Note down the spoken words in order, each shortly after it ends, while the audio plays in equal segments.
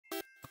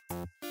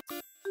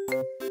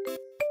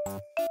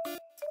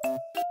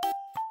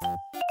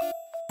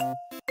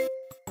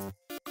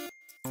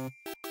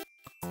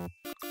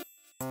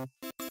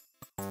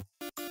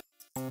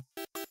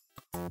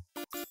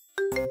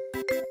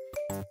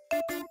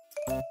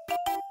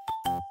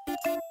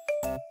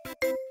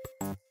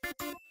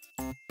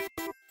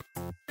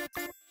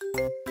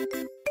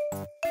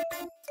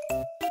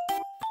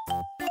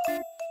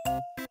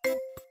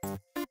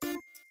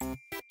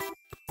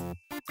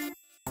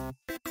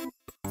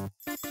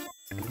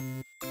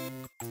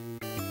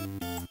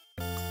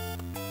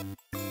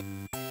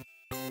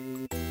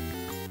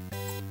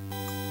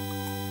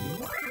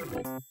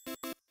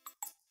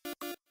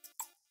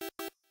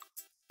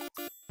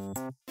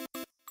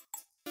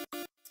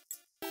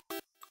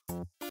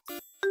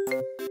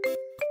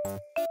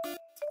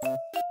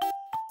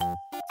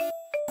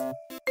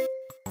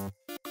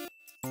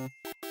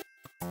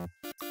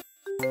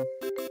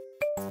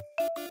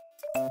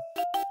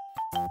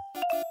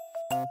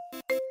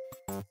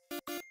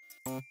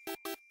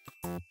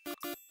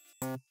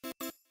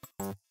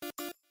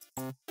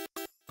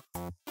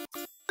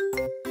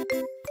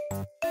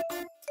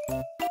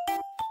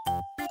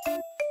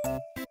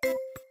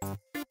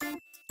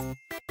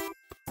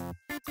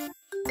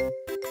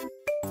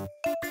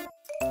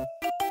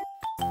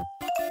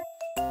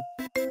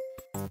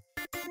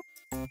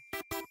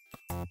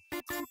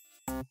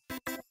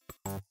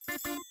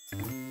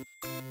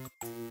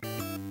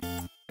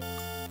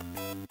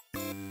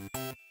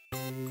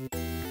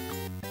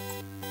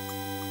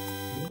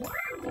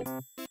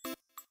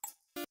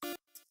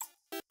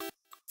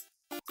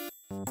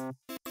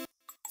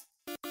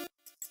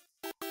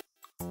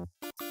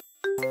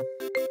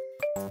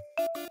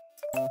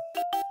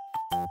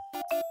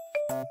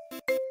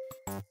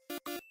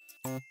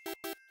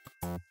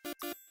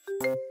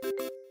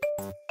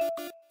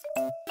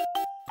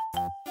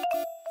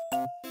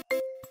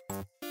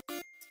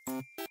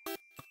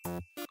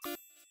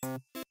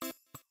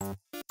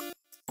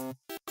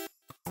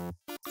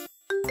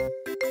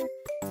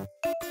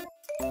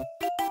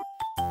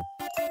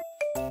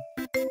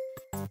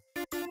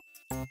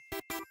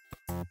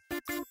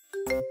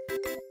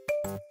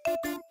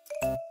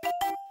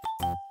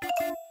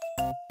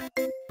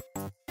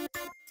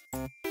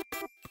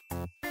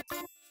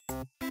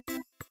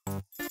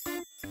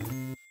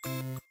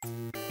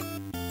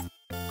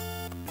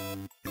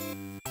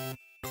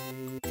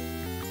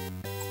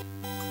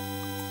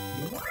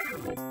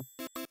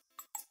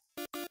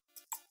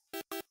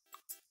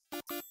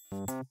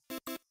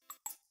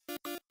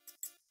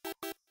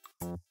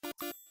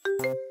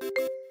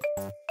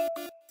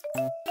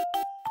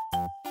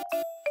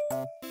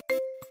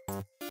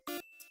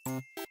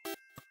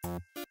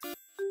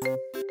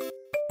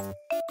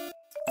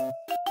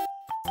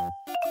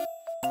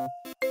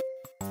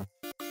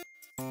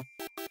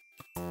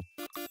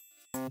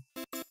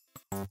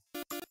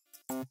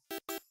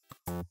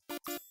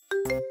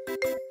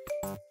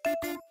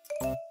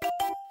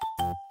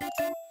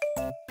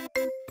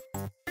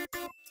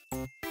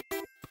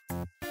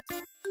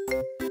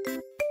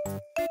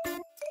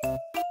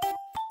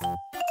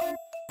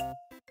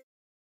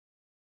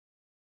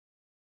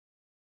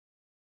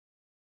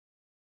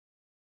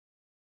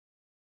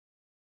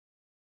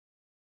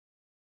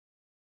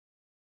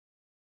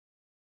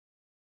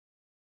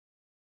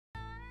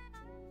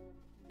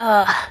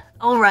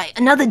Alright,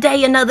 another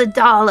day, another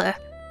dollar.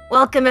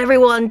 Welcome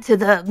everyone to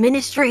the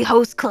Ministry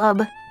Host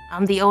Club.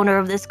 I'm the owner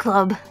of this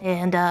club,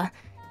 and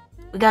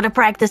we gotta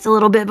practice a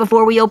little bit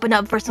before we open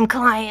up for some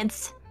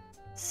clients.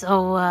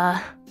 So,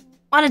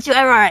 why don't you,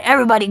 alright,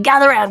 everybody,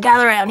 gather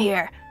around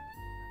here.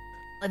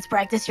 Let's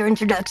practice your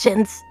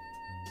introductions.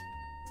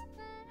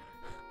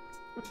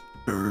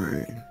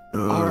 Alright.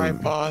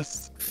 Alright,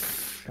 boss.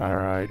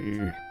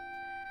 Alrighty.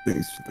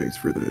 Thanks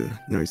for the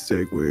nice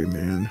segue,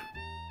 man.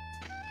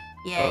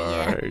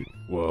 Yeah. Alright,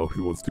 well,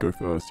 who wants to go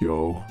first,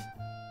 yo?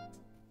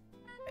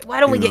 Why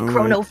don't we get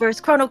Chrono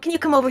first? Chrono, can you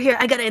come over here?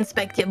 I gotta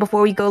inspect you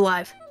before we go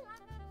live.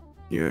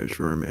 Yeah,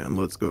 sure, man.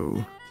 Let's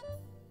go.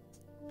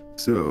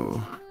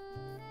 So,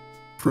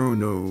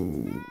 Chrono,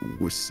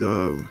 what's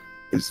up?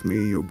 It's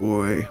me, your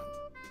boy,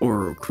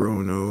 Oro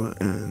Chrono,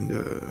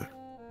 and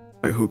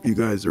I hope you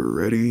guys are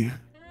ready,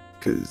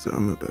 because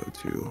I'm about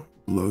to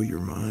blow your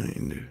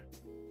mind.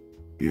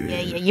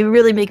 Yeah, you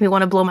really make me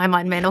want to blow my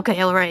mind, man.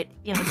 Okay, alright.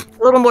 You know,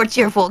 a little more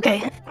cheerful,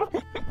 okay?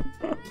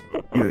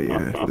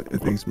 Yeah,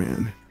 thanks,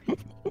 man.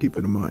 Keep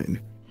it in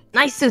mind.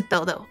 Nice suit,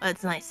 though.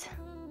 That's nice.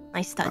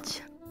 Nice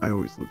touch. I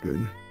always look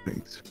good.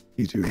 Thanks.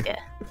 You too. Yeah.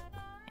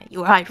 You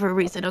were hired for a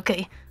reason,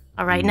 okay?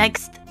 Alright,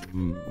 next.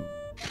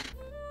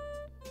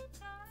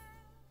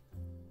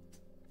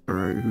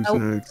 Alright, who's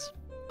next?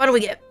 What do we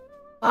get?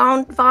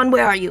 Vaughn,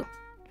 where are you?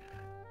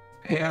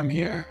 Hey, I'm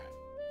here.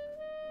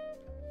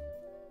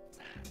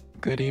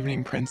 Good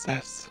evening,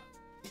 princess.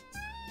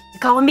 You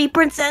calling me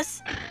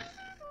princess?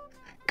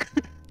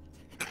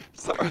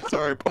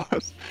 Sorry,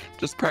 boss.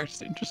 Just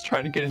practicing, just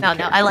trying to get into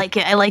No, I like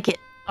it.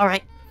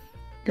 Alright.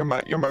 You're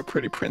my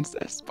pretty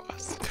princess,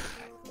 boss.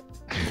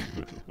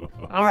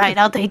 Alright,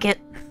 I'll take it.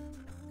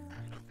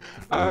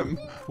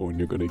 When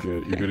you're gonna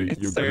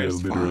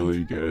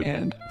literally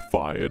get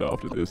fired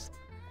after this.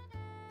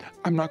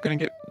 I'm not gonna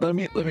get. Let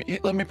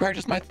me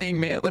practice my thing,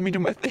 man. Let me do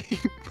my thing.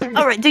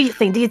 Alright, do your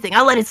thing.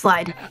 I'll let it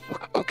slide.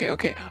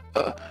 Okay.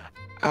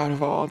 Out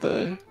of all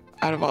the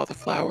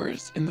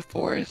flowers in the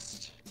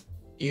forest,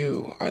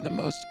 you are the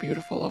most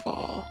beautiful of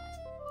all.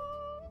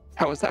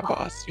 How was that,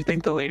 boss? You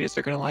think the ladies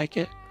are gonna like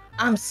it?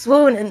 I'm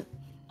swooning.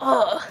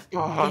 Oh,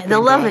 yeah,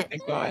 they'll love it.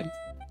 Thank God.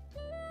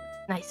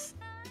 Nice.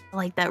 I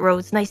like that,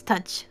 Rose. Nice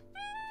touch.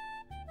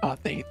 Oh,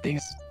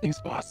 thanks,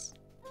 boss.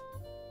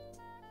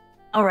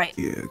 Alright,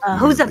 Yeah,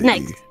 who's up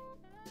next?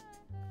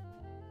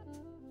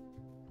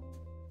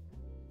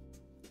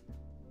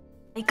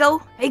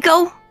 Heiko?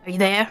 Are you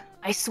there?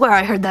 I swear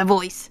I heard that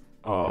voice.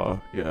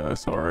 Yeah,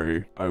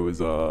 sorry. I was,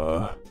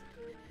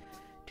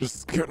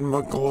 just getting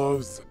my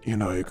gloves. You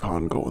know, you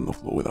can't go on the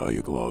floor without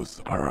your gloves.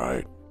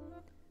 Alright.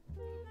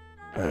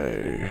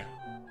 Hey,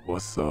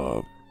 what's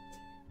up?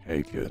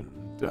 Hey, kid.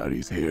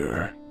 Daddy's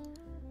here.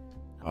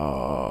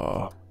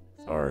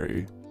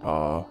 Sorry.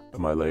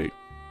 Am I late?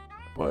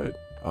 But,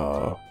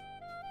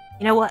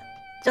 You know what?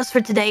 Just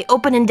for today,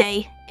 opening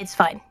day, it's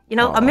fine. You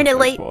know, a minute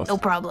late, boss. no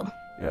problem.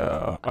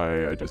 Yeah,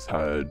 I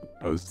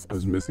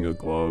was missing a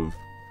glove.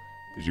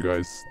 Did you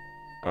guys,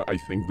 I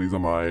think these are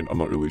mine. I'm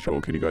not really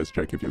sure. Can you guys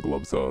check if your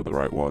gloves are the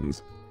right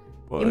ones?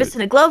 But, You're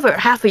missing a glove or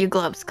half of your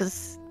gloves?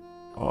 Because,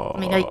 I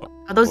mean,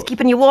 are those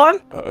keeping you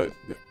warm?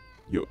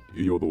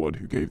 You're the one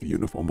who gave the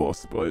uniform,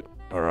 boss, but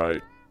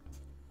alright.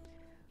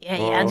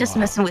 Yeah, I'm just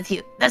messing with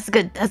you. That's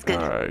good. That's good.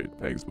 Alright,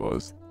 thanks,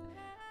 boss.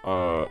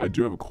 I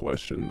do have a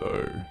question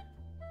though.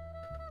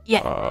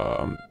 Yeah.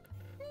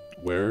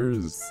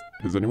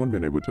 Has anyone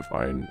been able to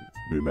find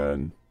Moo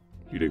Man?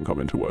 He didn't come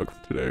into work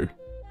today.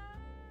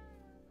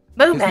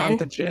 Moo He's not Man. at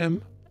the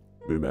gym.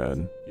 Moo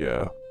Man,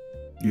 yeah.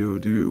 Yo,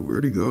 dude,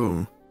 where'd he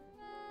go?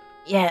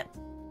 Yeah.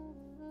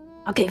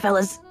 Okay,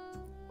 fellas.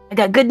 I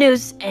got good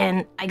news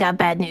and I got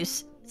bad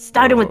news.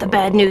 Starting with the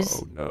bad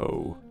news. Oh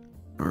no.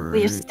 Alright.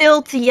 We have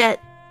still to yet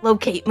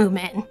locate Moo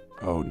Man.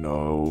 Oh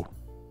no.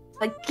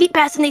 But keep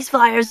passing these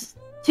flyers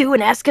to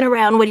and asking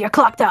around when you're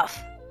clocked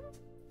off.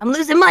 I'm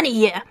losing money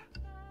here.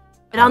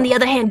 But on the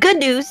other hand, good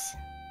news.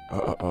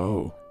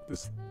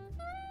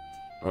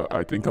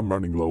 I think I'm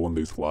running low on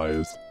these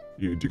flyers.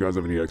 Do you guys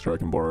have any extra I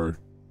can borrow?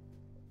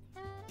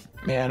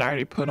 Man, I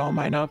already put all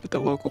mine up at the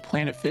local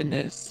Planet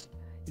Fitness.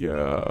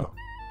 Yeah.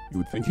 You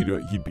would think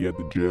he'd be at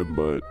the gym,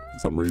 but for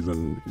some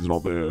reason he's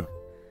not there.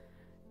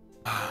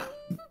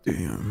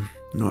 Damn.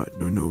 No,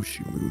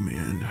 Shimu,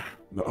 man.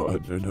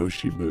 No,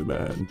 Shimu,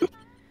 man.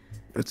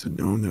 That's a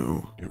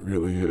no-no. It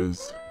really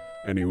is.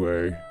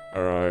 Anyway,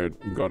 alright,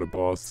 we got it,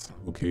 boss.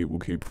 We'll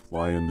keep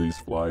flying these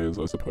flyers,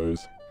 I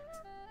suppose.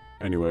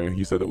 Anyway,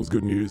 you said that was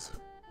good news?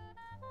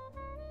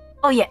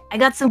 Oh yeah, I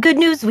got some good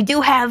news. We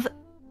do have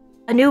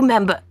a new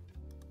member.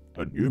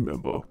 A new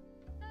member?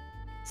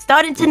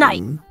 Starting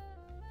tonight. Mhm.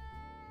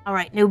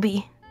 Alright,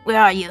 newbie.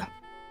 Where are you?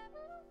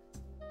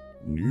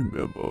 New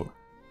member?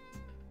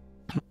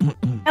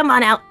 Come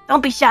on out.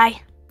 Don't be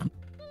shy.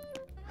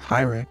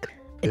 Hi, Rick.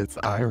 It's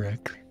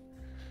Rick.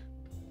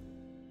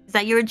 Is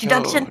that your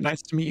introduction? Yo,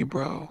 nice to meet you,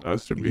 bro.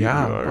 Nice to meet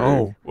Yeah, you. Alright.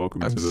 oh,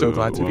 Welcome I'm to so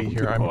glad to be welcome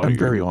here. the I'm party.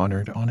 very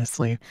honored,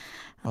 honestly.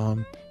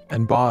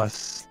 And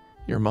boss,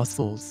 your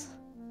muscles.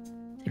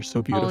 You're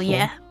so beautiful. Oh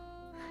yeah.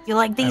 You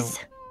like these?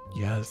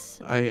 Yes,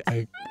 I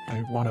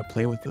want to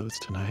play with those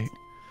tonight.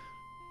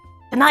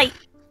 Tonight?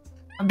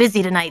 I'm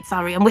busy tonight,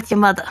 sorry. I'm with your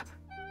mother.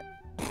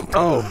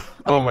 Oh,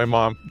 my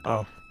mom.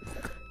 Oh,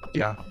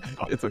 yeah,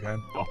 it's okay.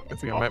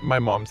 It's okay. My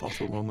mom's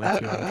also lonely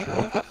too, I'm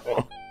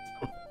sure.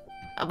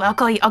 I'll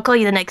call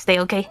you the next day,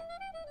 okay?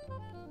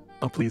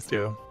 Oh, please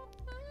do.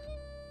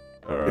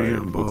 Alright,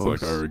 Damn, looks like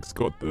boss. Eric's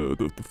got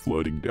the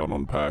flirting down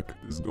on pack.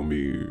 This is gonna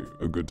be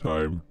a good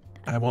time.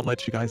 I won't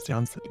let you guys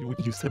down. You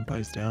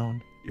senpais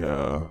down.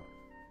 Yeah.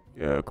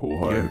 Yeah, cool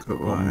high. Yeah,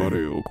 cool high.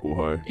 Mario, cool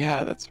high.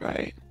 Yeah, that's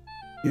right.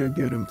 Yeah,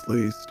 get in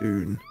place,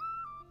 dude.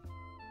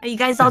 Hey, you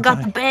guys all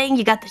got the bang,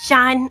 you got the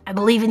shine. I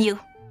believe in you.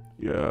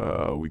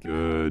 Yeah, we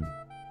good.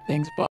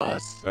 Thanks,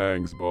 boss.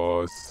 Thanks,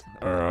 boss.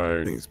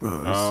 Alright. Thanks,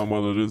 boss.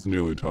 Well, it is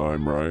nearly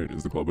time, right?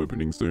 Is the club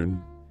opening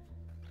soon?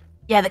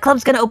 Yeah, the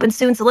club's gonna open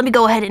soon, so let me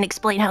go ahead and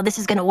explain how this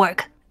is gonna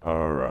work.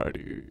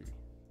 Alrighty.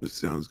 This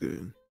sounds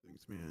good.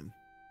 Thanks, man.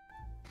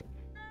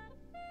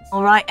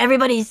 Alright,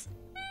 everybody's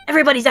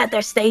at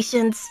their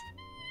stations.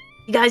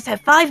 You guys have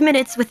 5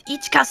 minutes with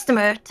each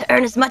customer to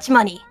earn as much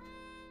money.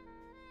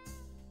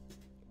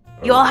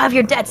 You all have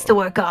your debts to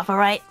work off,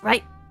 alright?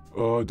 Right?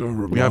 Oh, don't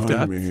remind We have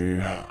debts? me.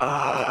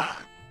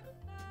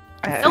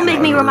 Don't make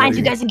me remind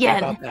you guys What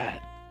again. about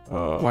that?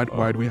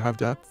 Why do we have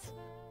debts?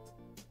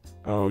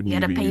 Oh, You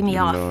gotta Newbie, pay me you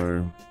off.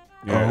 know.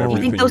 Oh. Yeah, You think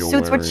everything those you're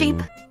suits were cheap?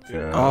 wearing.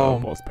 Yeah, Oh.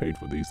 boss paid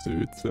for these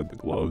suits and the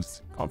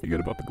gloves. Can't forget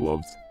about the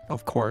gloves.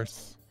 Of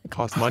course, it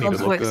costs money Gloves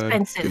to were look good.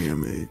 expensive.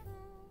 Damn it.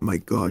 My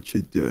gotcha,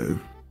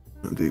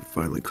 they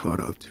finally caught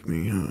up to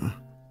me, huh?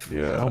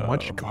 Yeah. How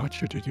much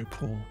gotcha did you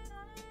pull?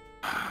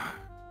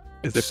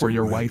 Is it for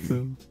your So many.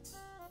 waifu?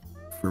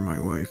 For my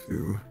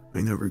waifu.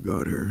 I never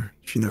got her.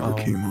 She never Oh.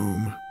 came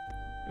home.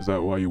 Is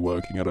that why you're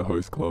working at a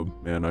host club?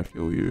 Man, I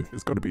feel you.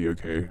 It's gotta be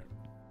okay.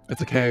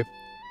 It's okay.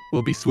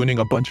 We'll be swooning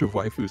a bunch of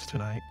waifus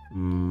tonight.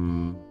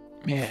 Hmm.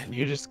 Man,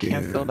 you just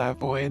can't Yeah. fill that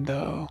void,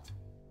 though.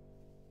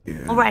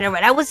 Yeah. Alright,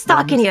 I was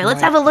stalking Miss here.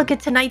 Let's have a look at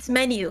tonight's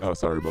menu. Oh,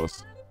 sorry,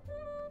 boss.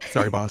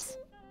 Sorry, boss.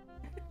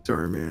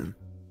 Sorry, man.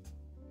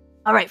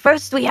 Alright,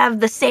 first we have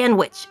the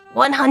sandwich,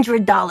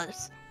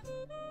 $100.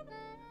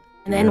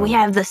 And then we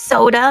Yeah. have the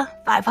soda,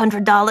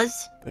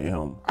 $500.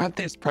 Damn. Aren't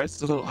these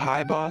prices a little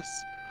high, boss?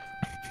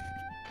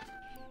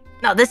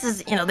 No, this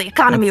is, the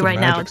economy That's the right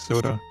now. magic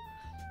soda.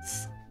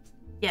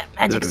 Yeah,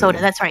 magic That soda,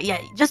 is- that's right. Yeah,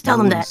 just tell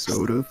them No that.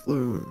 Soda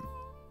float.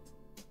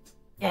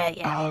 Yeah.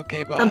 Oh,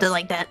 okay, boss. Something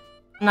like that.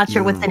 I'm not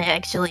sure what's No. in it,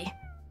 actually.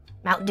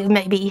 Mountain Dew,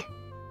 maybe.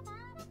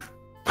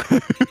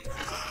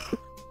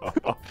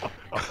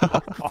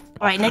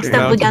 Alright, next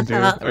up we got Mountain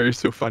Dew. the... Oh, you're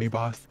so funny,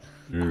 boss.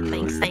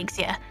 Thanks,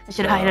 yeah. I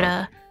should have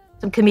hired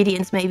some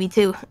comedians, maybe,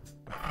 too.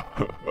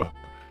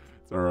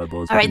 It's alright,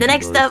 boss. Alright, the Thank you,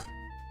 next boss. up,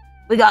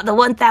 we got the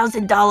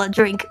 $1,000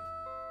 drink.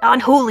 Don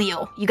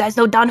Julio. You guys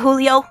know Don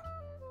Julio?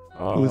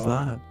 Who's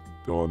that?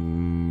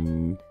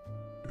 Don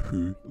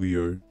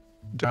Julio.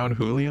 Down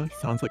Julio?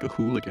 Sounds like a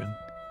hooligan.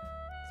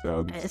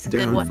 Sounds. It's a good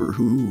Down one. for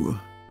who?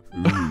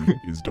 Who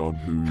is Don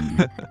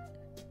Who?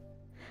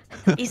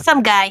 He's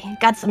some guy.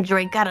 Got some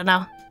drink. I don't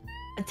know.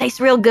 It tastes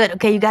real good,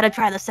 okay? You gotta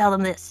try to sell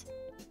him this.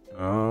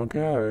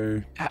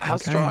 Okay. How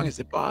Okay. strong is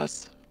it,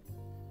 boss?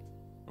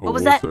 What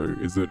was that? Also,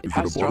 is it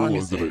How a strong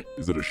bottle or is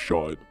is it a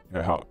shot?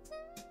 Yeah, how?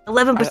 11%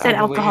 Are the ladies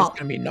alcohol.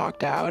 gonna be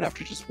knocked out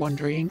after just one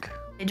drink?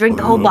 They drink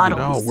the whole bottle.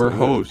 No, we're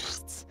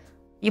hosts.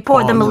 You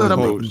pour them a Fawns little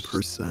are bit.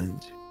 hosts.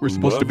 11%. We're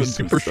supposed to be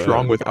super 11%,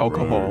 strong with bro.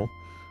 alcohol.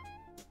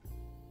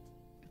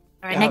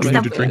 All right, Yeah, next we need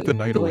up, to drink the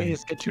night the away.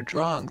 ladies get too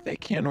drunk. They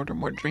can't order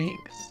more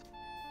drinks.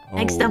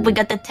 next up, we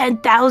got the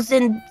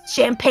 10,000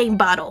 champagne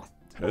bottle.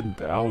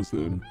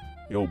 10,000.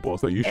 Yo,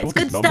 boss, are you It's sure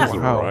good these numbers stuff. are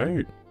Wow.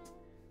 right?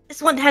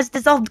 This one has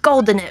dissolved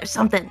gold in it or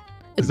something.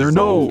 Is there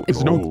no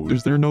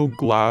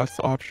glass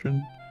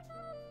option?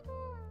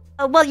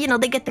 Well, you know,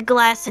 they get the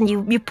glass and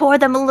you pour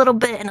them a little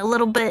bit, and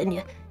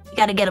you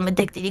gotta get them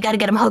addicted. You gotta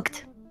get them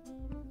hooked.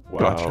 Wow.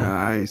 Gotcha.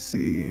 I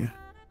see.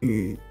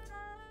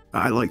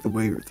 I like the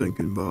way you're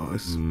thinking,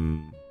 boss.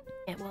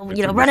 Yeah, well, It's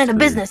you know, a running a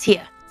mystery. business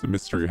here. It's a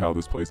mystery how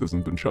this place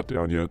hasn't been shut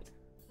down yet.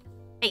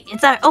 Hey,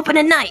 it's our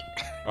opening night.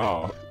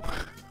 Oh.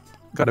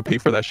 Gotta pay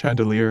for that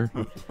chandelier.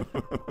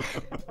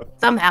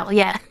 Somehow,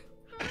 yeah.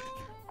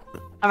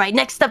 All right,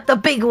 next up, the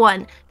big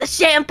one. The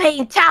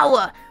Champagne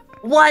Tower.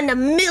 1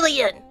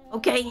 million,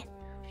 okay?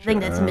 I think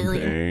that's a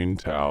million. Champagne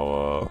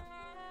Tower.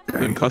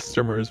 The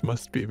customers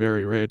must be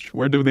very rich.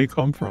 Where do they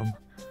come from?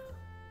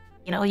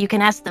 You know, you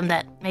can ask them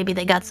that. Maybe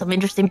they got some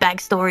interesting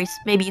backstories.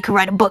 Maybe you could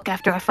write a book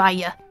after I fire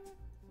you.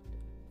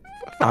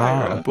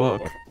 Ah, a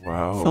book.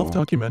 Wow.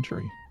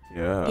 Self-documentary.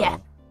 Yeah. Yeah.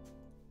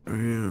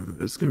 Damn,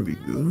 that's gonna be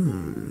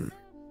good.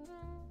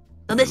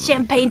 So this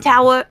Champagne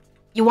Tower,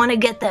 you want to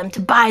get them to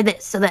buy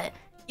this so that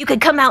you can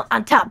come out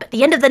on top. At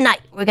the end of the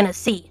night, we're going to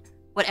see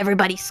what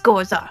everybody's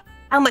scores are.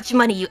 How much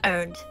money you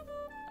earned.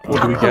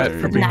 What do we Top get coat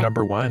for the being night.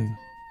 number one?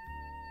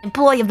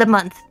 Employee of the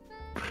month.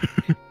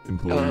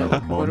 Employee of the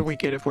What do month. we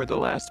get if we're the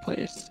last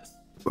place?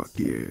 Fuck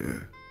yeah.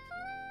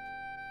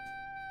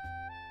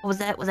 What was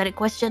that? Was that a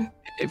question?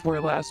 If we're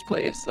last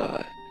place,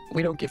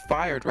 we don't get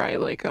fired, right?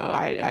 Like,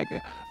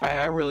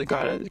 I really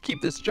gotta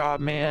keep this job,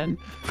 man.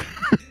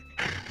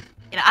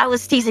 You know, I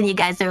was teasing you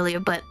guys earlier,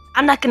 but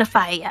I'm not going to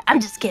fire you. I'm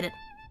just kidding.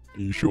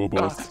 Are you sure, Oh,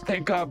 boss?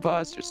 thank God,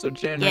 boss. You're so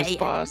generous, yeah.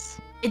 boss.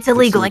 It's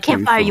illegal. I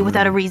can't okay, fire you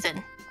without a fine.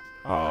 reason.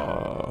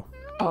 Oh,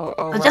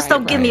 So just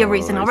don't give me a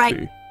reason, I alright?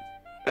 see.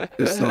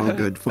 It's all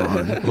good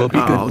fun. We'll be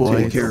good I'll take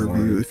boys. care of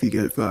Don't you worry. if you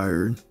get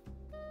fired.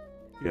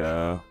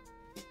 Yeah.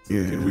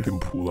 Yeah. We can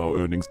pool our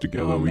earnings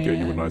together. Oh, we get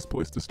you a man. nice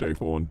place to stay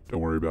for. Don't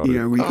worry about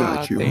Yeah, it. we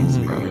got you, thanks,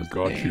 homie. bro. We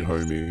got you,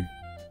 Thanks. homie.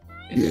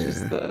 It's Yeah.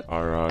 just the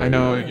Alright. I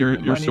know yeah. you're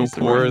so money's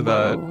poor running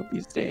that low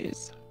these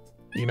days.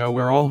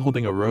 we're all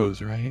holding a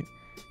rose, right?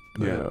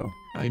 But Yeah.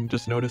 I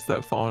just noticed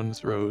that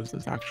Fawn's rose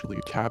is actually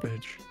a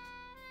cabbage.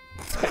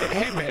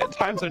 Hey, man,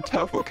 times are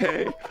tough,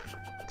 okay?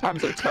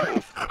 Times are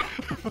tough.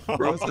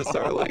 Roses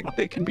are like,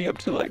 they can be up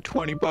to like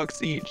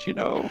 $20 each, you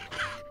know?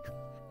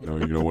 No,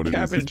 you know what it is?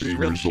 He's Cabbage is being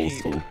real cheap.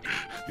 resourceful.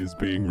 He's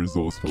being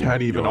resourceful.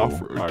 Can't even Yo,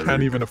 can't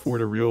Eirik. even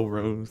afford a real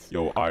rose.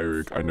 Yo,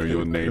 Eirik, I know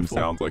your name Pitiful.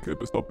 sounds like it,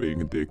 but stop being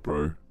a dick,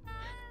 bro.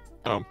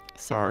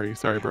 Sorry,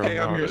 bro. Hey,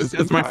 I'm no, your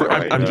it's my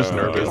senpai, I'm right? just Yeah.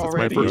 nervous. It's my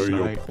Already. Know first your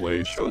night.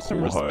 place. Show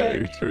some oh, hi.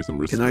 respect. Show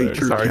some Can I eat respect.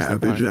 your Sorry,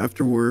 cabbage senpai.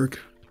 after work?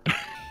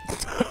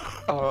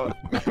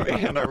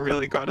 Man, I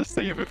really gotta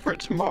save it for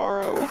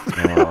tomorrow.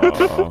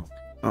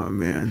 Oh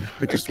man,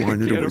 I just I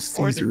wanted can't it with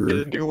afford to get a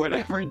Caesar. new one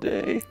every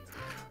day.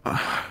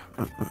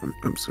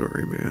 I'm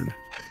sorry, man.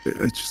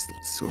 It just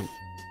looks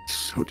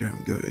so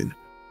damn good.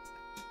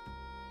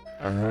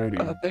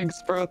 Alrighty.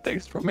 Thanks, bro.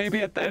 Thanks, bro.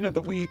 Maybe at the end of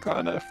the week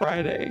on a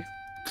Friday.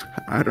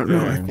 I don't know.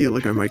 I Yeah. feel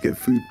like I might get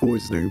food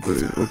poisoning,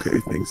 but okay,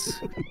 thanks.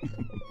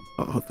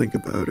 I'll think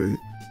about it.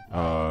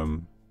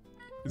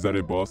 Is that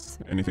it, boss?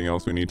 Anything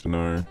else we need to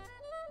know?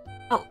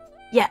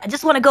 Yeah, I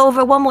just want to go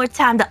over one more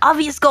time. The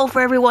obvious goal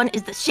for everyone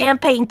is the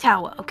Champagne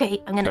Tower,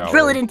 okay? I'm going to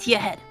drill Tower. it into your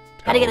head.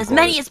 Gotta get Tower, as got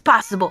many it. as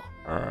possible.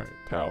 Alright,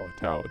 tower.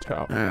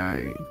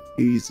 Alright,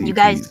 easy You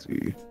guys-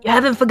 peasy. You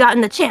haven't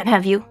forgotten the chant,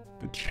 have you?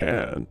 The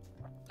chant.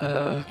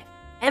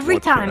 Every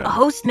What time chant? a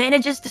host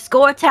manages to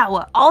score a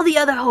tower, all the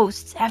other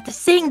hosts have to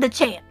sing the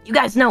chant. You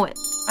guys know it,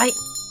 right?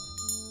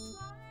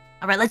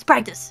 Alright, let's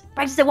practice.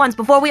 Practice it once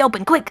before we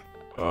open, quick.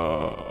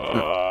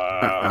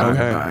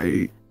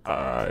 Okay.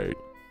 Alright.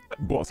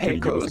 Boss, can Hey,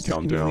 you give us Ghost, a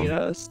can you lead countdown?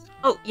 us?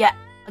 Oh, yeah,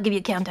 I'll give you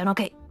a countdown,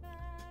 okay.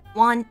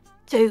 1,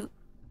 2,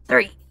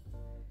 3.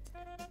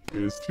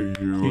 Here's to you,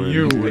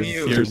 To and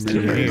you, here's to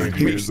me.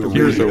 Here's the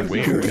Here's a wing,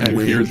 wing, here's and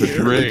the here's a wing,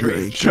 drink.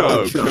 drink.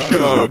 Chug, chug,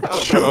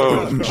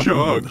 chug,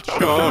 chug,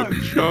 chug,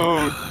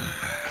 chug.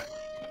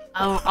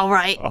 Oh,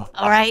 alright.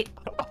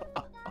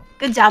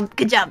 Good job.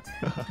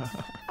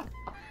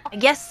 I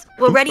guess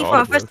we're Who ready for thought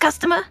our of first this?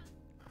 customer?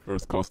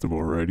 First customer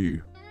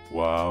already.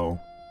 Wow.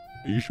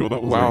 Are you sure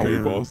that was Wow. okay,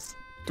 boss?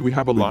 Do we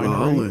have a line? Right?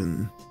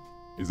 Ballin'.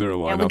 Is there a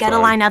line Yeah, we outside? got a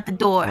line out the I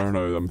door. don't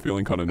know. I'm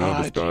feeling kind of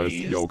nervous, guys.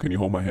 jeez. Yo, can you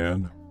hold my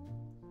hand?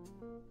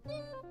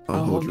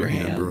 I'll hold your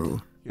hand, bro.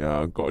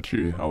 Yeah, got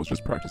you. I was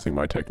just practicing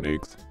my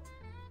techniques.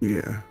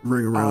 Yeah,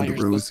 ring Oh, around you're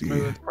the so rosy.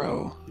 smooth,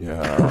 bro.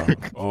 Yeah.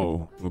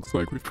 Oh, looks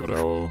like we've got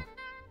our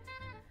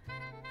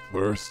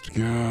first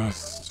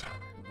guest.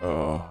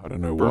 I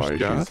don't know First why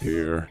guest? she's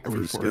here. Are we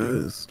First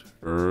farting? guest.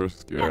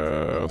 First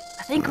guest.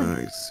 I think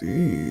I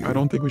see. I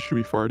don't think we should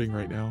be farting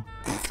right now.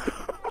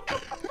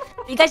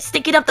 you guys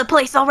stinking up the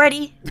place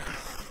already?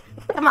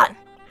 Come on.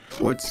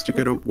 What's to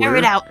get up where? Air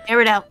it out.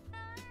 Air it out.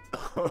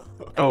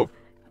 Oh,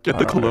 get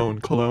the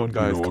Alright. cologne,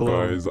 guys, You know what,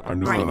 cologne. guys? I'm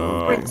just Right.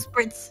 gonna. Spritz,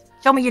 spritz.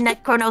 Show me your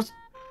neck, Kronos.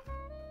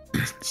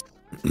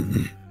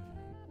 Alright,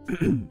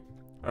 you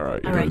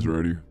Alright. guys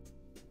ready?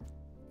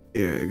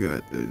 Yeah, I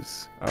got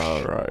this.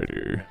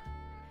 Alrighty.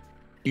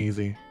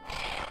 Easy.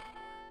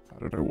 I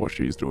don't know what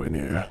she's doing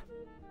here.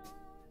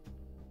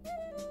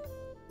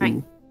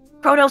 Right.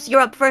 Kronos,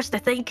 you're up first, I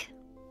think.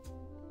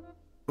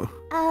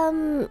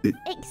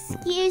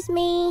 Excuse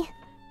me.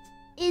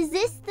 Is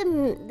this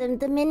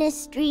the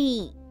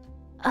ministry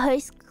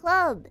host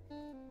club?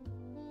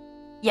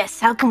 Yes,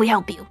 how can we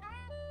help you?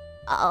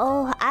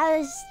 Oh, I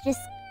was just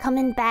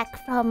coming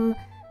back from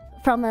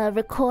a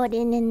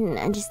recording, and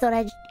I just thought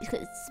I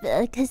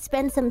could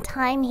spend some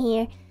time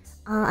here.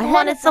 I You heard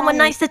wanted someone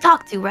about it. nice to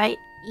talk to, right?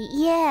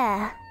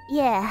 Yeah.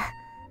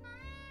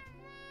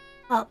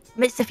 Well,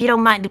 miss, if you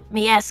don't mind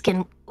me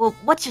asking, well,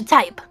 what's your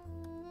type?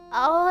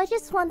 Oh, I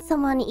just want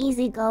someone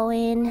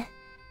easygoing.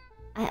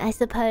 I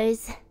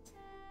suppose.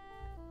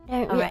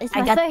 Alright, It's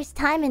I my got- first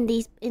time in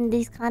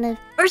these kind of.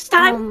 First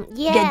time,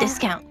 Yeah. you get a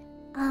discount.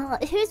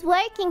 Who's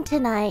working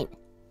tonight?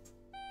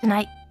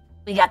 Tonight,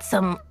 we got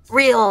some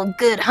real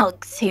good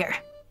hunks here.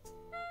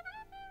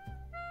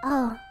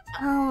 Oh,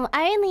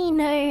 I only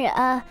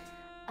know.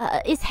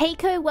 Is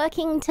Heiko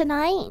working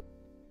tonight?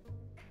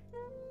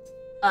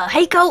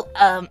 Heiko,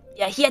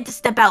 yeah, he had to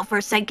step out for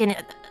a second,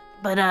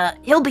 but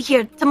he'll be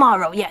here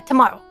tomorrow. Yeah,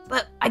 tomorrow.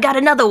 But I got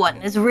another one.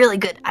 It's really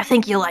good. I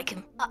think you'll like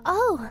him.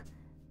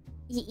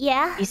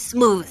 Yeah. He's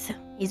smooth.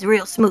 He's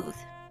real smooth.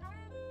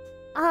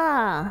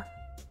 Ah.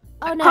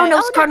 Oh no. Kronos,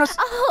 oh, no. Kronos.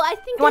 Oh, I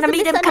think You wanna there's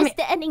a meet him? Come here.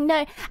 misunderstanding.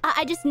 No,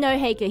 I just know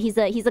Heiko. He's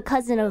a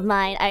cousin of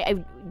mine.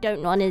 I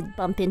don't want to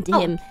bump into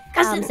him.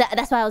 Cousin. So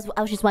that's why I was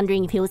just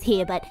wondering if he was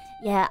here. But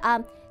yeah.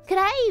 Could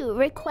I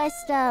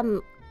request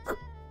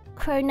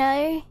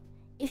Chrono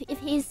if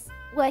he's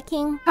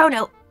working?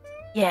 Chrono.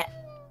 Yeah.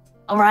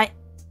 All right.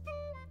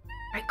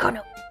 All right,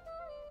 Chrono.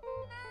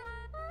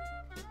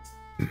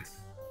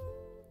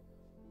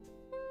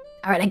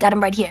 All right, I got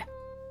him right here.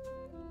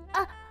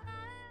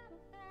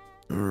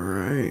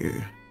 Alright.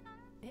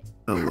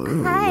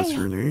 Hello, Hi. what's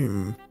your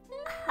name?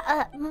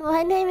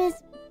 My name is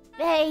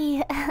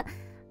Bay.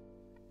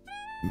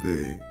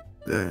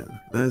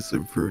 That's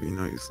a pretty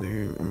nice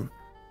name.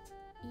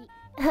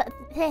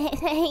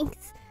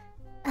 Thanks.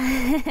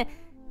 I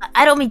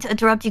don't mean to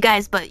interrupt you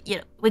guys, but you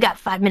know we got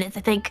 5 minutes,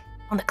 I think,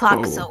 on the clock.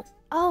 Oh. So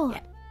Oh. Yeah.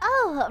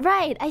 Oh,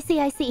 right. I see.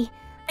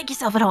 make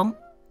yourself at home.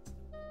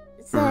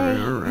 So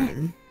Alright.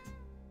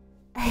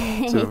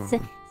 it's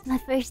my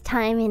first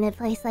time in a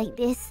place like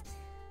this.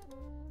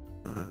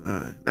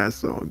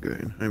 That's all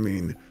good. I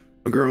mean,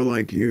 a girl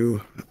like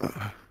you,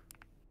 I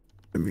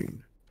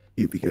mean,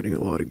 you'd be getting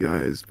a lot of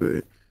guys,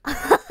 but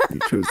you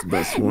chose the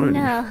best one.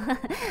 No.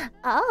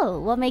 Oh,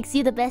 what makes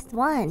you the best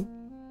one?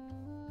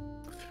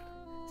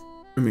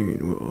 I mean,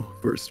 well,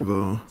 first of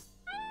all,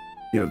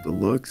 you have the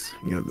looks,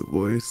 you have the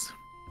voice,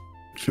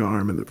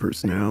 charm, and the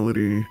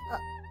personality,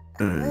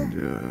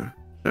 and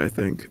I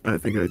think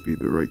I'd be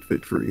the right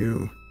fit for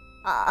you.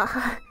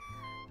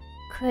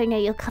 Chrono,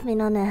 you're coming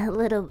on a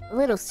little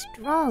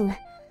strong.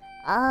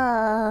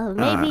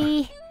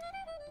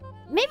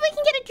 Maybe we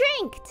can get a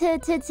drink to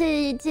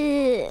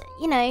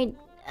you know,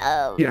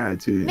 Yeah,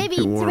 to maybe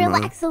to to warm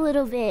relax a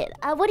little bit.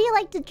 What do you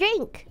like to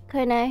drink,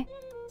 Chrono?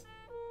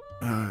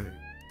 up.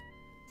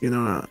 You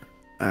know,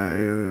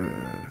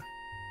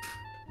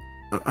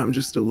 I'm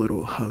just a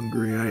little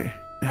hungry. I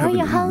haven't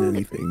you're eaten hungry.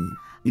 anything.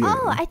 Yeah.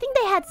 Oh, I think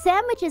they had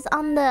sandwiches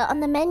on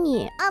the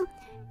menu.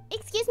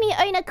 Excuse me,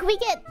 owner, could we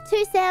get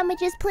 2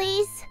 sandwiches,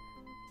 please?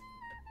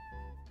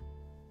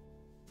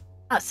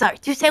 Oh, sorry,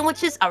 2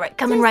 sandwiches. All right,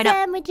 coming 2 right up.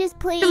 sandwiches,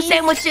 please. 2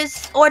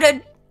 sandwiches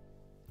ordered.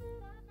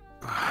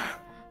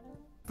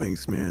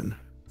 Thanks, man.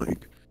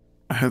 Like,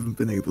 I haven't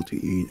been able to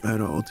eat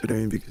at all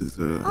today because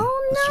I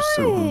Oh was just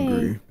so no!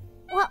 hungry.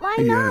 Why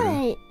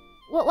Yeah.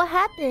 not? What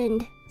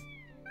happened?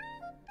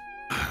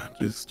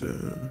 Just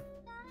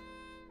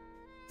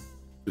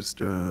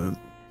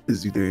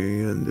busy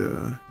day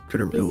and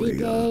couldn't Busy really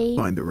day.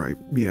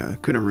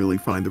 couldn't really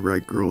find the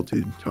right girl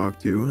to talk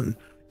to, and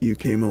you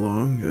came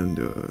along and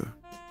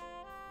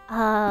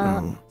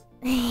now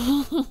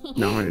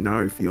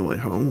I feel at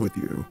home with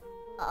you.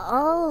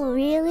 Oh,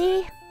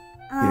 really?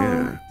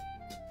 Yeah.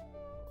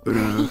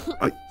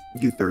 But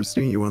you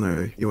thirsty? You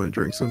wanna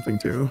drink something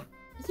too?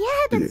 Yeah,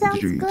 that Did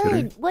sounds you eat good.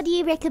 today? What do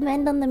you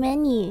recommend on the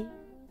menu?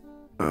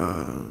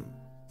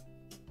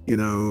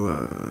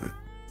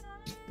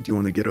 Do you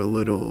want to get a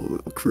little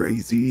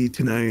crazy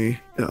tonight?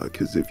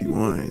 Because if you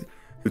want,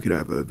 we could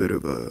have a bit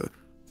of a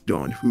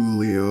Don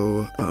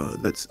Julio.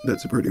 That's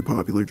a pretty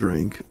popular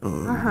drink.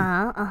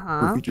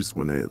 Or if you just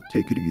want to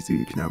take it easy,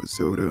 you can have a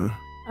soda.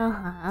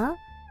 I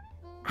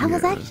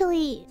was Yeah.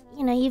 actually,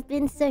 you've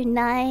been so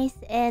nice,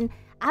 and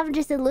I'm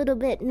just a little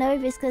bit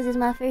nervous because it's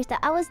my first time.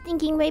 I was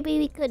thinking maybe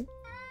we could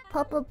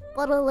pop a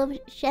bottle of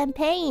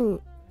champagne,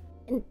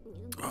 and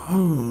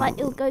Oh,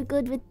 it'll go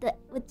good with the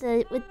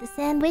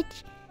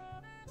sandwich.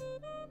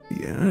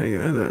 yeah,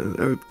 that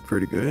would be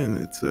pretty good. And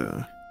it's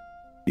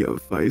Yo,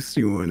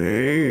 feisty one,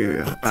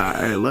 eh?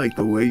 I like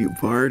the way you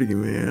party,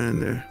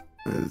 man.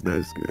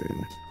 That's good.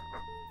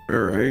 All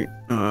right,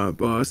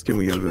 boss, can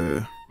we have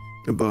a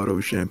bottle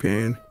of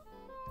champagne?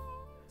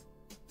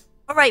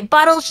 All right,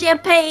 bottle of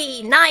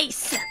champagne.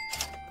 Nice.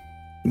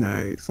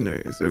 Nice.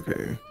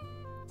 Okay.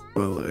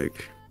 Well,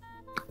 like,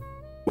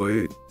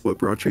 what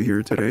brought you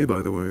here today,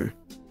 by the way?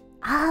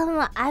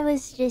 I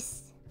was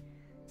just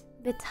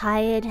a bit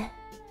tired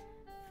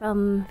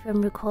from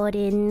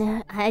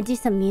recording. I do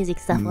some music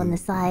stuff on the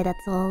side,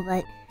 that's all,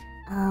 but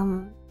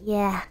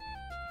yeah.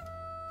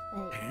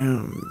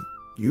 Damn,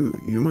 you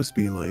must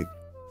be like,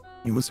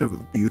 you must have a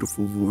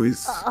beautiful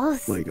voice. Oh,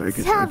 like I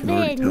can it.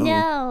 already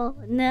tell.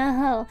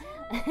 No.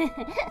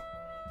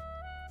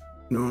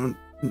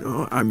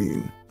 No, I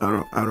mean,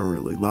 I don't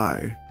really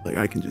lie. Like,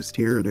 I can just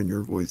hear it in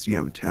your voice. You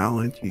have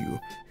talent. You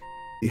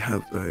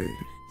have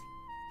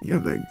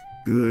that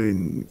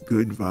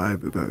good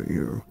vibe about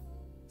you.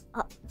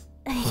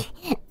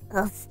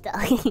 Oh, stop.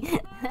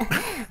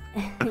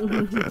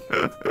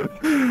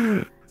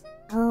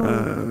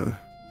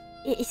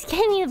 It's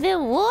getting a bit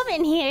warm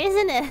in here,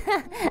 isn't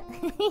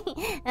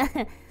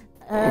it?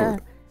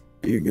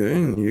 You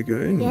good? You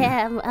good?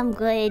 Yeah, I'm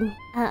good.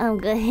 I'm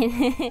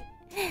good.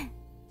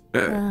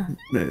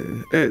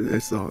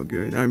 It's all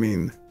good. I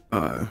mean,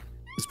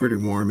 it's pretty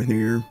warm in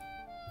here.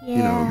 Yeah. You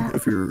know,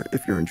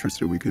 if you're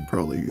interested, we could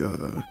probably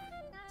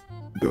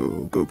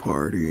go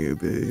party a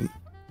bit.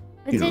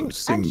 But You know, then,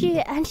 sing.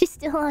 aren't you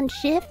still on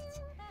shift?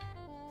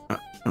 I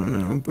don't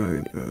know,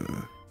 but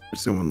for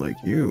someone like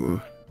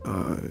you,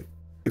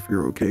 if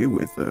you're okay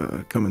with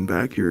coming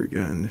back here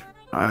again,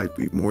 I'd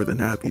be more than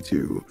happy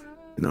to,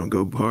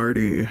 go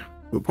party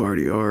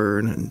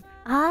hard, and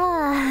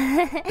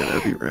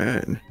that'd be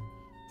rad.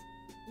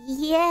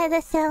 Yeah,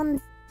 that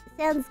sounds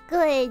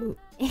good.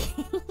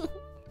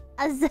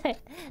 As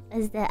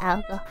the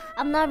alcohol,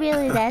 I'm not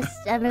really that.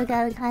 I'm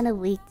kind of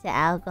weak to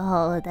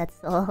alcohol. That's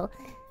all.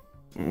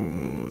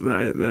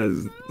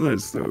 Oh,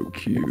 that's so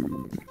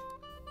cute.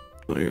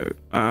 Like,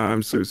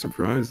 I'm so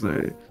surprised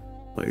that,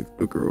 like,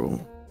 a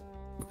girl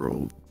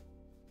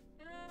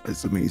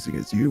as amazing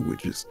as you would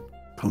just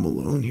come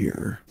alone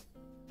here.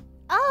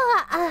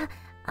 Oh,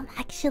 I'm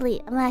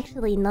actually not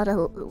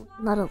alone.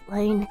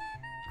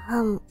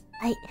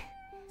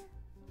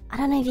 I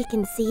don't know if you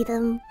can see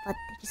them, but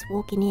they're just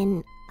walking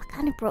in. I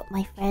kind of brought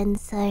my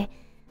friends, so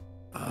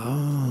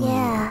Oh.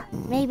 yeah,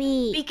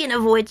 maybe. Speaking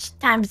of which,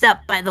 time's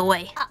up, by the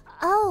way.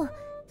 Oh,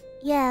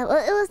 yeah. Well,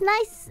 it was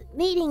nice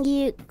meeting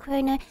you,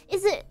 Chrono.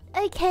 Is it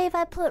okay if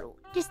I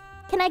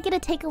can I get a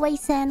takeaway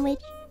sandwich?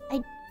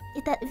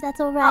 If that's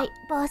all right,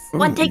 boss.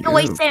 One yeah,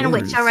 takeaway of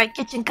sandwich. course. All right,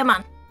 kitchen, come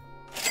on.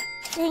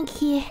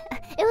 Thank you.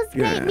 It was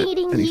Yeah, great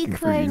meeting you, anything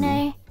for you.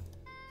 Chrono.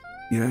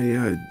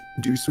 Yeah,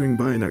 do swing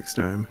by next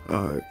time.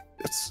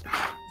 It's,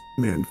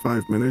 man,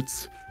 5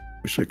 minutes.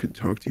 Wish I could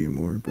talk to you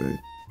more, but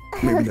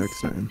maybe next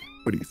time.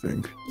 What do you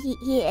think?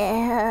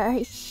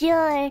 Yeah,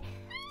 sure.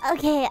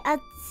 Okay,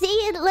 I'll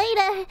see you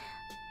later.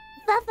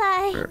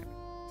 Bye-bye.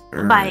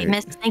 All Bye, right,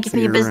 miss. Thank you for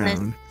see your business.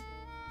 around.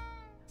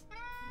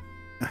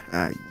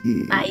 Yeah.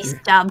 Nice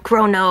job,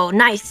 Chrono.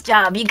 Nice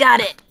job. You got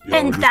it.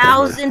 Yo, who's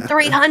that?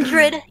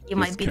 10,300. You Just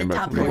might be the came back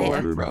top from the player.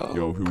 washroom. Bro,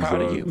 Yo, who's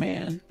proud of that? you,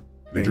 man.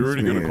 Did you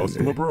already get a man.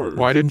 customer, bro?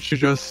 Why didn't you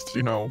just,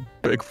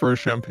 beg for a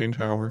champagne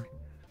tower?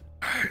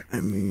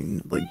 I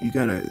mean, like, you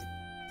gotta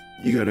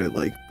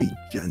like be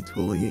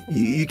gentle.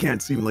 You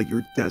can't seem like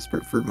you're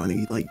desperate for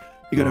money. Like,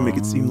 you gotta make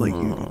it seem like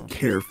you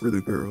care for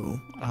the girl.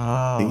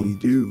 And you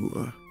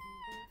do.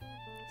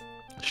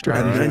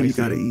 And then you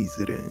gotta ease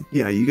it in.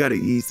 Yeah, you gotta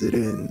ease it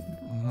in.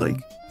 Like,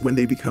 when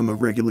they become a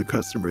regular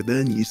customer,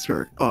 then you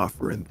start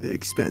offering the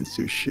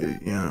expensive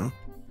shit,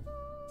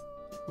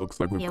 Looks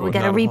like we've Yeah, got we got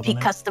a another- repeat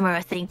customer,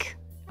 I think.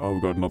 Oh,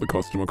 we've got another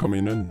customer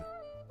coming in.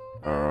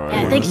 Alright.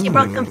 Yeah, I think she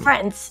brought some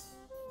friends.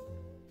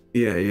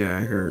 Yeah,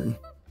 I heard.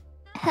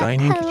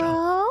 Dining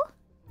Hello?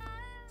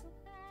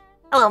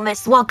 Hello,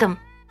 miss. Welcome.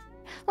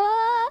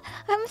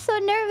 I'm so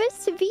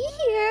nervous to be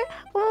here.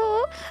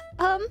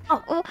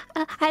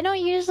 I don't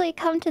usually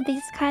come to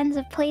these kinds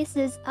of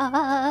places.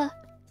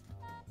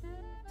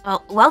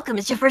 Well, welcome.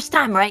 It's your first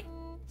time, right?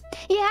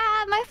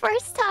 Yeah, my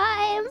first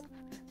time.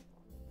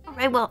 All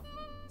right, well,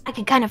 I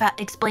can kind of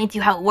explain to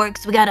you how it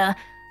works. We got a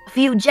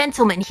few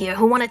gentlemen here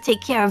who want to take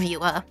care of you.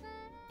 Do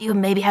you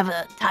maybe have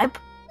a type?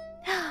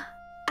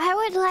 I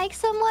would like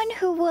someone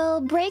who will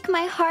break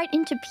my heart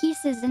into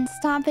pieces and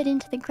stomp it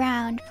into the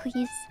ground,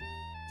 please.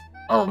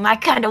 Oh, my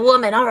kind of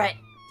woman. All right.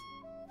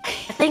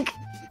 I think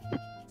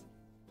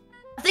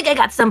I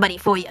got somebody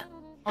for you.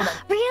 Hold on.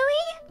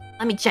 Really?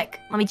 Let me check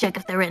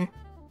if they're in.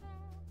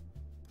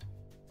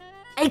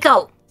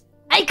 Eiko!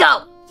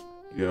 Eiko!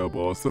 Yeah,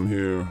 boss, I'm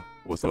here.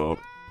 What's up?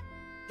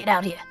 Get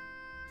out here.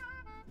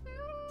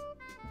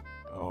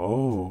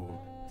 Oh.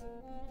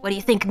 What do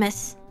you think,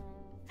 miss?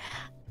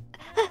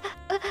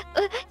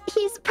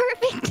 He's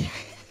perfect.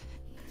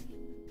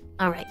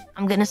 All right,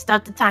 I'm gonna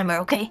start the timer,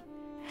 okay?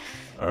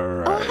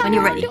 Alright. Oh, how When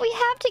you're long ready. do we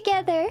have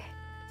together?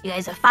 You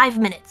guys have 5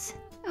 minutes.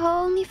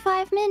 Oh, only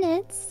 5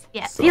 minutes.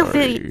 Yeah,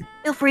 Sorry.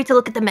 feel free to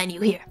look at the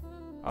menu here.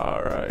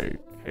 Alright.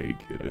 Hey,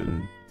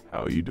 kitten.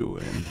 How you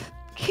doing?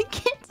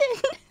 Kitten.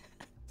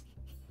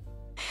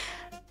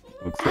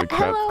 Looks like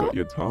Cat's got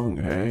your tongue.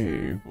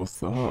 Hey,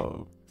 what's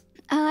up?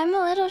 I'm a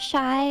little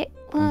shy.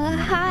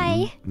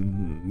 Hi.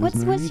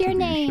 What's your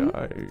name?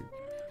 Shy.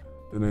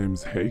 The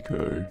name's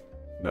Heiko.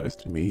 Nice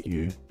to meet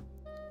you.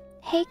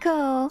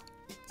 Heiko.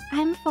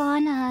 I'm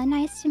Fauna.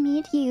 Nice to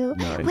meet you.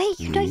 Nice Wait,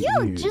 to you know, meet you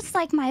look you. just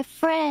like my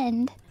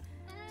friend.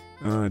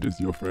 Does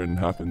your friend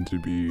happen to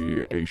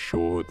be a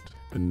short,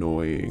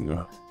 annoying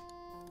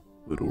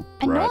little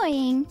brat?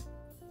 Annoying?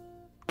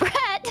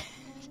 Brat?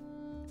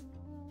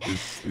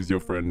 Is your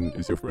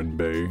friend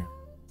Bay?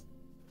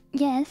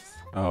 Yes.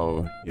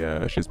 Oh,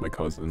 yeah, she's my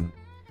cousin.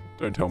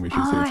 Don't tell me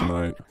she's here Oh.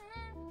 tonight.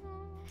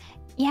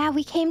 Yeah,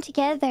 we came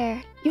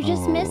together. You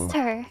just missed Oh.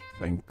 her.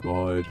 Thank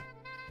God.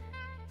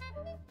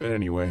 But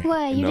anyway.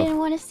 What, you enough- didn't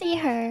want to see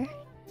her?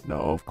 No,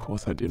 of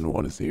course I didn't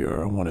want to see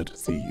her. I wanted to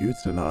see you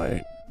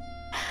tonight.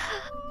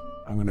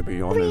 I'm gonna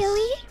be honest.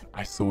 Really?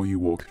 I saw you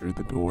walk through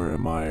the door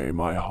and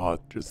my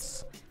heart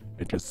just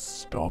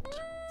stopped,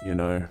 you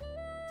know?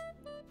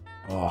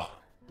 Oh,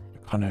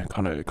 it kind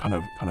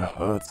of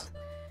hurts.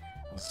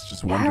 I was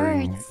just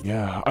wondering, Hurts?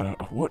 yeah,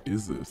 what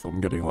is this? I'm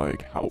getting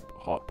like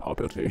heart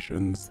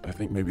palpitations. I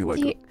think maybe like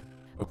Do you-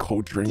 a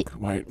cold drink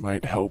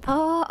might help.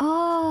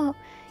 Oh,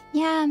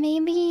 yeah,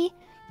 maybe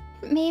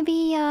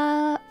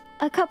a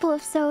couple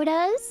of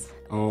sodas?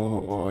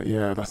 Oh,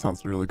 yeah, that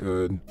sounds really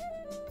good.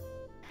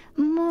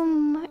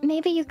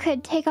 Maybe you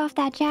could take off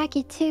that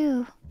jacket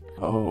too.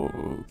 Oh,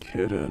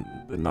 kitten,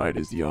 the night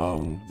is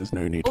young. There's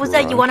no need What was to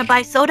that? You want to rush.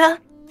 buy soda?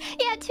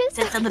 Yeah, two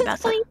Said something about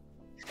sodas, soda.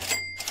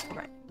 please. All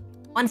right.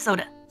 One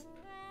soda.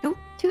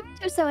 Two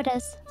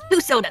sodas. 2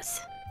 sodas.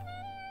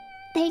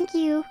 Thank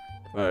you.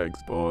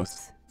 Thanks,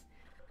 boss.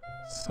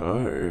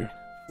 So,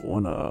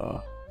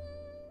 Fauna,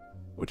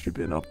 what you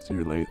been up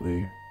to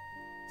lately?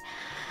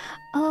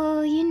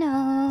 Oh, you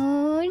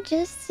know,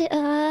 just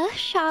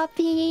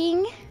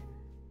shopping.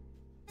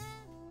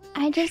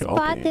 I just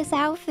bought this Shopping?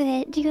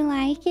 outfit. Do you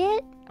like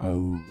it? I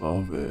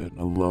love it.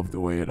 I love the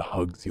way it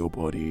hugs your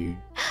body.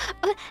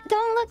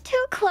 Don't look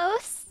too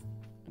close.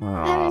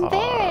 I'm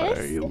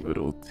embarrassed. You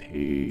little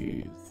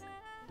tease.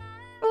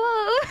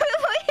 Whoa.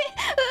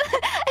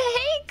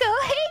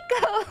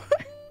 Heiko.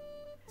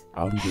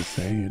 I'm just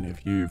saying,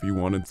 if you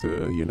wanted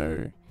to, you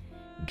know,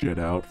 jet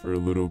out for a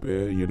little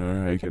bit, you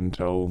know, I can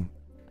tell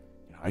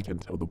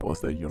the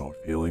boss that you're not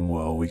feeling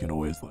well. We can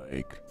always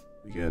like,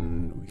 we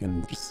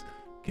can just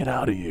get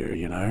out of here,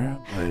 you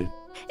know.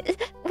 But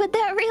Would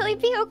that really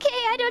be okay?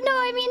 I don't know.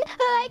 I mean,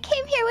 I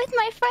came here with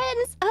my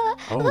friends.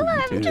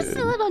 you I'm just did.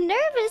 a little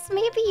nervous.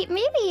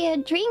 Maybe a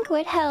drink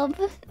would help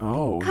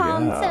oh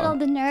settle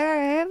the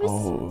nerves.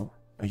 Oh,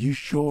 are you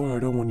sure? I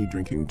don't want you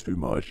drinking too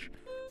much,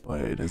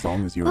 but as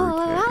long as you're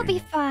Oh, okay. I'll be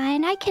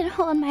fine. I can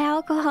hold my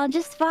alcohol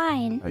just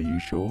fine. Are you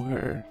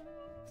sure?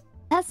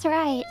 That's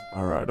right.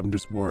 All right, I'm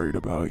just worried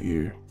about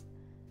you.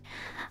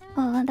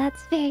 Oh,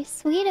 that's very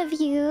sweet of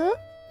you.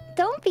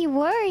 Don't be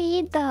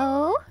worried,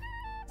 though.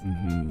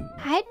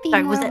 I'd be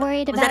Sorry, more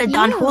worried was about that a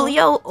Don you.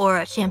 Julio or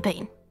a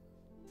champagne?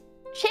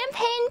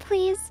 Champagne,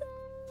 please.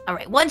 All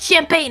right, 1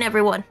 champagne,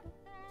 everyone.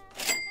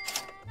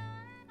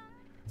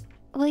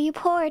 Will you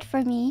pour it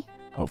for me?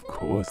 Of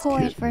course.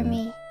 Pour it for kitten.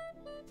 me.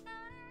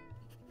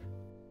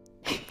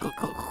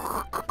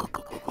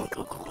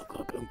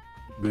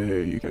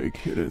 There you go,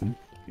 kitten.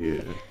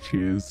 Yeah.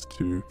 Cheers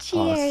to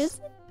Cheers.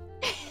 us.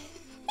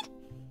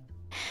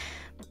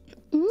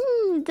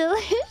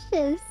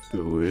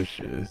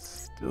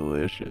 Delicious.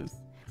 Delicious.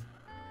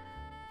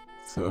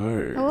 So,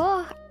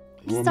 Oh,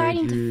 I'm what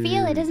starting made to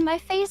feel it. you- Is my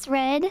face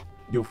red?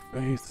 your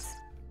face.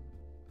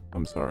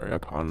 I'm sorry, I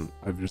can't.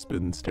 I've just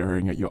been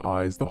staring at your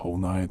eyes the whole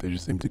night. They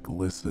just seem to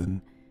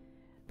glisten.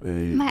 But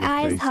My your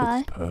eyes, face huh?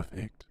 looks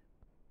perfect.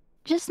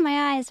 Just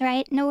my eyes,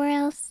 right? Nowhere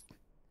else?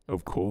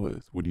 Of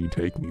course. What do you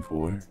take me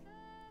for?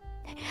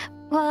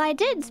 Well, I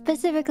did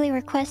specifically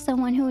request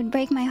someone who would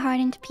break my heart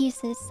into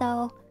pieces,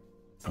 so...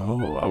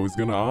 Oh, I was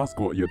gonna ask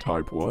what your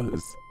type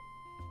was.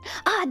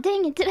 Ah,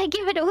 dang it, did I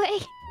give it away?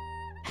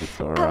 It's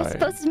I was alright.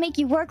 supposed to make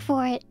you work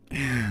for it.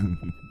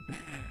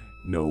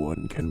 No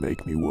one can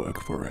make me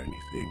work for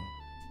anything.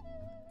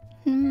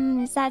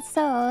 Is that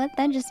so?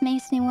 That just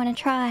makes me want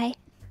to try.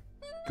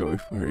 Go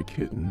for it,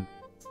 kitten.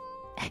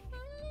 Could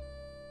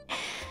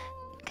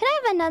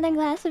I have another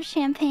glass of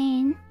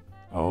champagne?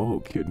 Oh,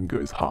 kitten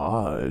goes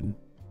hard.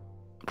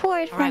 Pour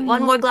it All for right, me.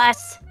 1 more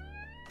glass.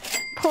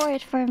 Pour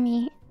it for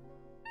me.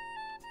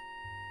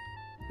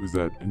 Was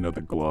that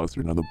another glass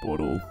or another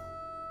bottle?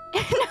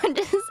 No,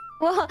 just...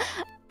 Well,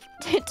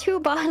 2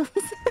 bottles.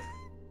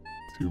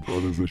 2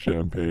 bottles of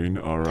champagne.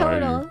 Alright.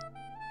 Total.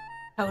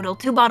 Total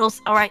 2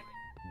 bottles. All right.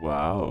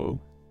 Wow.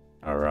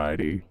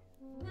 Alrighty.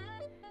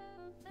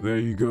 There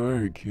you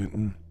go,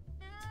 kitten.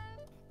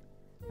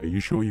 Are you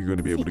sure you're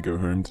gonna be able to go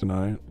home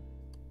tonight?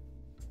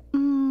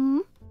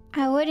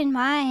 I wouldn't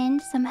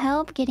mind some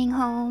help getting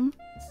home.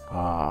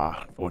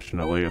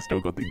 Unfortunately, I still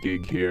got the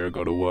gig here,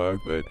 gotta work,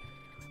 but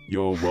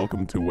you're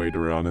welcome to wait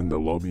around in the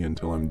lobby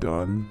until I'm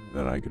done,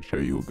 then I can show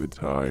you a good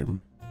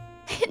time.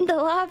 In the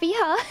lobby,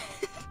 huh?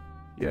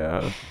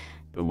 Yeah,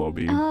 the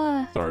lobby.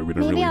 Oh, Sorry, we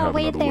don't maybe really I'll have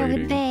wait another there waiting.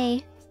 with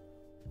Bay.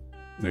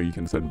 No, you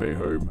can send Bay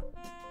home.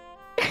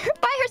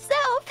 By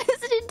herself?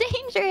 Isn't it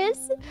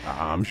dangerous?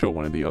 I'm sure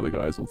one of the other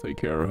guys will take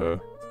care of her.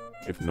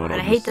 If not, I I'll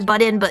hate to just...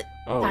 butt in, but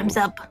Oh. time's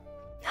up.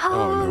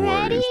 Oh, no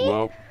Already? worries.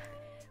 Well,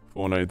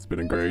 Fortnite, it's been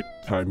a great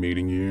time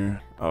meeting you.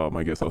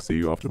 I guess I'll see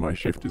you after my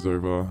shift is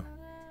over.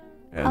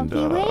 I'll And,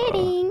 be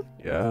waiting.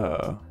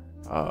 yeah.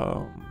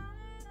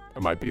 I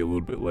might be a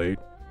little bit late.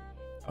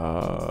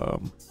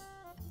 But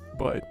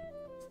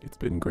it's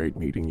been great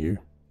meeting you.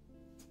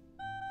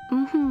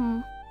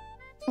 Mm-hmm.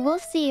 We'll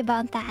see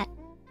about that.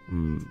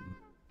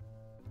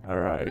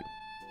 Alright.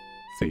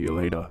 See you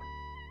later.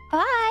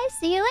 Bye.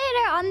 See you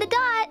later on the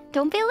dot.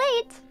 Don't be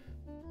late.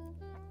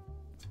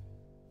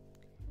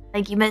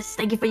 Thank you, miss.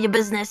 Thank you for your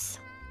business.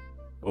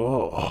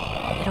 Oh.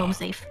 Get home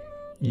safe.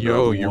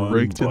 Yo, Another you one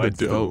raked in the bites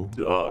dough.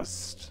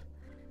 Dust.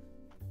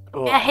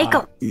 Oh, Yeah,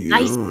 Heiko.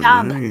 Nice Yo,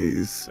 job.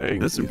 Nice.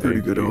 Thank That's you, a pretty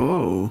thank good you.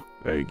 haul.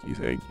 Thank you.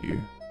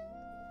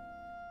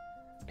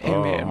 Hey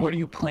man, Oh. what are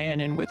you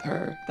planning with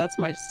her? That's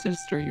my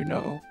sister, you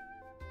know.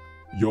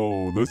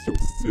 Yo, that's your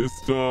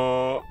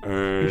sister.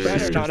 Hey. You better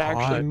sister's not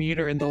actually hot. meet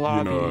her in the You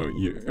lobby. know,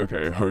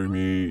 okay,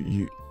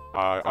 homie.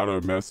 I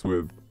don't mess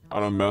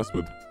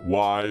with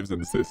wives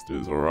and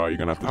sisters. All right, you're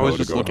gonna have to. I tell was her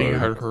to just go looking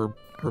home. at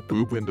her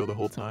boob window the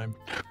whole time.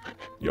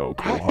 Yo,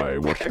 Kohai,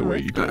 watch the way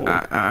you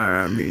talk.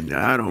 I mean,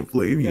 I don't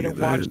blame you.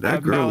 Better watch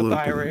that girl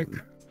mouth, looking. Eric.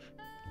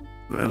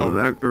 Well,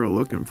 that girl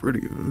looking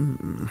pretty.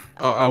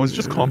 I was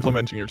just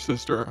complimenting your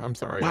sister. I'm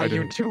sorry. Why I you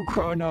didn't. too,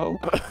 Chrono?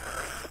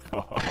 Nah,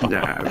 That's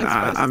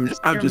my I'm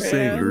sister, just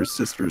saying man. your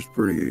sister's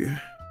pretty.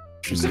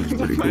 She seems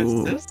pretty my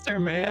cool. sister,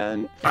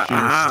 man.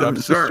 I'm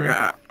sorry.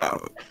 stepsister? I'm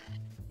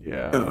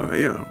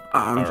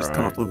just Alright.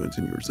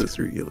 complimenting your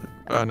sister.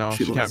 No,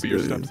 she can't looks be your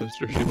good.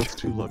 stepsister. She looks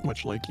too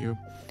much like you.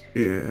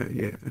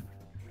 Yeah.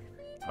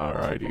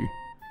 Alrighty.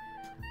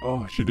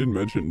 Oh, she did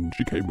mention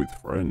she came with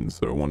friends,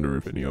 so I wonder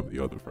if any of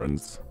the other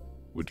friends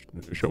were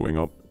showing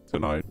up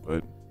tonight.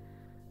 But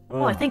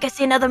Oh, I think I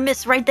see another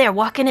miss right there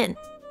walking in.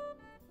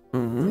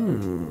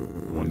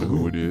 wonder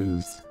who it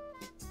is.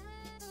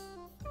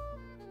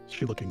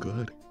 She looking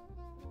good.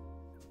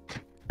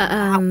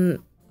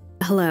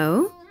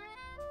 Hello?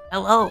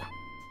 Hello.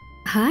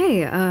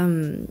 Hi,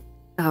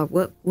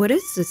 what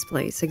is this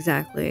place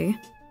exactly?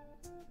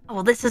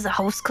 Well, this is a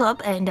host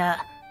club, and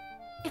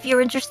if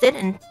you're interested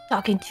in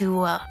talking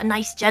to a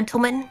nice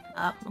gentleman,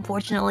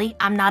 unfortunately,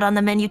 I'm not on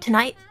the menu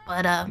tonight,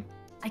 but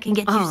I can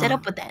get you set Oh.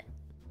 up with that.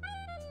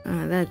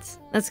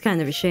 That's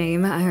kind of a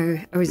shame.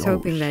 I was Yo,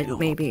 hoping that chill.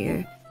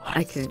 maybe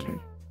I could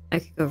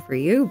go for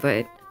you,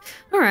 but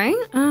alright,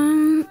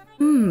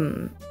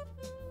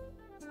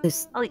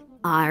 This Oh,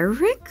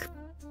 Iric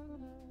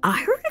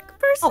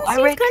person Oh, seems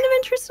Iric. kind of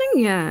interesting.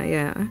 Yeah.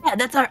 Yeah,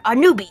 that's our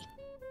newbie.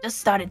 Just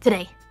started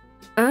today.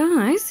 Oh,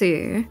 I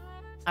see.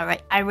 All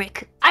right,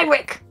 Iric,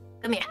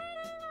 come here.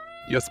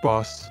 Yes,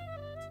 boss.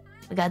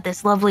 We got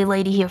this lovely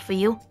lady here for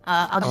you.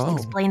 I'll just Oh.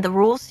 explain the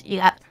rules. You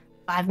got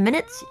 5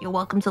 minutes. You're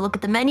welcome to look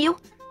at the menu. All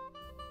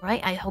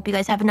right, I hope you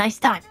guys have a nice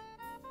time.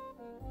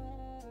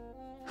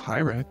 Hi,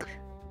 Rick.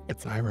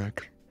 It's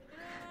Iric.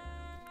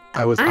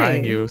 I was Hi.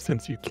 eyeing you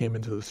since you came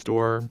into the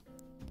store.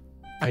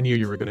 I knew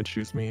you were gonna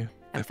choose me.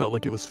 I felt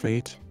like it was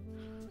fate.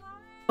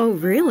 Oh,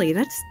 really?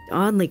 That's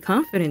oddly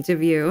confident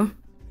of you.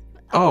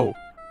 Oh,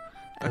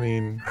 I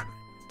mean,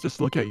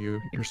 just look at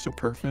you. You're so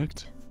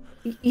perfect.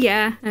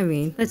 Yeah, I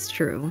mean, that's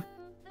true.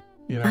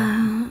 You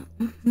know,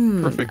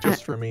 perfect I-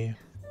 just for me.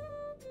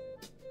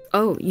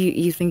 Oh,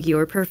 you think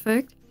you're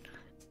perfect?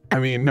 I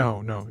mean,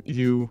 no.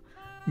 You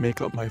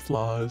make up my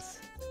flaws.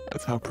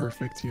 That's how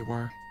perfect you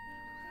are.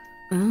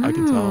 I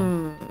can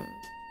tell.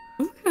 Oh,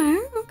 okay.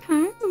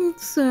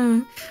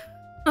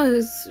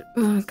 It's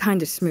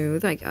kind of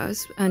smooth, I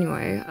guess.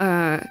 Anyway,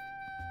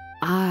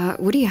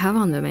 what do you have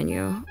on the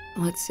menu?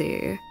 Let's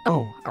see.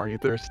 Oh, are you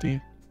thirsty?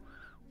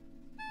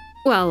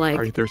 Well, like,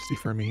 Are you thirsty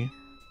for me?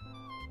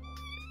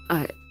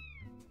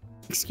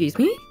 excuse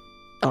me?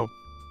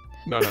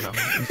 No.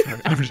 I'm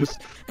sorry. I'm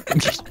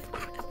just.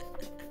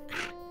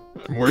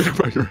 I'm worried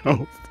about your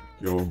health.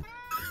 Yo,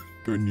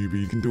 go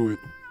newbie, you can do it.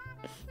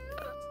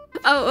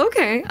 Oh,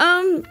 okay.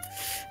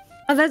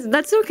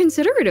 That's so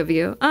considerate of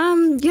you.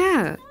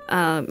 Yeah.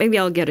 Maybe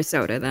I'll get a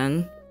soda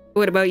then.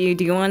 What about you?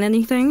 Do you want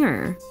anything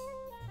or?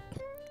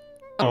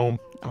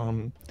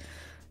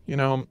 You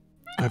know,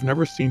 I've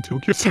never seen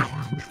Tokyo Sour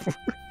before.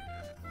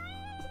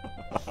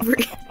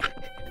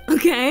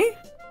 Okay.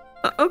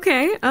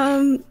 Okay.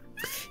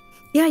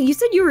 Yeah, you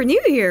said you were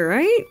new here,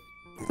 right?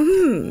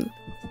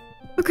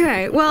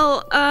 Okay.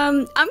 Well,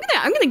 I'm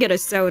gonna get a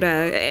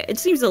soda. It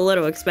seems a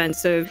little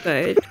expensive,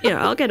 but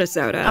I'll get a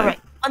soda. All right,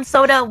 1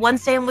 soda, 1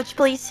 sandwich,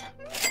 please.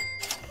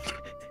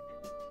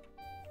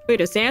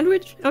 Wait, a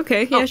sandwich?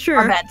 Okay. Yeah, Oh, sure.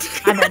 My bad.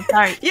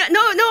 Sorry. Yeah. No,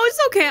 it's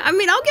okay. I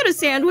mean, I'll get a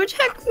sandwich.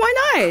 Heck, why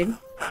not?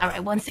 All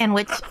right, 1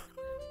 sandwich.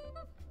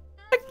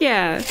 Heck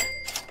yeah.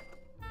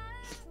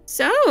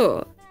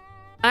 So,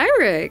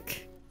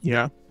 Iric,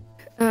 Yeah.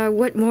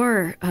 what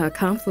more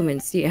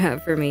compliments do you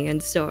have for me in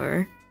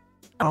store?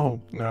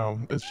 Oh, no,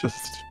 it's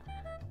just,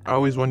 I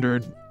always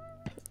wondered,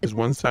 is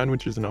one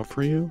sandwich enough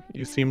for you?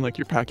 You seem like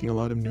you're packing a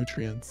lot of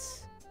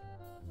nutrients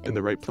in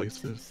the right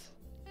places.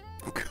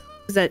 What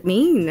does that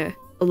mean?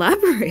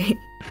 Elaborate.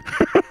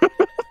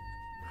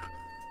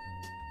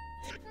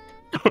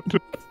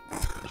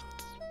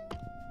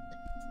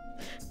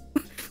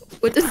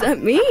 What does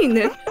that mean?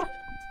 No.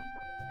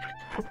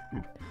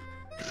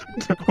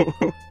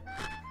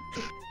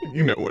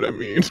 You know what I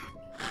mean.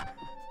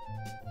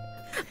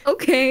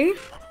 Okay.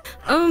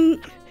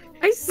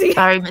 I see.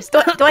 Sorry, miss. Do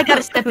I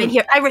gotta step in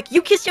here? Iric,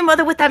 you kiss your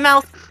mother with that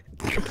mouth?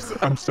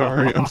 I'm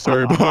sorry,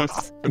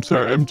 boss. I'm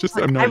sorry, I'm not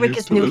Iric used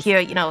is to new this. here,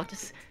 you know,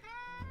 just...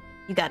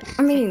 You got it.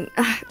 I mean,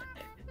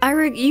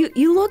 Iric,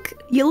 you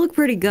look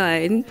pretty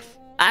good.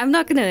 I'm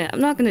not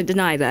gonna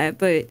deny that,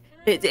 but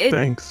it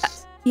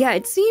Thanks. yeah,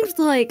 it seems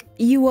like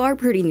you are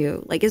pretty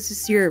new. Like, is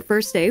this your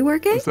first day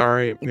working? I'm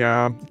sorry,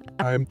 yeah.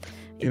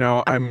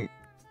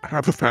 I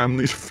have a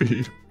family to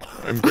feed.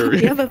 I'm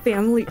very... You have a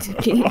family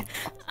to feed.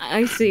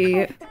 I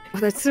see. Oh,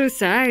 that's so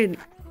sad.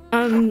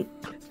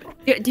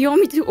 Do you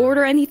want me to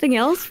order anything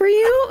else for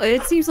you?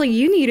 It seems like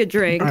you need a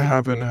drink. I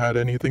haven't had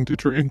anything to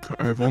drink.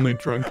 I've only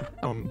drunk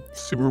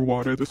sewer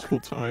water this whole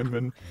time,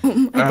 and Oh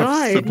my I have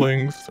god.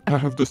 siblings. I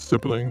have this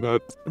sibling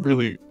that's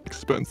really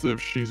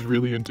expensive. She's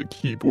really into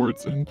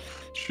keyboards, and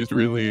she's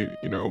really,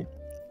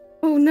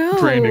 Oh no.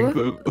 draining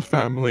the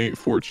family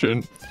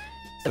fortune.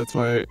 That's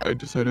why I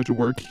decided to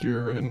work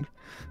here, and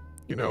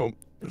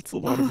it's a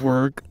lot of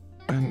work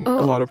and a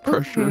lot of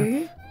pressure.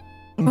 Okay.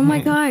 Oh my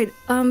Mhm.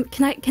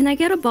 god. Can I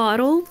get a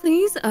bottle,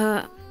 please?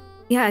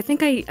 Yeah, I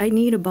think I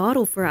need a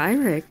bottle for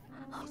Iric.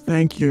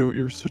 Thank you.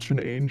 You're such an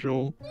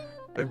angel.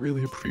 I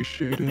really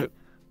appreciate it.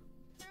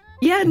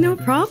 Yeah, no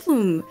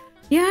problem.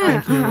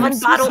 Yeah, Thank you. I'm One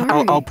so bottle.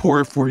 sorry. I'll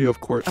pour it for you,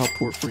 of course. I'll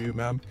pour it for you,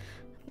 ma'am.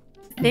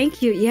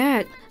 Thank you.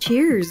 Yeah,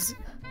 cheers.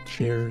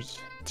 Cheers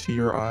to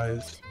your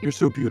eyes. You're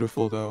so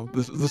beautiful, though.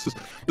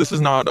 This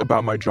is not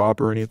about my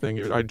job or anything.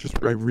 I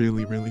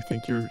really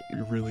think you're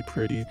really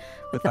pretty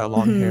with that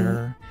long Mhm.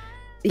 hair.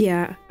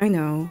 Yeah, I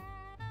know.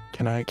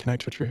 Can I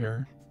touch your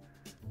hair?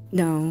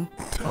 No.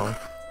 Oh,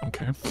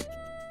 okay.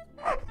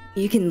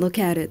 You can look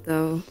at it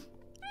though.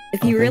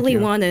 If Oh, you thank really you.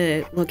 want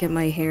to look at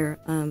my hair,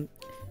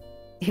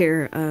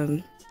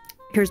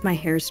 here's my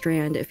hair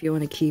strand if you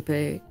want to keep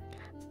it.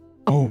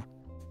 Oh,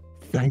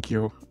 thank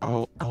you.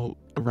 I'll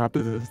wrap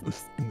it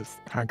in this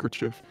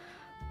handkerchief.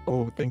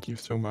 Oh, thank you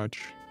so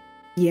much.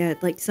 Yeah,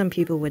 like some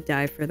people would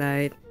die for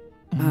that.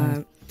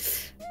 Mhm.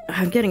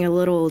 I'm getting a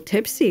little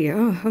tipsy.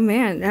 Oh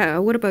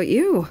man. What about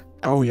you?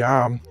 Oh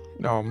yeah.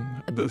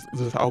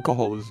 This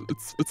alcohol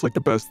it's like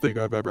the best thing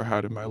I've ever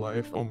had in my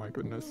life. Oh my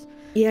goodness.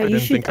 Yeah, I you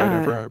didn't should. think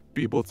I'd ever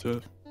be able to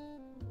drink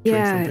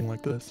Yeah, something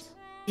like this.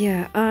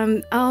 yeah.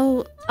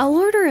 I'll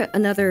order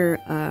another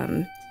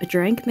a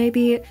drink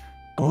maybe.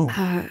 Oh,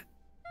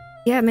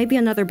 Yeah, maybe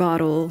another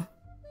bottle.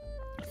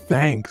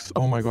 thanks.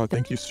 Oh my god,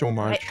 thank you so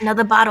much. Right,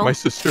 another bottle. My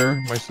sister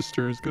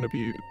is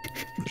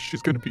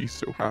she's gonna be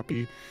so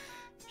happy.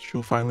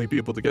 She'll finally be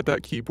able to get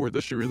that keyboard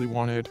that she really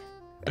wanted.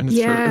 And it's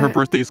her Yeah.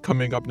 birthday's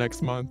coming up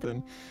next month,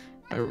 and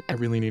I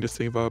really need to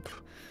save up.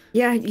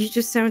 Yeah, you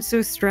just sound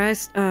so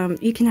stressed.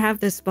 You can have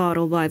this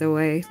bottle, by the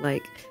way.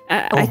 Like,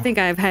 I Oh. think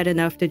I've had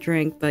enough to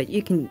drink, but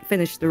you can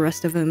finish the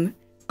rest of them.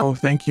 Oh,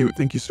 thank you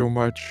so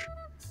much.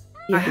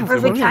 Yeah, Alright, of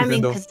perfect course. timing,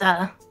 Even though- because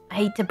I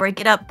hate to break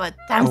it up, but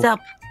time's Oh. up.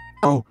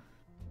 Oh,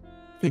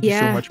 thank you so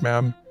Yeah. much,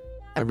 ma'am.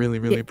 I really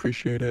Yeah.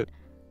 appreciate it.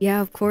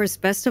 Yeah, of course.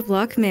 Best of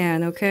luck,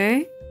 man.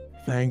 Okay.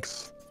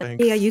 Thanks.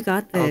 Yeah, you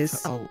got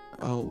this.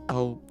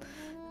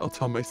 I'll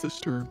tell my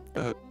sister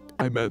that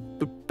I met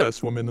the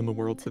best woman in the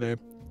world today.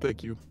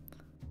 Thank you.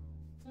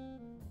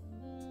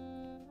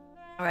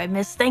 All right,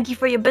 miss. Thank you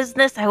for your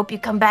business. I hope you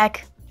come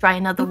back. Try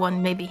another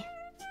one, maybe.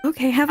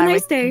 Okay. Have a Iric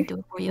nice can day. Do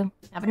it for you.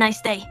 Have a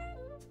nice day.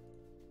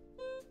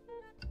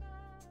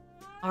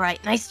 All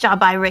right, nice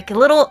job, Iric.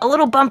 A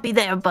little bumpy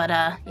there, but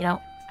I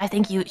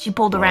think she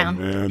pulled around.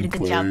 My man Did a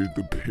good job. played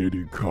the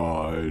pity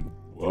card.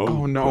 Well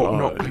Oh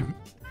no. done.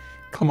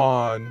 Come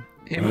on.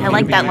 Hey, I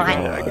like that maybe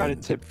line. I got a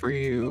tip for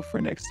you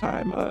for next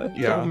time.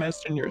 Yeah. Don't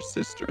mention your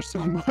sister so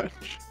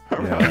much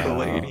around Yeah. the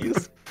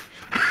ladies.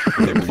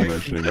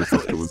 Mentioning your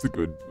sister was a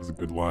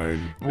good line.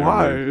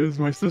 Why Yeah, is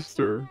my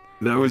sister?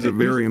 That was a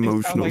very They sound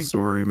emotional like-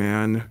 story,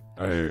 man.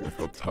 I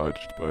felt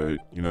touched, but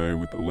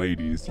with the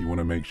ladies, you want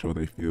to make sure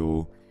they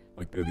feel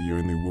like they're the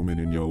only woman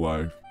in your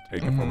life.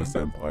 Take it from a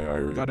Mhm. senpai,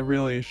 Iric. Gotta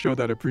really show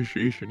that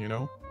appreciation,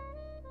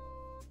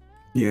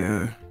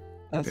 Yeah,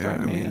 That's Yeah, right,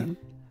 I mean- man.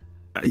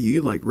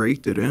 you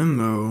raked it in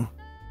though.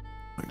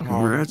 Like, Oh.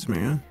 congrats,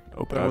 man.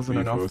 Not That bad wasn't for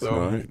your enough, first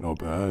though. night. Not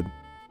bad.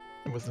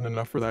 It wasn't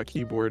enough for that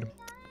keyboard.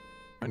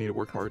 I need to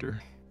work harder.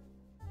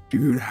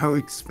 Dude, how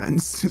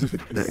expensive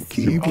that Oh,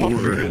 keyboard.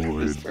 really?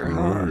 Lord,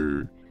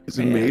 bro. Is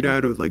it made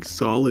out of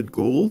solid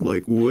gold?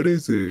 Like, what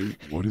is it?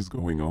 What is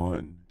going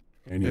on?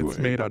 Anyway. It's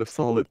made out of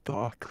solid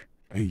thought.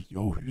 Hey,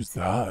 yo, who's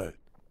that?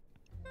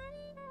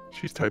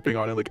 She's typing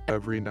on it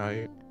every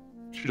night.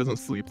 She doesn't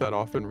sleep that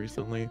often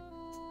recently.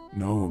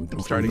 No, I'm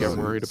starting to get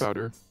worried about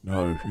her.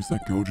 No, who's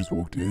that girl just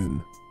walked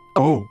in?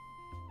 Oh,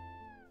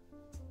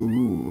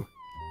 Ooh.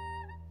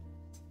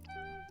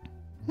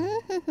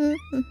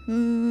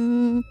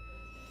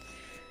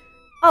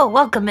 Oh,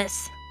 welcome,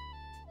 miss.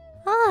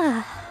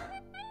 Ah.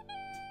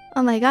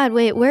 Oh my god,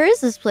 wait, where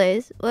is this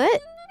place? What?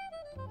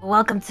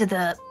 Welcome to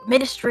the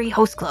Ministry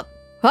Host Club.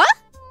 Huh?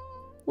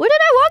 Where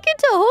did I walk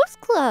into a host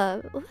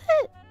club?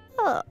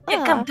 What?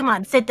 Yeah, come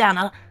on, sit down.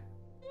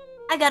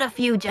 I got a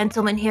few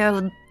gentlemen here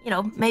who,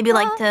 maybe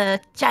like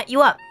to chat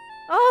you up.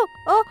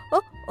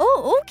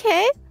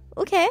 Okay.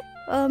 Okay.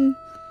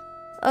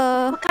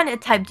 What kind of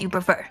type do you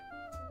prefer?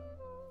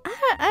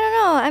 I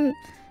don't know.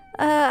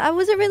 I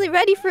wasn't really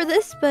ready for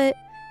this, but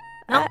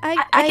No, I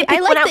can like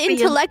pick one out the for you.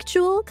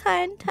 intellectual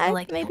kind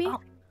type, maybe.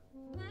 All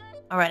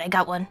right, I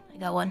got one.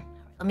 Let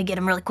me get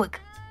him really quick.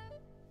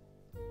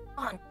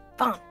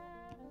 Fawn.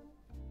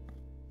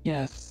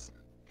 Yes.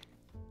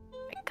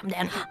 Right, come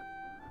down.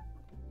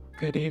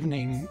 Good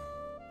evening.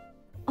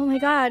 Oh my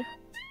god.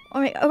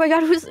 Oh my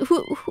god,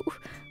 who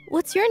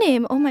what's your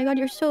name? Oh my god,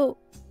 you're so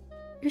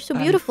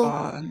beautiful.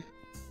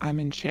 I'm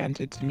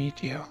enchanted to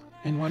meet you.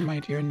 And what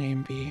might your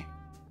name be?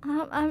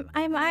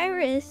 I'm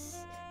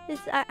Iris.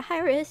 It's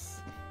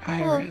Iris.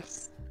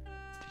 Iris.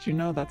 Did you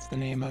know that's the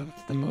name of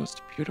the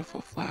most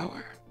beautiful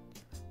flower?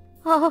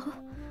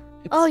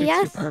 It suits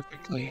yes. you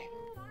perfectly.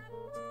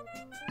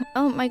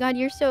 Oh my god,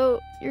 you're so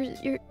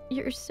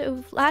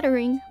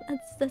flattering.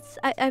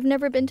 I've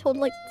never been told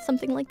like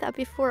something like that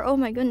before. Oh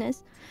my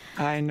goodness.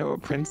 I know a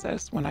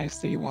princess when I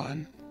see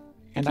one,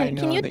 and I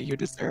know that you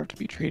deserve to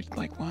be treated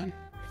like one.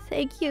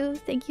 Thank you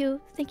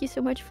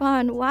so much,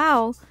 Fawn.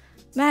 Wow,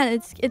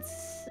 man,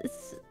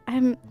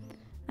 I'm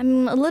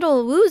a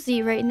little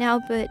woozy right now,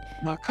 but.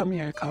 Well, come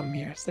here.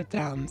 Sit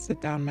down,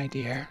 my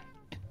dear.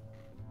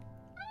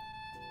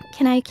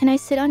 Can I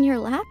sit on your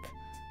lap?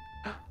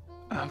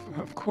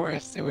 Of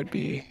course, it would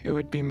be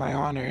my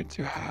honor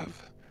to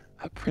have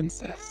a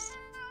princess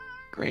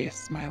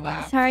grace my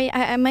lap. Sorry,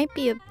 I might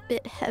be a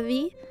bit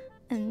heavy,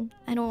 and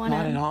I don't want to.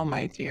 Not at all,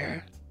 my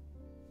dear.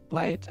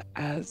 Light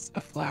as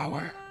a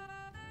flower.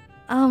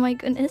 Oh my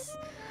goodness.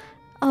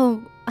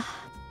 Oh,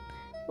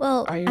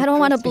 well, Are you I don't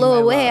want to thirsty, blow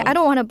my away. love? I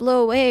don't want to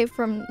blow away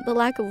from the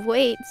lack of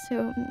weight,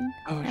 so.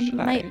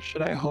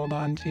 Should I hold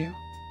on to you?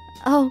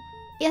 Oh,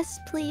 yes,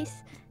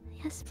 please.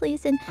 Yes,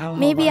 please. And I'll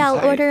maybe hold on I'll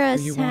tight order a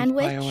so you won't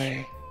fly sandwich.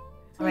 away.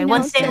 All right,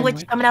 one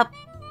sandwich coming up.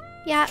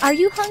 Yeah, are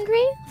you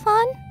hungry,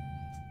 Fawn?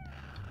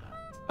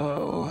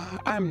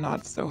 Oh, I'm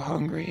not so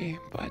hungry,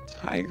 but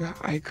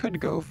I could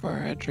go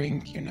for a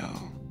drink,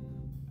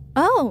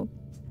 Oh,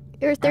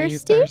 you're thirsty? Are you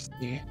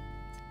thirsty?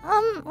 A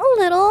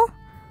little.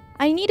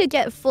 I need to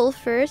get full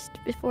first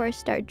before I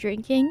start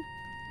drinking.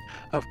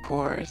 Of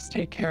course,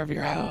 take care of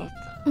your health.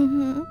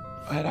 Mm-hmm.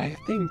 But I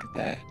think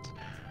that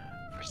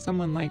for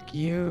someone like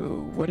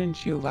you,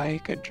 wouldn't you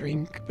like a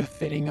drink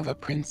befitting of a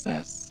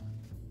princess?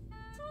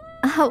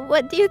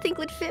 What do you think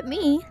would fit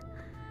me?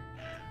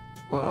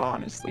 Well,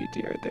 honestly,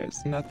 dear,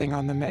 there's nothing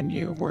on the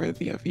menu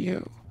worthy of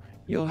you.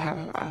 You'll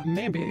have,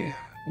 maybe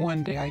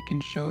one day I can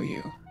show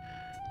you.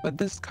 But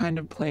this kind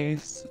of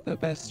place, the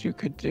best you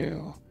could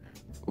do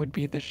would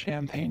be the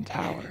Champagne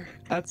Tower.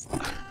 That's...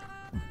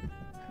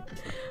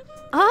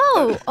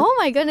 Oh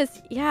my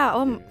goodness. Yeah,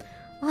 oh,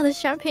 the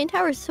Champagne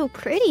Tower is so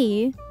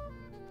pretty.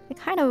 I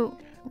kind of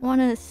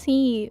want to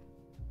see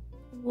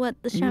what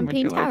the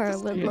Champagne Tower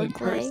would look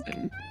like.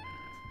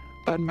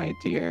 But my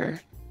dear,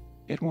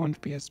 it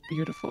won't be as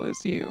beautiful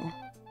as you.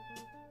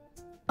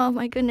 Oh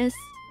my goodness.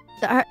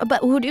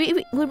 But would we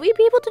be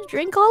able to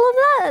drink all of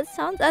that?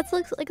 That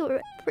looks like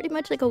pretty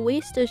much like a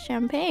waste of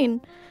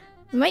champagne.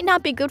 It might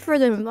not be good for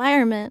the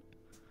environment.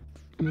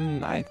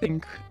 I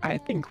think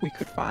we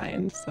could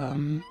find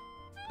some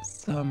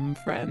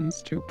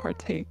friends to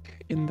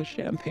partake in the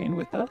champagne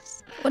with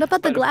us. What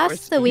about the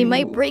glass though? We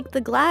might break the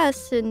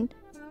glass and...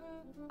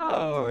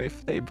 Oh,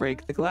 if they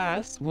break the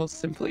glass, we'll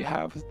simply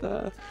have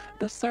the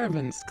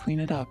servants clean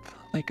it up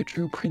like a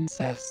true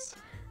princess.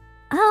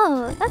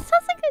 Oh, that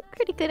sounds like a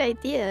pretty good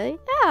idea.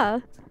 Yeah.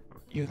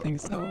 You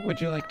think so?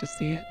 Would you like to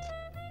see it?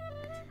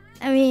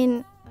 I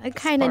mean, I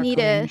kind of need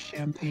a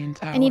Champagne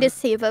Tower. I need to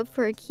save up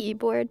for a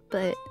keyboard,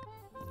 but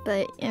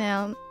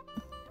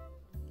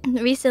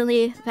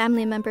recently a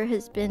family member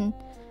has been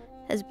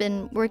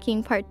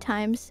working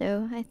part-time,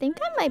 so I think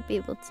I might be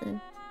able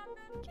to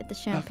get the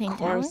Champagne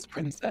Tower. Of course,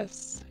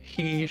 princess.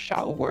 He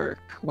shall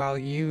work while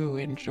you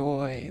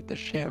enjoy the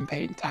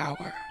Champagne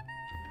Tower.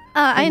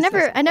 I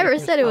never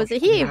said it was a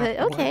he, but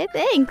okay,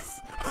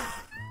 thanks.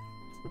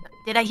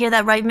 Did I hear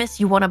that right, miss?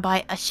 You want to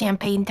buy a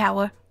Champagne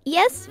Tower?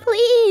 Yes,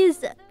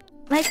 please.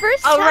 My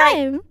first All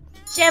time. Right.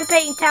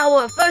 Champagne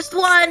Tower, first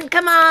one.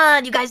 Come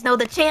on, you guys know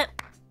the chant.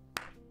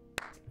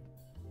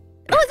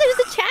 Oh, there's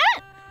a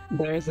chant?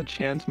 There's a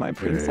chant, my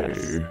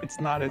princess. Hey. It's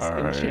not as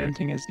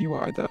enchanting as you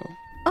are, though.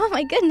 Oh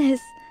my goodness.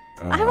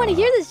 I want to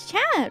hear this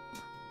chant.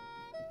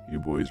 You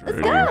boys ready?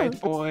 Let's go. All right,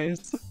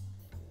 boys.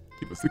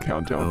 Give us the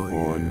countdown for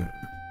one.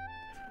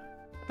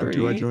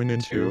 Do I join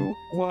in too?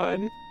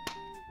 1.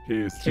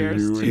 Here's to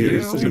Here's you, to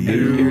here's you, to and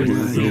you, here's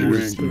here's to the you,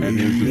 wink, and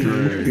here's the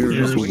drink. Here's the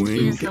Here's the wink.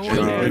 wink.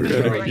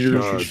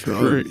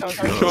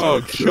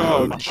 Chug,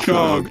 chug,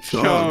 chug, chug,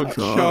 chug,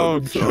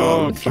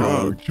 chug,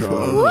 chug,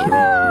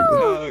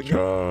 chug.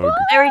 Chug.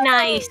 Very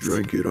nice.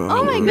 Drink it Oh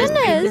my all. Here's to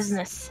your goodness.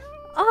 business.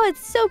 Oh,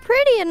 it's so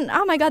pretty, and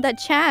oh my god, that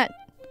chat.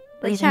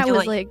 The Please chat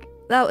was enjoy. like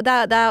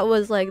that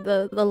was like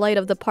the light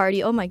of the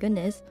party. Oh my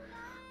goodness.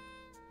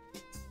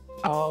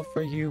 All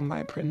for you,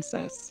 my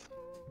princess.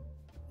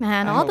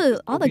 Man, I all hope this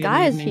the will be an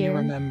guys evening you here.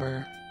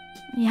 remember.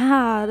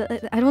 Yeah,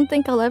 I don't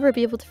think I'll ever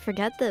be able to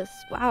forget this.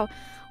 Wow,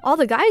 all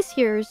the guys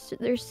here,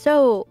 they're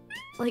so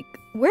like,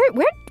 where do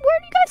you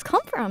guys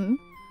come from?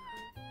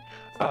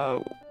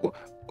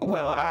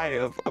 Well,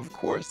 I of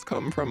course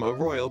come from a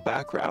royal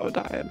background.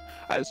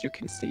 As you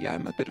can see,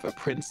 I'm a bit of a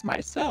prince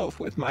myself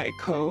with my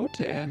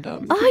coat and Oh,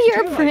 do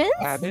you're a you like prince?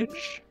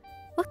 cabbage?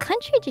 What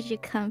country did you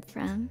come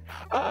from?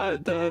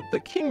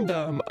 The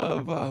kingdom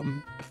of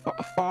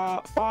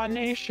Fa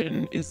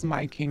Nation is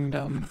my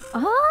kingdom.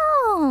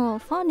 Oh,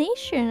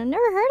 Faunation. I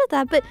never heard of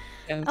that, but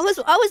Yes.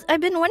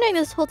 I've been wondering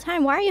this whole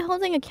time. Why are you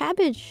holding a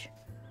cabbage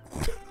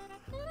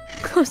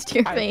close to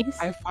your face?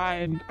 I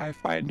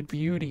find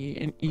beauty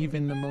in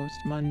even the most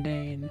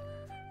mundane.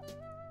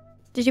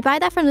 Did you buy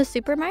that from the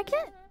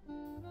supermarket?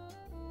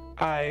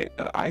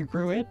 I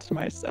grew it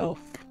myself.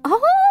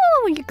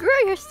 Oh, you grew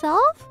it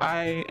yourself?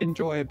 I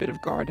enjoy a bit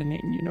of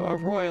gardening. You know, a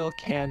royal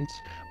can't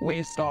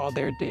waste all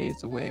their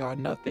days away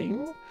on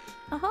nothing.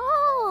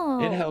 Oh,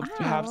 It helps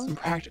to have wow. some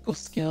practical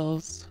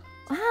skills.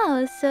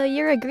 Wow, so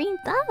you're a green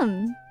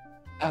thumb.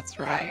 That's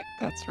right.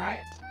 That's right.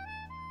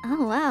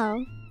 Oh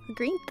wow, a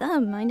green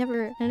thumb. I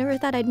never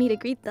thought I'd meet a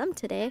green thumb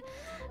today.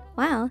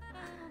 Wow.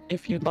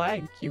 If you'd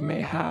like, you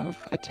may have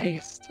a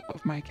taste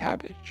of my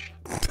cabbage.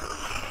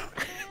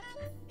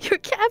 Your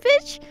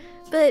cabbage?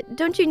 But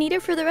don't you need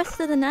it for the rest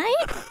of the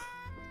night?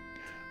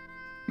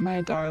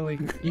 My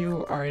darling,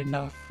 you are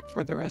enough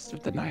for the rest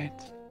of the night.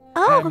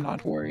 Oh, I'm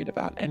not worried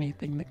about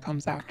anything that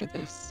comes after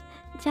this.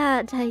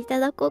 자,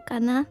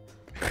 이따다꼬까나.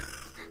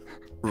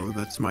 Bro,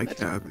 that's my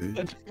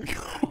cabbage.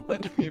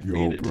 Let me Yo,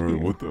 feed it to bro, you.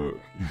 what the?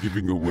 You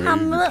giving away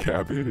I'm the not-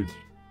 cabbage?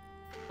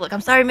 Look,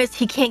 I'm sorry, miss.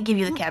 He can't give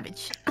you the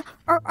cabbage.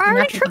 I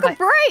already took a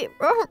break.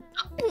 Oh.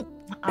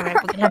 All right,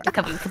 we're gonna have to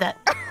cover you for that.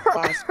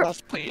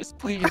 Boss, please.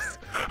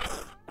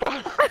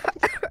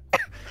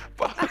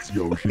 Boss,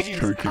 Yo, she's please.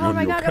 choking Oh on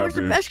my your god, that was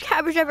the cabbage. best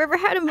cabbage I've ever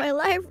had in my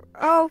life.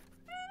 Oh,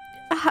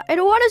 I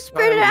don't want to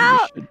spit it Darling,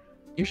 out.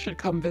 You should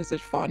come visit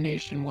Fawn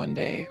Nation one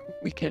day.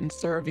 We can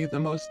serve you the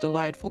most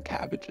delightful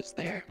cabbages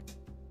there.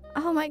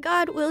 Oh my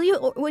god, will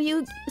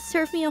you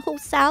serve me a whole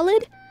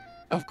salad?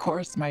 Of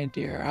course, my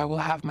dear. I will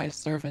have my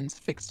servants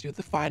fix you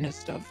the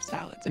finest of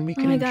salads, and we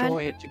Oh can my God.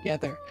 enjoy it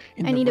together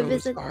in I need the to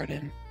rose visit.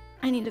 garden.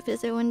 I need to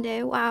visit one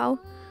day. Wow.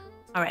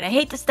 All right, I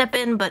hate to step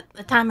in, but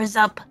the timer's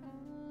up.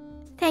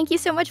 Thank you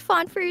so much,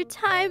 Fawn, for your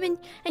time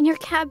and your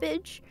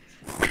cabbage.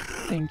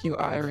 Thank you,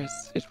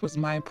 Iris. It was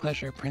my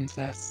pleasure,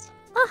 princess.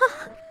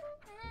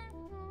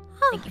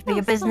 Thank you for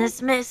your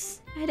business,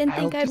 miss. I didn't I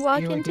think hope I'd to see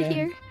walk you into again.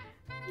 here.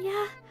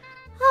 Yeah.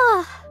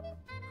 Oh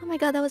my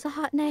god, that was a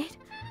hot night.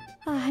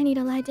 Oh, I need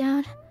to lie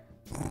down.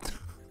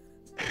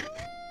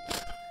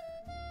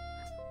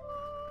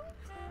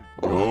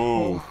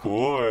 Oh,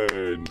 boy.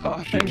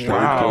 Oh, She thank choked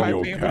God. on My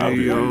your favorite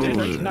cabbage.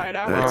 dinner tonight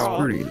after That's all.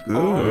 pretty Hey,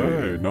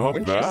 good. not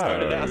When she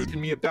started bad.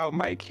 asking me about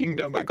my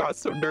kingdom, I got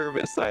so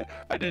nervous. I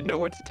didn't know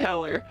what to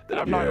tell her. That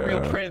I'm not a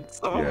real Yeah. prince.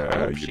 Oh, I Yeah,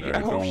 hope you she, know, I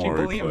hope don't she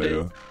worry, believed player.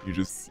 it. You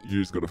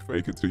just gotta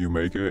fake it till you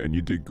make it, and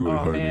you did good,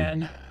 Oh homie.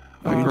 man. You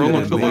Oh, girl man,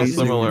 looks a little amazing.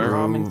 similar.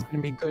 Ramen's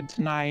gonna be good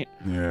tonight.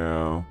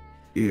 Yeah,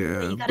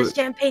 Yeah, You got a but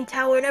champagne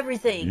tower and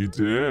everything. you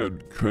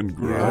did.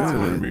 Congrats, Yeah.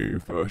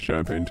 homie, for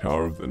Champagne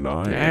Tower of the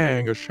Night.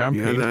 Dang, a yeah,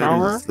 champagne that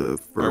tower? is the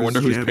first I wonder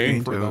who's champagne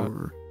paying for that.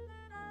 tower.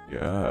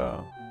 Yeah.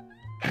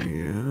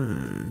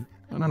 Yeah.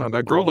 I don't know.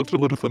 That girl looked a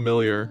little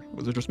familiar.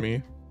 Was it just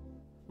me?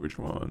 Which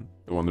one?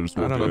 The one that just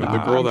I walked don't know, in? the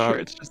girl I'm that- sure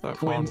it's just a that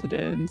phone-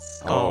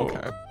 coincidence. Oh,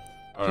 okay.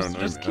 I don't know,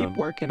 Just keep man.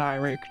 working,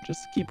 Eirik.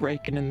 Just keep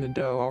raking in the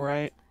dough, all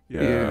right?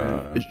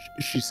 Yeah.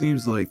 She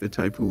seems like the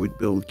type who would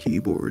build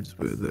keyboards,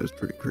 but that's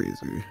pretty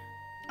crazy.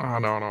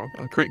 No.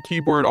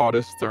 Keyboard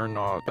artists are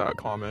not that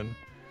common.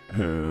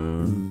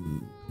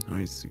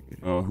 I see.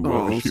 Oh,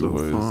 whoever she also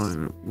was.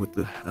 fun. What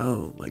the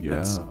hell? Like,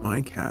 that's Yeah.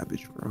 my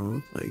cabbage,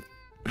 bro. Like,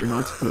 you're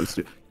not supposed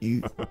to.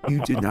 You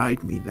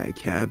denied me that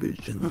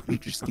cabbage, and you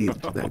just gave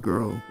it to that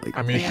girl. Like,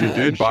 I mean, she Yeah,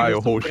 did she buy was a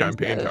the whole princess.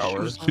 champagne She tower.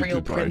 was She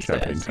real did buy a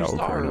champagne princess. You tower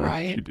saw for her, her.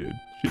 right? She did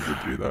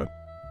do that.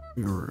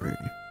 you're right.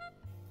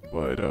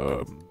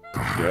 But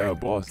yeah,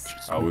 boss.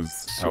 How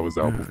was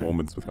our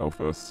performance with our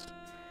first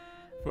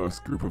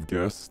group of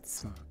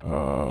guests? You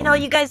know,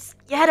 you guys,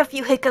 you had a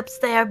few hiccups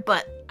there,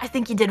 but I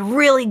think you did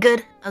really good.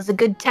 That was a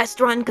good test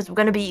run because we're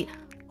gonna be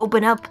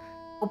opening up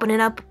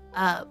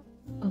a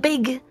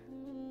big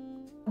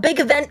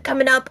event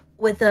coming up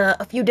with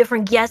a few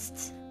different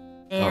guests,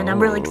 and I'm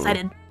really Oh.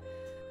 excited.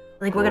 I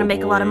think we're gonna Oh,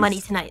 make a lot of money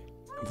boys. tonight.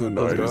 The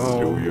night is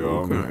still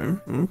young.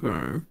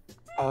 Okay.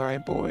 All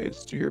right,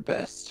 boys, do your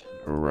best.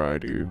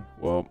 Alrighty.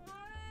 Well,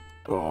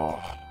 oh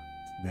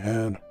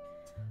man,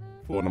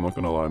 support. I'm not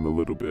gonna lie, I'm a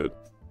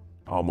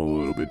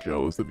little bit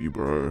jealous of you,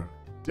 bro.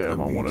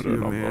 Damn, I wanted a too,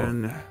 number.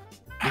 man.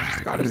 You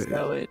just gotta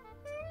sell it.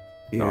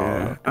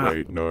 Yeah.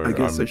 Wait, no. I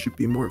guess I should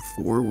be more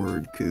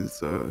forward, cause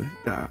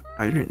yeah,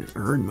 I didn't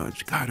earn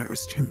much. God, I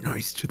was too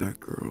nice to that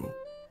girl.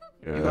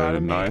 You Yeah,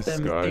 gotta make nice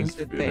them guys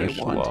think that they finish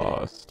want it.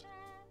 last.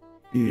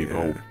 Yeah, You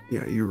know,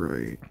 yeah, you're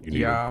right. you need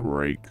Yeah. a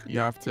break. You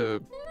have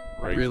to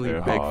Break really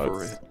their beg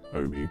hearts, for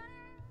it. homie.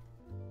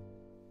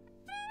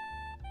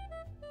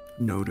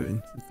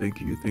 Noted.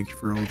 Thank you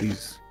for all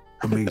these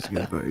amazing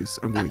advice.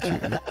 I'm going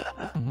to.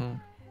 Mhm.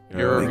 Yeah,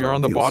 You're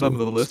on the feel bottom so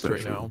of the list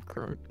right special.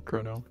 now,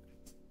 Chrono.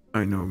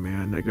 I know,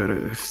 man. I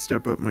gotta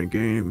step up my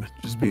game.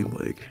 Just be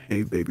like,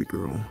 hey, baby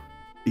girl,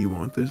 do you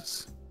want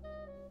this?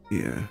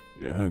 Yeah.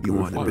 Yeah, You go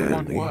want for it it.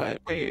 badly. What?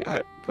 Wait,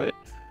 but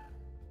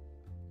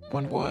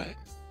one what?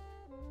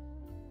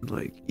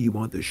 Like, you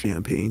want the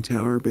champagne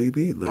tower,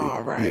 baby? Like,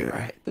 Oh, right, yeah.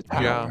 right. The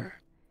Yeah. tower.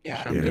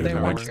 Yeah, Champagne do they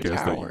tower. want next your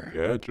guest tower?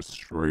 yeah, just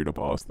straight up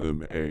ask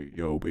them, hey,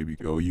 yo, baby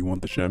girl, you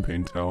want the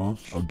champagne tower?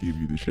 I'll give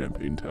you the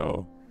champagne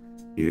tower.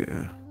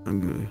 Yeah, I'm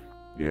gonna.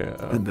 Yeah.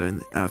 And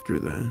then after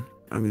that,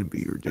 I'm gonna be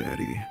your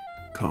daddy.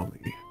 Call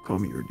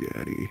me your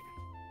daddy.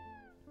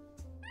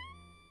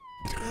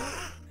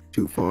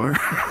 Too far?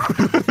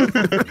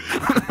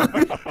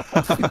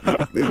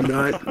 Maybe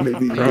not.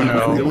 Maybe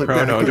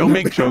Chrono, don't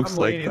make jokes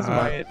Some like ladies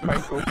that.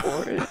 might go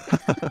for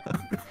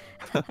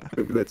it.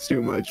 Maybe that's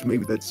too much.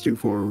 Maybe that's too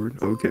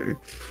forward. Okay,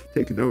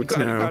 taking You notes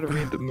gotta, now. gotta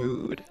read the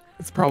mood.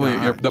 It's probably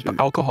the Gotcha.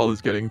 alcohol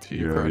is getting to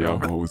you, Yeah, the Chrono.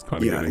 alcohol was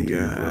kind of Yeah, getting to you,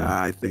 yeah, bro.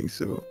 I think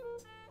so.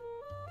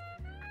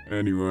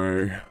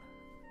 Anyway,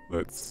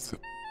 let's.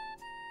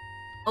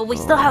 Well, we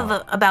still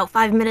have about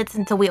 5 minutes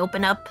until we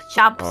open up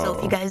shop, so if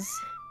Oh. you guys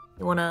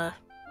wanna,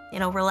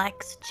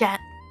 relax, chat,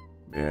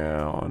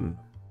 Yeah, on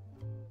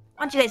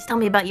why don't you guys tell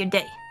me about your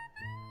day?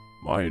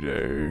 my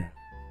day.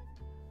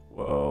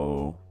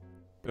 Well,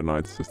 the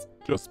night's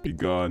just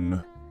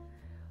begun,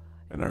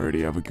 and I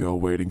already have a girl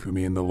waiting for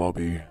me in the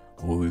lobby.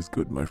 All is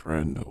good, my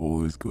friend.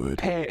 All is good.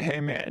 Hey,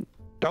 man,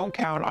 don't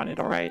count on it,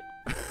 all right?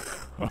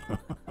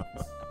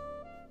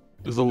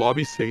 Is the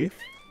lobby safe?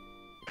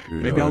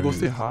 Who Maybe I'll go knows?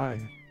 say hi.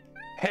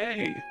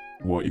 Hey,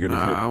 What, you're gonna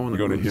I hit, wanna you're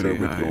gonna go hit her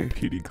say with hi. your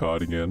PD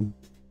card again?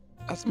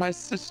 that's my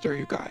sister,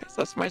 you guys.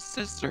 That's my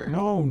sister.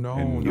 No, And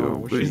no.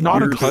 but She's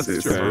not a your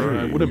customer. sister-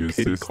 I Hey, wouldn't your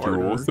pity sister card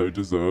her. also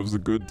deserves a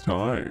good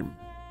time.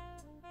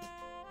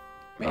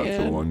 That's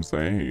all Man, I'm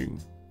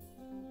saying.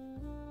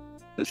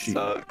 this She-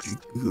 sucks.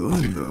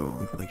 Good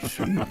though. Like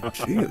she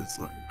is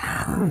like.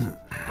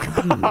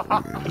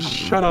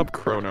 Shut up,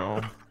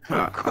 Chrono.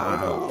 I'm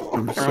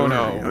Chrono.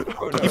 sorry.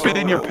 Keep it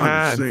in your I'm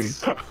pants.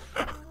 saying-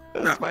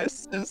 That's my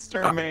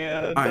sister,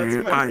 man. I That's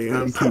am, my I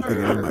am sister. keeping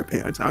it in my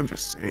pants. I'm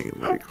just saying,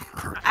 like.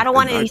 I don't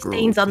want that any girl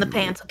stains on the too.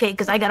 pants, okay?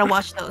 Because I gotta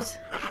wash those.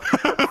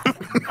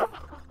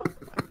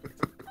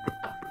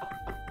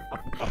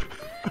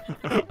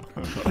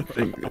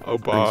 Thank you. Oh,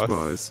 Thanks, boss.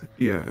 boss.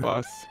 Yeah.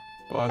 Boss,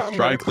 I'm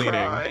dry gonna cleaning.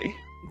 cry.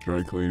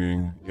 Dry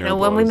cleaning. Yeah,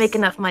 When we make boss.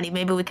 enough money,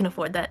 maybe we can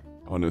afford that.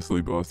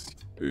 Honestly, boss,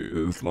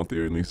 it's not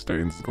the only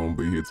stains that's gonna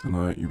be here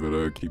tonight. You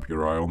better keep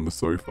your eye on the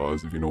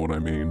sofas, if you know what I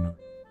mean.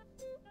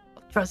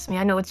 Trust me,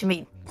 I know what you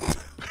mean.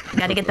 You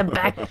gotta get the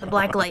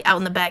black light out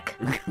in the back.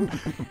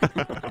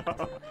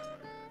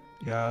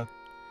 Yeah.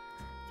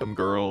 Some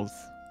girls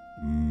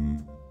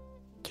Mm,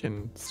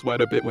 can sweat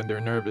a bit when they're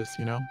nervous,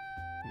 you know?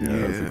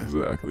 yeah, that's Yeah.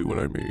 exactly what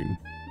I mean.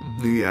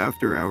 Mhm. The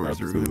after hours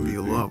are going to be a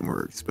Absolutely. lot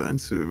more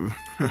expensive.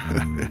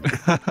 Mm,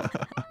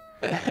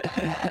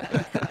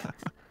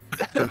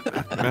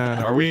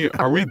 Man, are we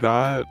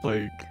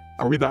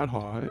that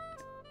hot?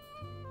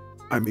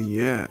 I mean,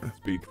 yeah.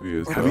 speak for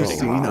yourself. Have you getting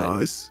seen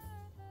hot. us?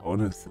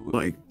 Honestly.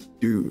 Like,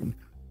 dude.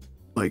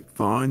 Like,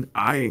 Vaughn,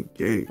 I ain't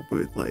gay,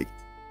 but like,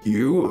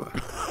 you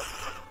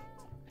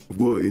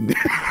would.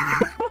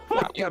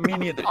 Yeah, me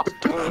neither.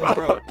 Totally,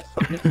 bro.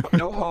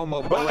 No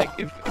homo, but like,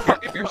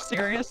 if you're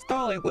serious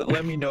though, like,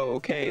 let me know,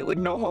 okay? Like,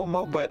 no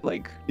homo, but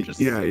like, just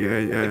Yeah, yeah,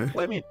 yeah.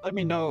 like, let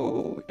me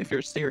know if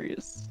you're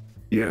serious.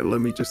 Yeah,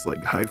 let me just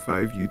like high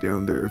five you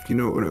down there if you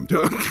know what I'm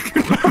talking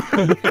about.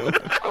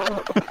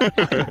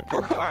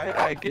 Bro,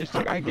 I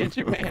get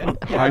you, man.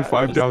 High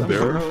five just down some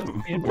there? bros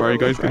being Where are you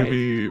guys bros, gonna right?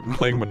 be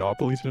playing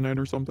Monopoly tonight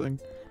or something?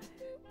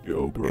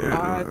 Yo, bro. Yeah.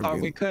 I I thought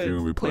mean, we could You're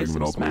gonna be play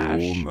playing some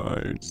Monopoly Smash. all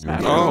night.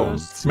 Smash Oh,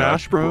 Bros.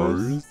 Smash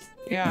Bros?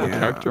 Yeah. What Yeah.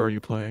 character are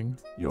you playing?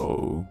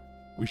 Yo,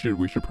 we should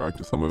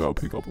practice some of our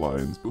pickup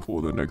lines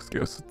before the next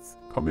guests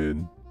come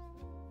in.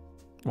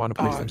 Want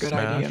to play Oh, some good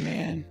Smash? idea,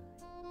 man.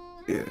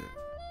 Yeah,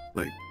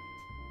 like,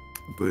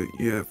 but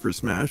yeah, for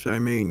Smash, I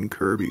mean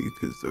Kirby,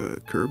 because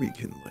Kirby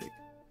can like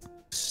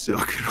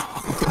suck it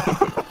all.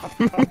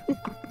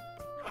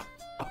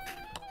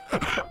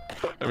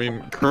 I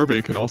mean,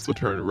 Kirby can also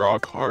turn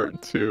rock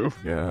hard too.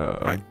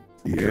 Yeah.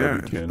 Yeah,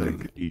 Kirby can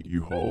like, eat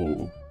you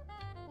whole.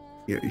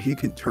 yeah, he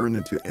can turn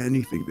into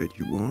anything that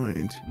you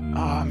want. Oh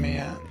Mm.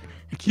 man.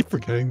 I keep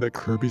forgetting that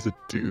Kirby's a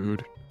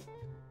dude.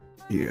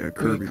 Yeah,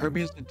 Kirby. Kirby.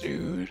 Kirby's the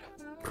dude.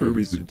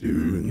 Kirby's a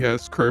dude.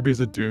 Yes, Kirby's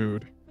a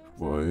dude.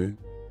 What?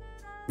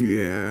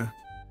 Yeah.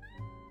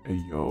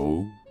 Hey,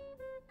 yo.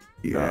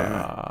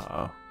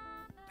 Yeah.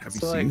 Have you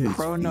So, seen like, his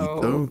Chrono-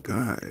 feet though?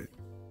 God.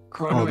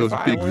 Chrono, those if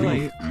I big were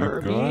like feet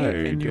Kirby guy,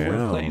 and you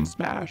were playing damn.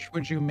 Smash,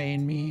 would you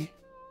main me?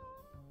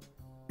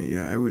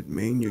 Yeah, I would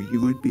main you.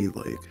 You would be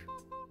like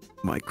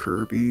my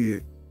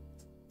Kirby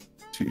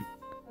to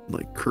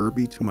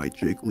Kirby to my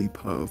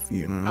Jigglypuff,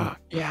 you know? Ah,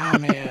 yeah,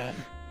 man.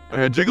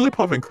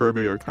 Jigglypuff and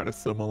Kirby are kind of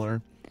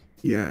similar.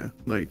 Yeah,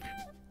 like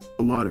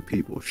a lot of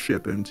people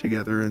ship them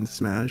together in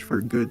Smash for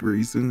good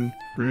reason.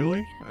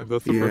 Really?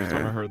 That's the first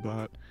time Yeah. I heard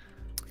that.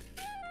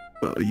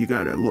 Well, you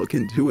gotta look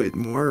into it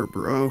more,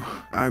 bro.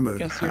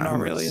 Guess you're not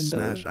I'm a really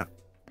into Smash.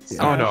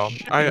 Oh no,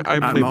 I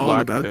I'm play all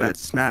Black about Pit, that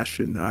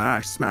smashing.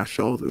 I smash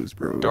all those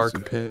bros.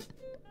 Dark Pit.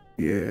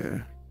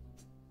 Yeah.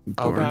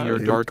 I'll be your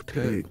Dark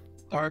Pit.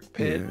 Dark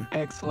Pit, Yeah.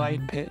 X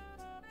Light Pit.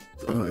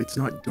 It's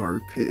not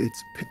Dark Pit,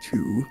 it's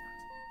Pitu.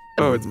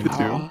 Oh, it's Um,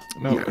 Pitu.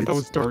 No, yeah, I thought it was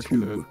it's Dark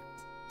Pitu. Pit.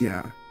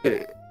 Yeah.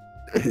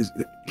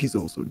 He's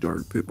also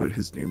Dark Pit, but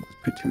his name was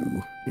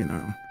Pitu, you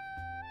know.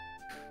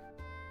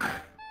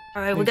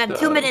 All right, we Think got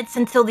so. 2 minutes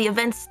until the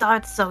event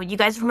starts, so you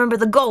guys remember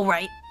the goal,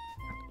 right?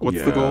 What's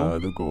yeah, the goal?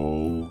 The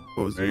goal.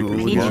 What was the Make goal? as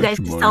We need you much guys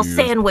to money sell as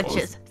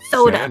sandwiches, possible.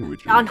 soda,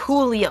 Sandwiches. Don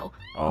Julio,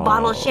 a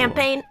bottle of Oh,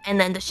 champagne, and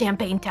then the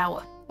champagne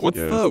tower. What's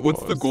Yes, the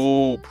boss.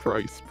 goal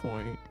price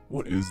point?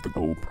 What is the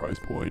goal price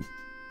point?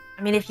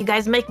 I mean, if you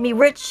guys make me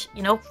rich,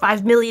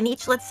 5 million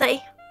each, let's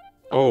say.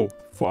 Oh,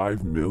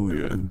 5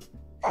 million.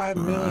 5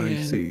 I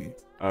million. see.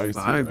 I see.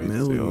 5 I see.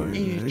 million.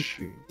 I Each.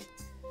 see.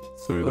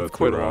 So That's that's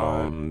quite a lot.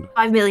 around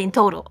 5 million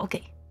total.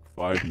 Okay.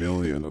 5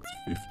 million. That's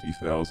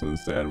 50,000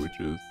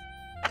 sandwiches.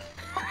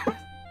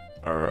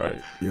 All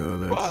right. Yo,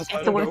 Boss, that's I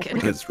It's don't know if working. we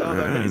can That's sell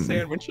that many grand.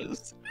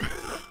 sandwiches.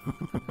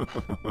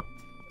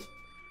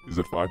 Is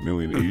it 5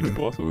 million each,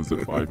 boss, or is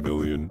it 5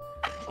 million?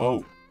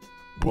 Oh,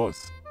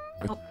 boss.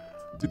 Oh.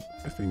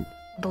 I think.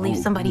 I believe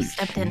oh, somebody who is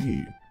stepped in.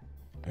 she?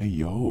 Hey,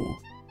 yo.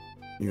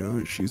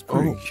 she's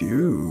pretty Oh.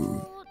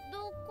 cute.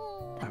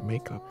 that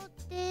makeup.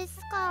 です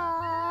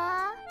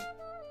か？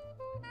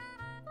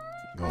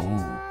 Yo.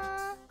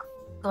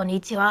 こん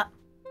にちは。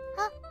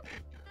こ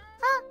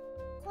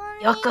ん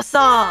にちようこそ。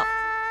は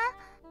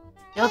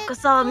ようこ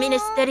そミニ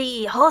ステ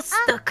リーホス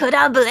トク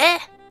ラブへ。ホ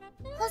ス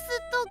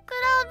トク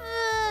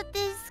ラブで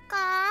すか？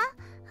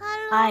ハ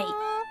ロー。はいわ、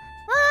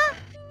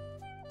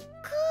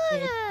クー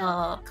ル。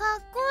かっ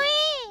こ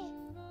いい。す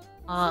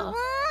あごい。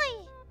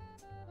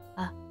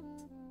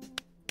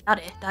誰ア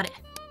イ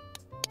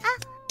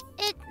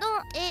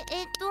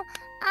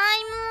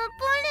ムポ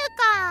ル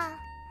カ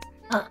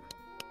さ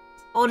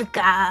ポル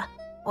カ。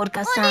ポルん。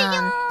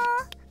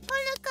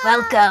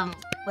カ。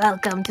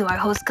 Welcome to our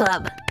host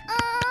club.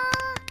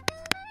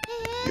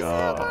 すごい。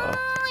や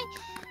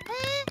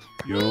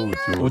ー。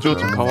よお嬢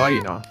ちゃん可愛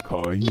いな。か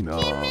わいいな。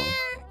イ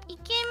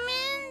ケメ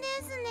ンで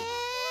すね。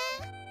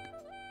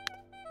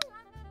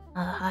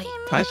はい。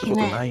大したこ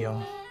とない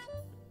よ。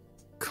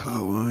か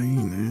わいい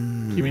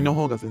ね。君の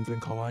方が全然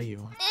可愛い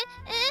よ。なんか、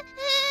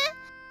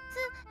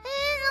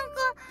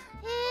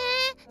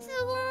す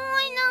ご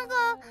い、なんか、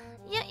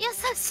優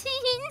しい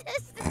んで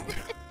すね。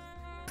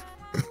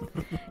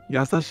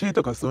優しい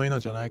とかそういうの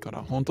じゃないか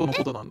ら、本当の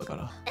ことなんだか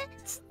ら。あな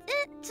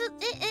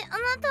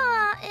た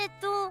は、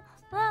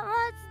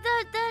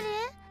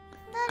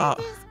誰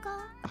ですか？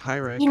 Hi,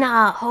 Rick. 好き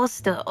なホ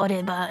ストお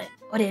れ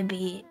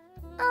び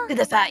く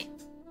ださい。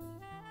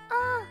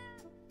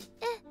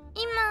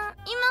今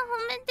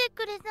褒めて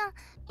くれた、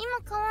今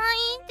可愛い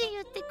って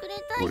言ってくれ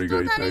た俺人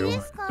がいたよ、誰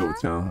ですか？嬢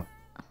ちゃん。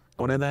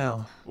俺だ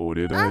よ。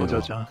俺だよ。お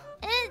嬢ちゃん。じゃあ、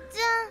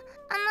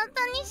あな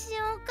たにしよ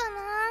うか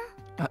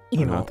な。あ、い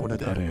いの俺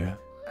で。誰？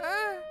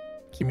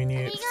君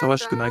にふさわ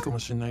しくないかも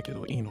しれないけ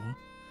ど、いいの？いいよ。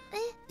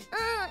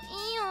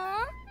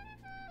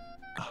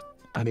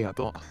ありが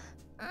とう。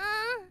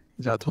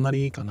じゃあ、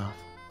隣いいかな。いい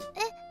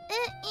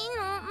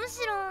の？むし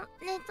ろ、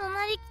ね、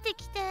隣来て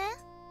来て。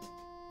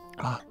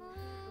あ、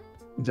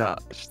じゃあ、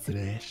失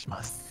礼し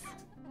ます。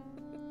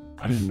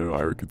I didn't know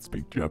Ira could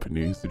speak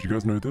Japanese. Did you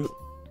guys know that?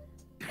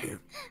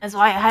 That's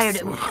why I hired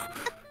him.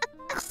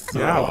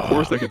 Yeah, of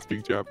course I can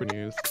speak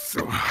Japanese.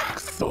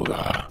 So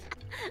da.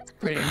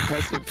 Pretty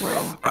impressive, bro.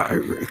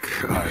 Eric.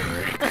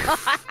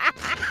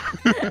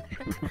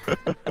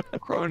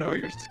 Chrono,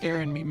 you're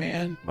scaring me,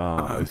 man.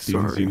 まあ、 I'm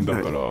新 sorry. 人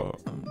だから、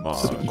まあ、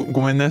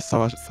ごめんね、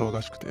騒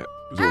がしくて。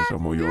嬢ちゃん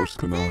もよろし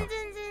くな。全然。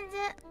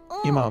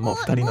今はもう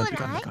二人の時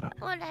間だから。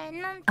オーライ、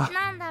なん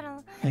だろ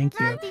う。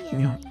 Thank なんて言えば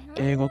いいの？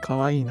英語か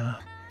わいい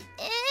な。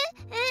嬉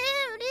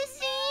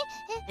し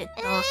い。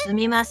す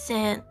みま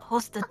せん。ホ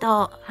スト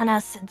と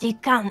話す時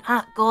間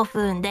5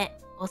分で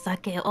お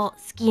酒を好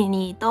き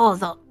にどう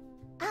ぞ。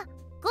 5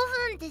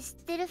分って知っ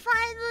てる5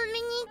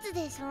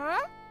 minutes でしょ？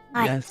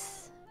はい。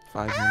 Yes,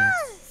 5 minutes.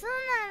 そう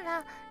な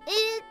んだ。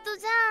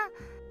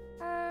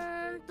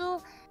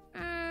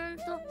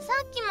じゃあ、さ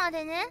っきま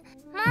でね、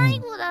迷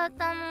子だっ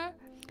たの。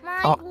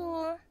迷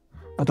子。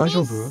あ、大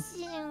丈夫？ミッ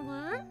シン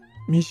グ？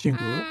ミッシング？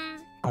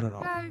あらら。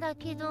なんだ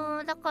け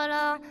ど、だか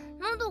ら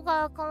喉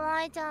が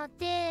渇いちゃっ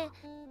て、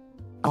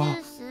ジュ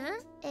ー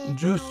ス？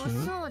ジュー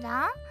ス？そう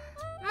だ。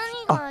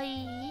何がい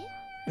い？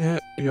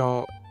い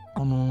や、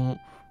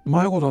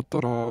迷子だっ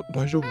たら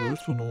大丈夫？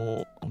そ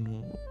の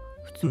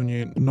普通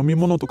に飲み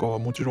物とかは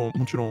もちろん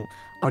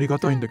ありが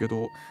たいんだけ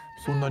ど、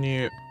そんな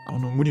に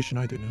無理し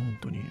ないでね、本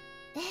当に。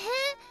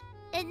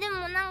で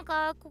もなん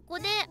かここ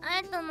で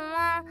会えたの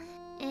は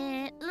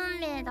運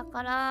命だ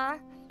から。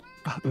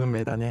あ、運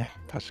命だね、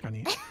確か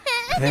に。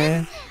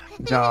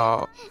じ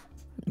ゃあ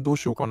どう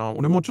しようかな。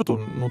俺もちょっと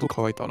喉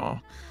乾いた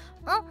な。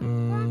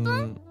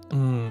本当？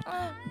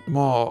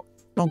まあ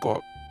なん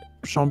か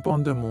シャンパ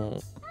ンでも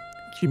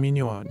君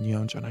には似合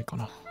うんじゃないか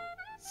な。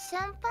シ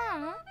ャンパ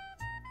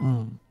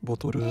ン？ボ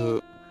トル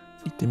行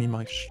ってみよ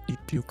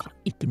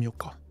う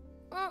か。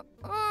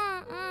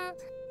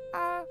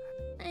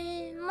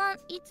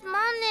It's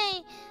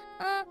money.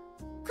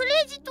 クレ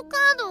ジットカ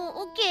ード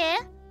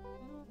OK？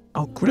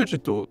 あ、クレジッ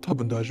ト多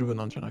分大丈夫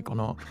なんじゃないか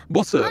な。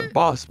ボス、is credit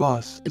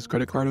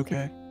card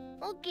OK？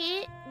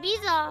 OK。ビ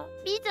ザ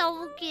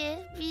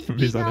OK？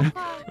 ビザね。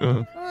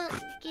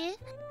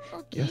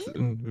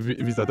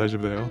OK？ ビザ大丈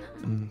夫だよ。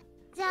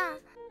じ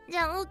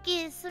ゃあ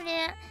OK。そ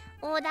れ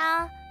オー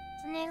ダ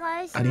ーお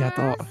願いします。ありが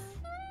とう。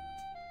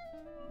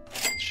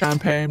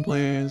Champagne,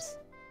 please.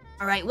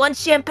 All right, one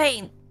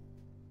champagne.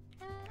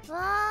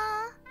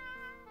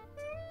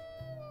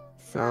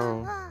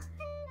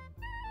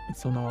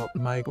 その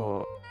迷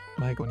子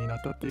にな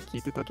ったって聞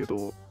いてたけ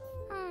ど、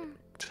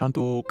ちゃん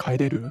と帰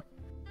れる？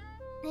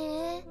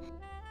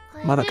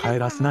まだ帰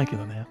らせないけ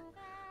どね。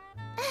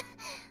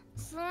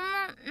そんな、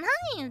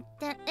何言っ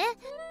てん？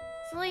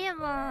そういえ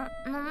ば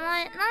名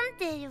前なん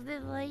て呼べ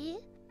ばいい？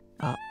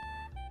あ、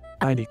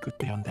アイリックっ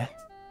て呼んで。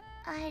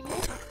アイ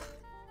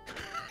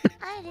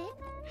リ？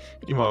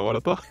今笑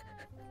った？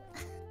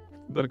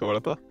誰か笑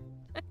った？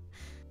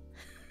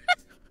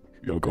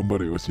いや、頑張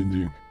れよ、新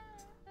人。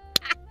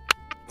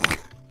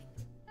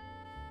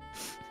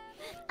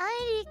ア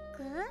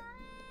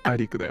イ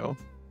リックだよ。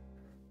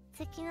素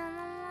敵な名前。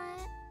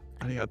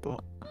ありが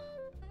と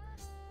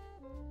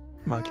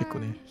う。まあ結構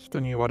ね、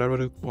人に笑わ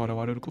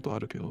れることあ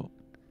るけど。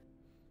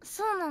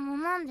そうなの？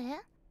なんで？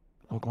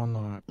わかん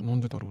ない。な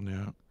んでだろうね。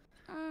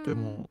で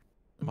も、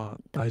ま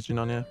あ大事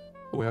なね、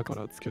親か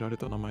らつけられ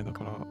た名前だ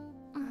から。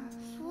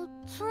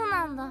そう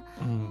なんだ。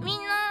み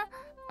んな、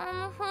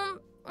本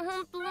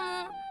当の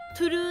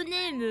トゥルー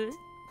ネーム？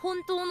本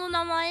当の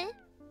名前？み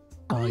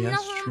んな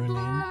本当の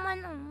名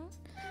前な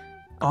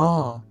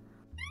の？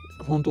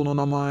本当の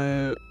名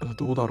前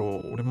どうだ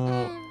ろう。俺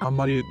もあん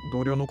まり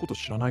同僚のこと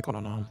知らないか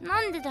らな。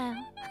なんでだよ。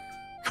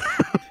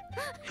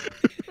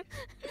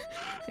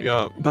い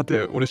や、だっ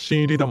て俺新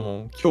入りだも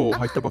ん。今日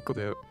入ったばっか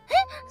で。そう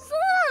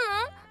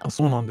なの？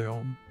そうなんだ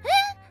よ。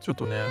ちょっ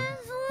とね、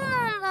そう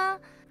なん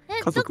だ。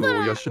家族を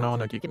養わ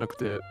なきゃいけなく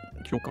て、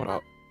今日か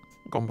ら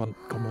頑張っ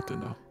てん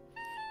だ。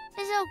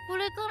じゃあこ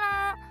れか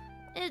ら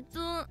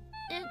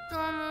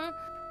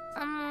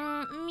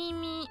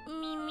耳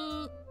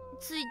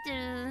ついて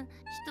る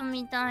人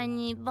みたい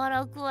にバ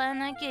ラ加え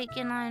なきゃい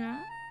けないの？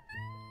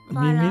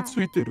耳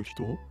ついてる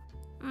人？ロ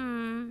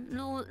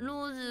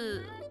ー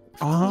ズに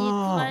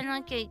加え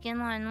なきゃいけ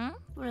ないの？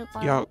これか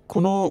ら。いや、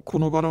この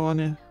バラは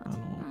ね、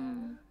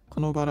こ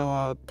のバラ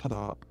はた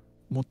だ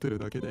持ってる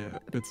だけで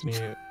別に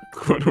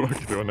加わるわ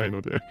けではない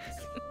ので。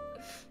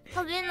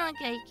食べな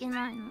きゃいけ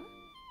ないの？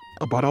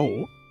バラを？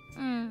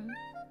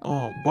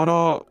バ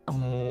ラ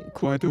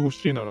加えてほ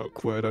しいなら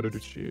加えられる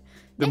し、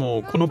で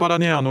もこのバラ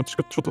ねち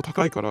ょっと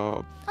高いか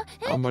ら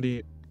あんま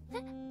り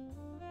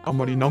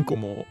何個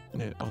も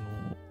ね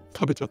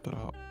食べちゃった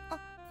ら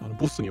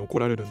ボスに怒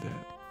られるんで。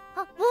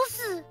ボ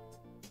ス？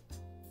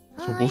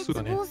そう、ボス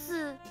がね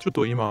ちょっ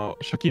と今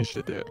借金し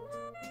てて。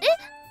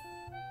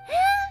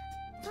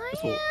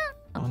そう、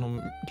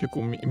結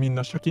構みん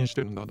な借金して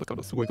るんだ。だか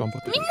らすごい頑張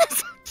ってる。みんな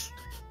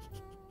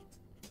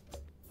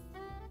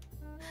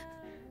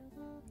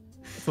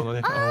その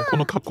ね、こ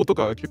の格好と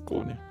か結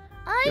構ね、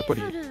やっぱ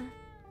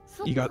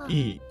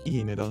りい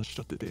い値段しち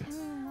ゃってて、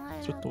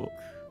ちょっと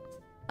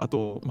あ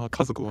とまあ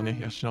家族を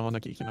ね養わな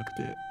きゃいけなく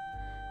て、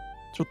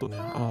ちょっとね、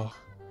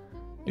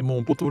も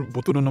うボトル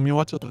飲み終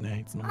わっちゃった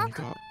ね、いつの間に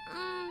か。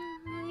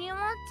飲み終わっ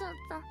ちゃっ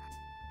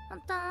た。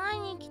また会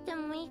いに来て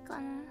もいいか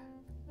な？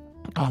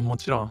も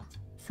ちろん。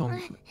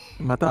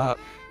また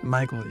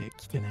迷子で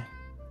来てね。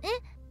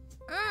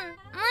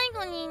迷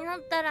子になっ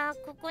たら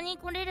ここに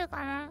来れる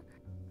かな？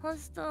ホ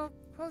スト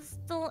ク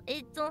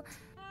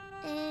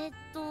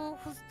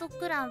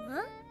ラブ？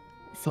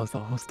そう、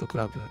ホストク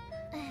ラブ。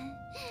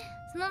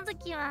その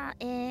時は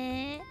他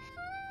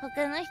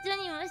の人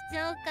にもしち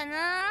ゃおうか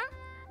な。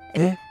ア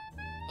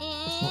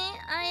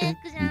イリッ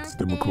クじゃなくて。いつ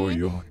でも来い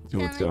よ、ジ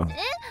ョーちゃん。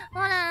ほ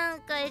ら、なん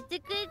か言って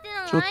くれてる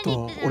の。ちょっ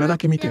と俺だ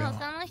け見てよ。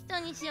他の人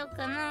にしよう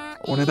かな。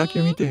俺だ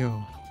け見て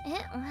よ。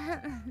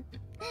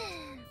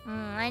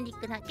アイリッ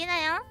クだけだ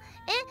よ。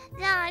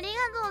じゃあありが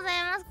とうござ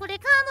います。これ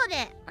カード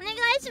でお願い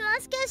しま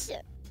す。キャッシュ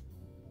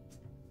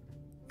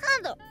カ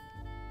ード。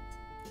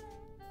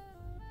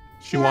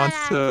 She wants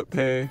to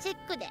pay。 チェッ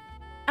クで。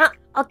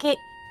オッケー。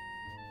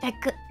チェッ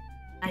ク。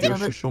領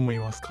収書もい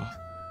ますか？領収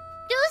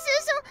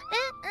書？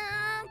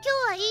今日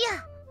はいい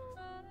や。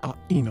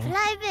いいの？プ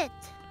ライベート。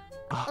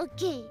オッ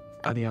ケー。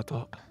ありがと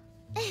う。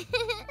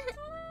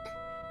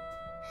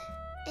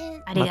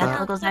ありが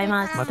とうござい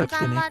ます。また来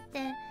てね。頑張って。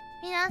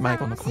皆さん、迷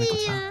子の子猫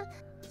ちゃん。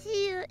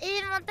 See you.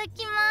また来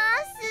ま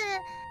す。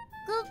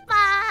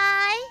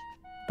Goodbye.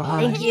 Bye.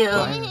 Thank you.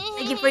 Bye.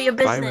 Thank you for your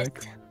Bye, business.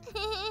 Rick.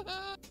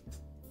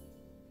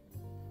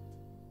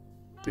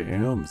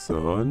 Damn,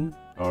 son.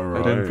 All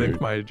right. I didn't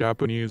think my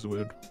Japanese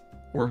would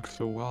work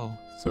so well.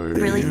 So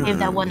Really Yeah. saved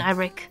that one,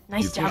 Eric.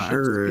 Nice You job.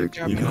 Eric,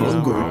 Good you job,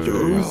 can't go guys.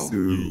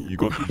 Josu. you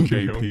got the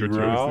JP Good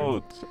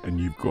route, and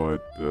you've got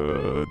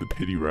the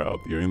pity route.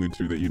 The only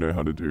two that you know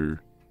how to do.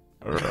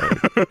 All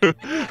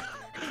right.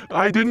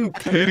 I didn't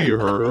pity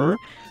her.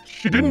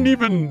 She didn't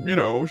even, you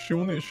know, she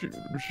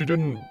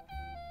didn't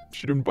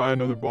buy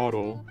another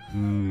bottle.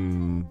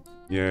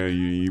 Yeah,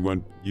 you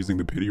went using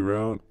the pity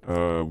route.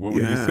 What were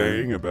you Yeah.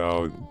 saying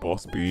about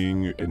boss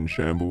being in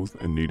shambles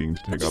and needing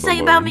to take What'd you out say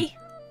a about loan? me?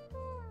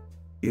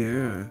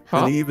 Yeah.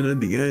 Huh? And even in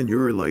the end, you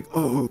were like,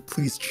 "Oh,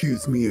 please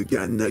choose me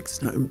again next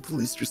time.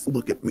 Please just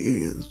look at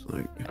me." And it's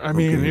like, I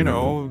mean, okay, you man.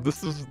 know,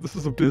 this is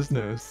a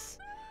business.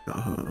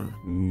 True,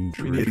 need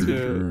true, to-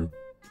 true.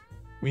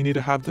 We need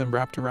to have them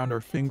wrapped around our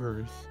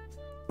fingers.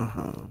 Like,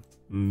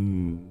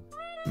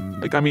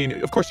 I mean,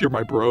 of course you're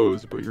my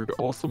bros, but you're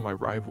also my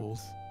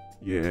rivals.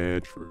 Yeah,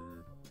 true.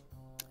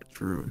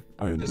 True.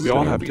 I understand. We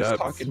all have He's debts.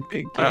 talking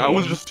big I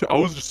was game.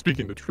 just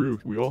speaking the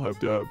truth. We all have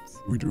debts.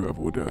 We do have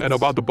all debts. And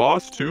about the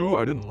boss too,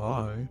 I didn't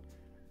lie.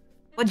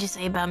 What'd you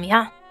say about me,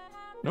 huh?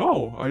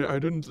 No, I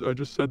didn't. I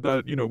just said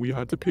that, you know, we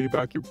had to pay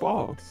back your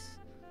boss.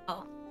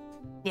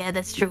 Yeah,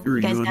 that's true. Threw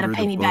You guys gotta under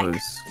pay the me back.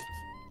 bus.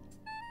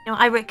 You know,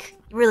 Eric,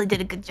 you really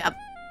did a good job.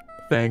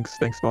 Thanks,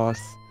 boss.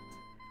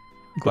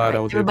 Glad Alright, I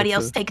was everybody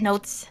able else to take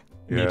notes.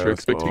 meet your Yes,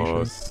 expectations.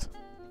 boss.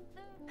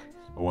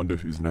 I wonder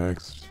who's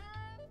next.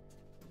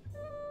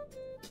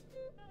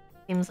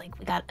 Seems like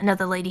we got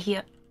another lady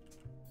here.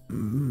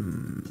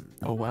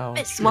 Oh wow.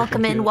 Miss, Sure,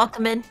 welcome thank in, you.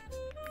 welcome in.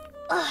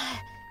 I'm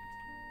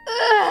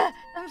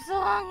so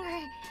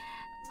hungry.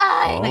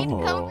 I need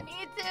Oh.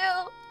 company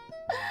too.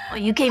 Well,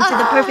 you came to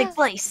the perfect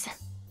place.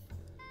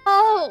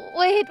 Oh,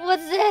 wait,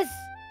 what's this?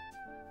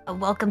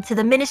 Welcome to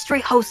the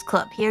Ministry Host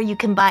Club. Here you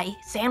can buy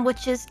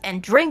sandwiches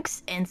and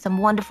drinks and some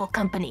wonderful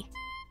company.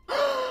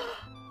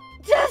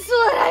 Just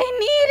what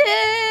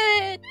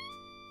I needed.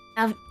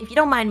 Now, if you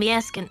don't mind me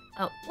asking,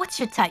 what's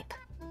your type?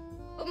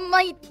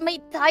 My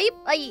type?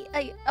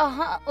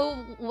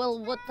 Oh,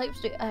 well, what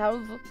types do you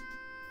have?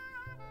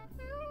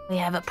 We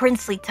have a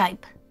princely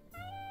type.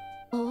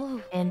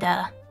 Oh. And,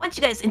 why don't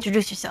you guys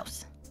introduce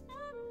yourselves?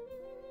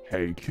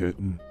 Hey,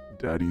 kitten.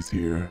 Daddy's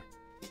here.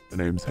 The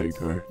name's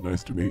Heiko.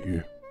 Nice to meet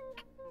you.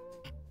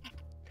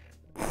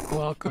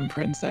 Welcome,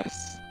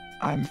 princess.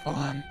 I'm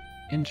Fawn.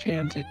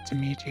 Enchanted to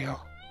meet you.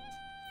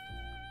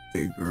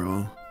 Hey,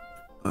 girl.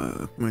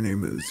 My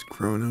name is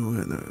Chrono,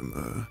 and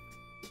I'm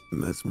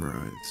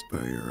mesmerized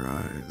by your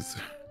eyes.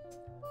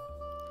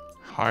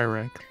 Hi,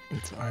 Rick.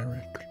 It's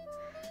Iric.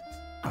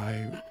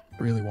 I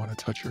really want to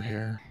touch your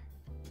hair.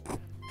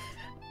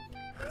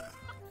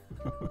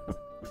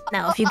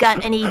 Now, if you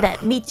got any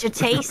that meets your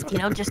taste,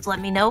 just let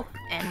me know,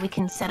 and we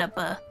can set up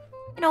a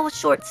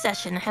short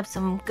session, have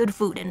some good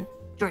food and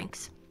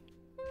drinks.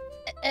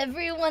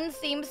 Everyone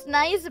seems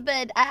nice,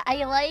 but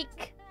I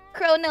like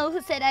Chrono,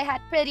 who said I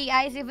had pretty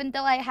eyes even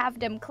though I have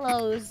them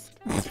closed.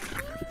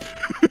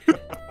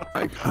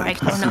 I Alright,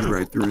 can see Chrono.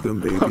 right through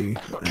them, baby.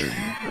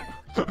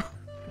 And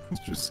it's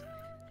just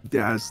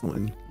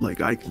dazzling.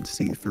 Like I can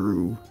see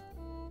through.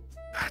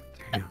 God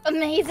damn.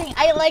 Amazing.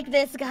 I like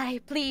this guy,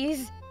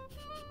 please.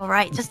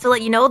 Alright, just to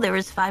let you know, there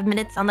is 5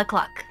 minutes on the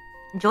clock.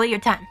 Enjoy your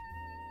time.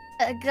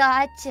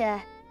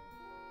 Gotcha.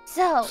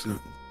 So, So,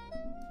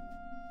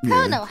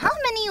 Chrono, how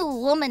many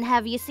women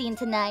have you seen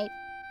tonight?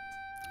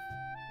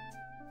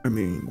 I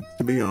mean,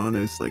 to be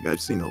honest, like I've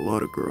seen a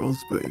lot of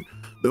girls, but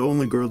the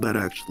only girl that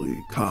actually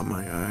caught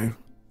my eye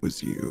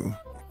was you.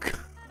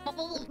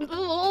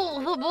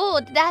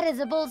 That is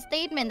a bold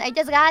statement. I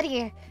just got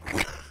here.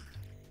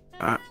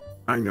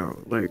 I know,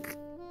 like,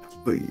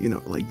 but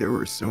like there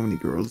were so many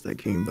girls that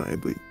came by,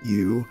 but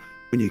you,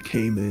 when you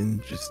came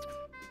in, just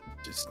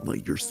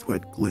like your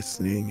sweat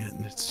glistening,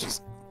 and it's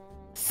just,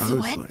 I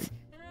was Sweat? like,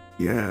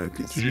 yeah.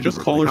 'Cause Did you just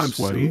were call like, her I'm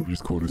sweaty? You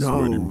just called her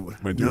No, sweaty,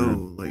 my dude.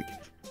 no, like,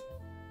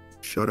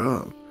 shut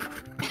up.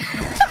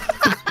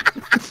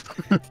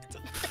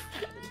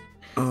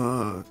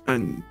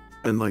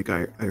 And like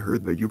I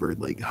heard that you were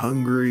like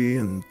hungry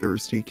and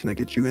thirsty. Can I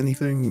get you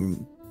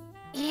anything?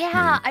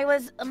 Yeah, I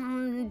was,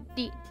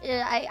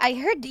 I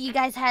heard you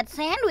guys had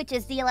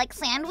sandwiches. Do you like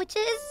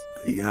sandwiches?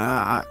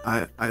 Yeah,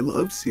 I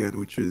love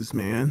sandwiches,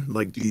 man.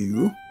 Like, do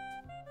you?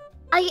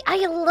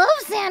 I love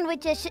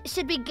sandwiches.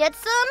 Should we get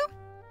some?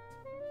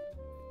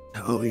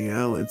 Hell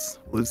yeah, let's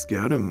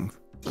get them.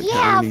 Like, how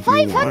Yeah, many do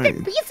you 500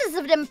 want? pieces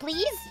of them,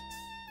 please.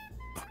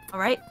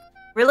 Alright?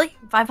 Really?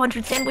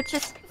 500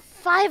 sandwiches?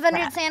 500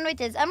 Crap.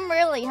 sandwiches. I'm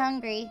really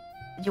hungry.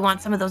 Did you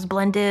want some of those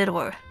blended,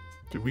 or...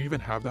 Did we even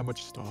have that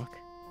much stock?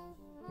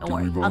 Don't Do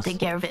we worry, I'll both? take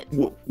care of it.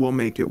 We'll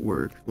make it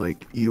work.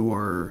 Like, you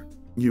are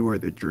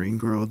the dream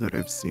girl that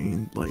I've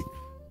seen. Like,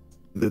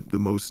 the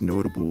most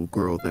notable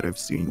girl that I've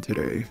seen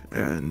today.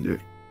 And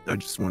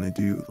just want to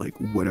do like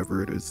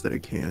whatever it is that I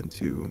can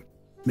to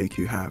make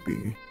you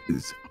happy,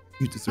 because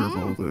you deserve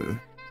all the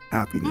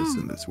happiness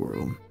in this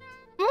world.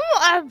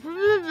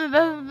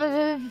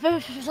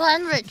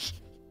 Sandwich.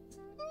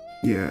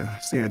 Yeah,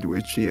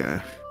 sandwich.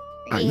 Yeah,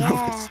 I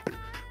know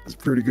it's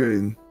pretty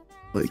good.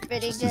 Like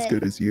just as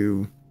good as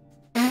you.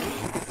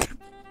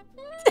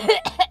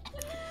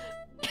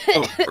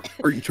 Oh,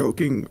 are you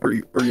choking? Are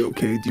you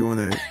okay? Do you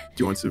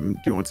want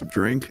some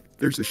drink?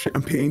 There's a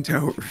champagne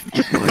tower.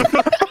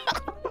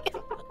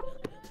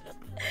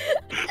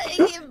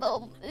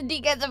 Do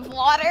you guys have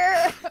water?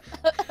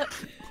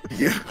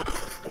 Yeah.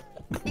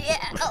 Yeah.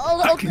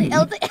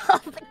 I'll take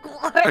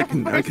water. I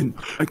can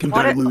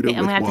Water? dilute Okay, it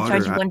I'm with gonna have to water.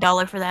 charge you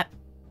 $1 for that.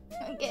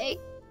 Okay.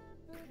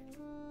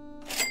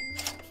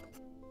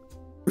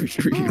 Are you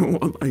sure you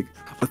don't want like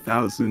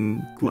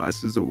 1,000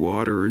 glasses of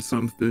water or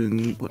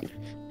something? Like,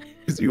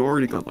 because you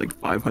already got like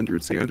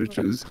 500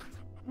 sandwiches.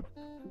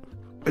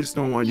 I just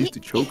don't want you to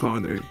choke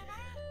on it.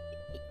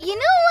 You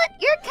know what?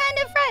 You're kind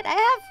of right.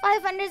 I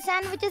have 500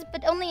 sandwiches,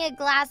 but only a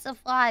glass of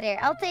water.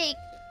 I'll take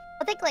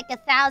like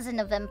 1,000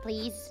 of them,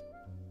 please.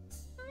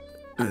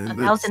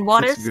 1,000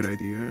 waters? That's a good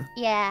idea.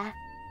 Yeah.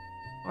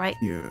 Right.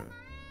 Yeah.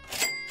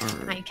 All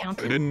I right. count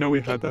I it. didn't know we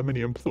had that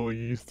many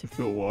employees to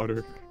fill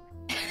water.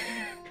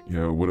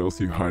 Yeah, what else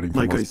are you hiding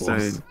from Like I us,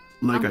 boss? said,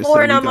 we I'm trying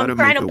gotta to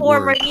make pour it 'em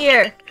work. right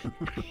here.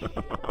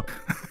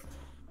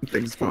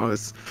 Thanks,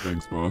 boss.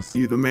 Thanks, boss.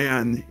 You the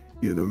man.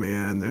 You the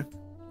man.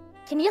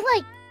 Can you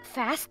like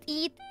fast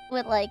eat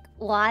with like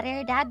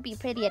water? That'd be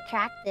pretty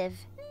attractive.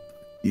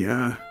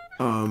 Yeah.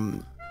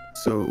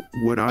 So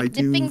what I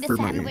do Dipping the for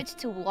my sandwich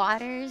to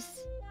waters.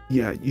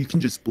 yeah, you can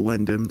just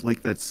blend them.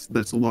 Like that's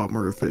a lot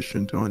more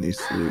efficient,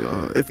 honestly.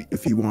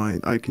 If you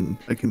want, I can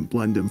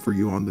blend them for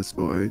you on the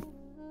spot.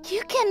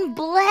 You can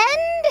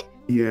blend?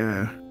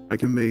 Yeah, I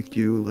can make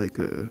you like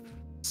a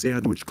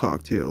sandwich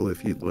cocktail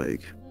if you'd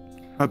like.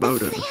 How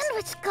about it?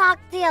 Sandwich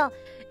cocktail.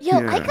 Yo,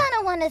 I Yeah. kind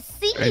of want to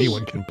see.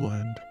 Anyone can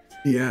blend.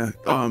 Yeah.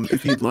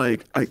 If you'd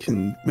like, I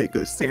can make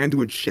a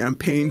sandwich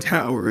champagne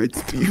tower. It's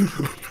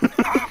beautiful.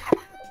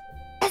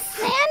 A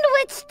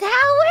sandwich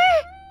tower?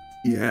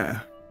 Yeah.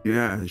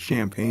 Yeah,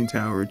 champagne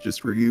tower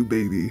just for you,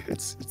 baby.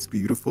 It's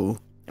beautiful.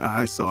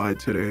 I saw it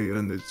today,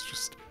 and it's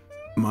just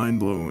mind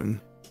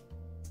blowing.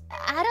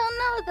 I don't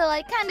know though.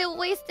 I kind of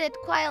wasted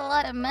quite a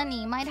lot of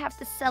money. Might have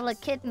to sell a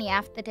kidney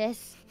after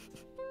this.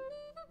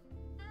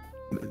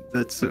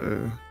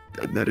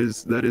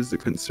 That is a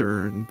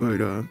concern, but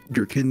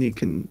your kidney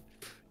can,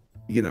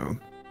 you know,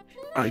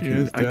 I She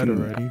is dead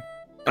already.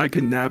 I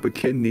can nab a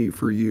kidney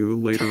for you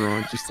later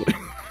on. Just like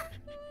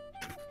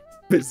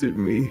visit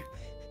me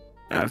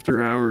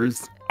after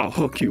hours. I'll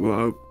hook you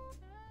up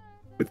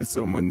with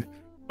someone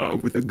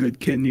with a good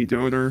kidney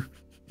donor.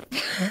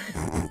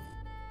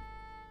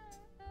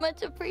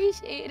 Much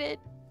appreciated.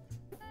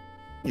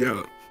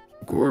 Yeah,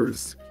 of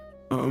course.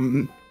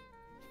 I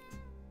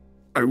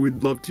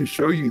would love to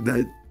show you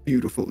that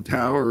beautiful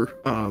tower.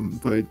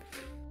 But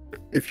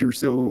if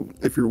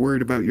you're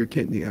worried about your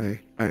kidney, I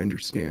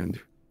understand.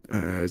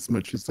 As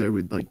much as I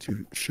would like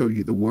to show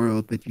you the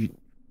world that you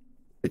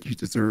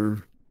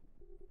deserve.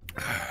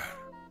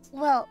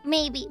 Well,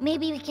 maybe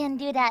we can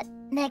do that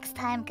next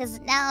time. Cause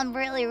now I'm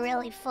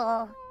really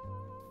full.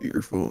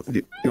 You're full.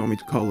 Do you want me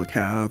to call a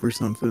cab or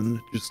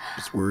something?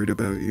 Just worried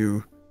about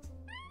you.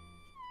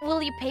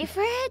 Will you pay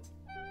for it?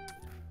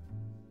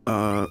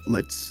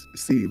 Let's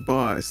see,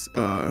 boss.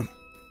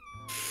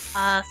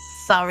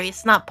 Sorry,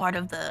 it's not part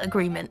of the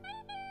agreement.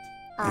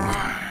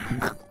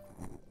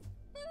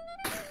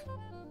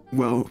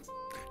 Well,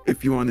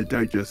 if you want to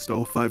digest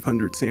all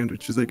 500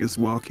 sandwiches, I guess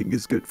walking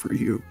is good for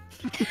you.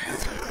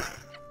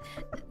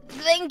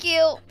 Thank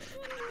you.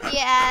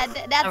 Yeah,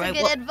 that's Alright, a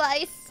good well-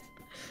 advice.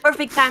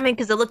 Perfect timing,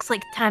 because it looks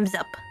like time's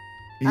up.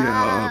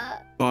 Yeah,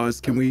 boss,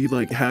 can we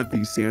like have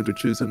these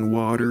sandwiches and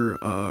water,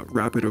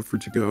 wrap it up for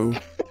to go?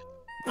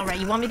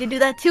 Alright, you want me to do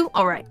that too?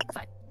 Alright,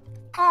 fine.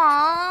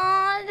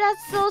 Aw,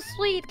 that's so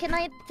sweet. Can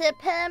I tip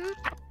him?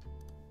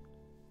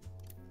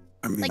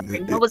 I mean,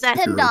 Like, what was that?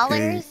 if you're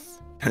okay.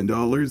 $10?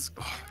 $10?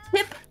 Oh,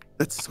 Tip?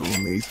 that's so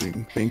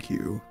amazing. Thank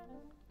you.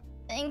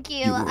 Thank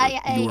you. You are I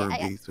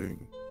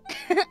amazing.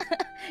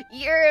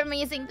 You're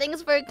amazing.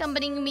 Thanks for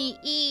accompanying me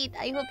eat.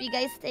 I hope you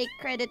guys take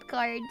credit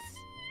cards.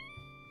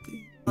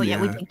 Oh yeah,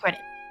 we take credit.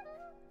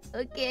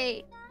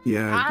 Okay.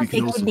 Yeah, I'll we can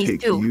take also kidneys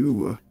take too.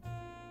 you.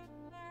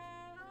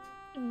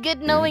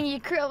 Good knowing you,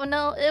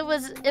 Chrono. It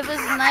was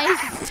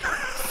nice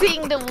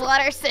seeing the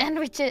water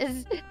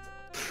sandwiches.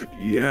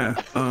 Yeah.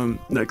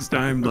 Next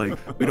time, like,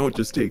 we don't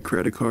just take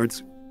credit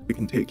cards. We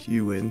can take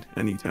you in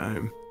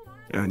anytime,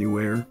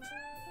 anywhere.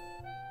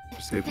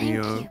 Just hit me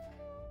Thank up. you.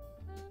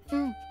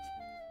 Mm.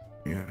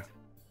 Yeah.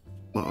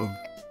 Love.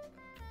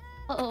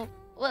 Oh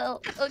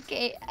well,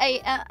 okay.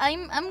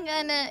 I'm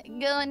gonna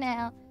go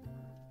now.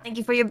 Thank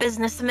you for your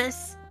business,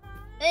 miss.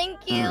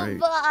 Thank you. Alright.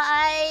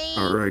 Bye.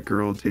 All right,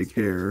 girl. Take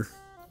care.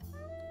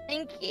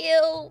 Thank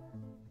you.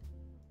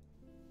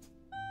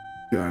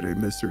 God, I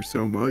miss her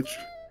so much.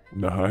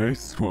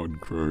 Nice one,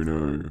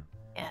 Chrono.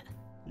 Yeah.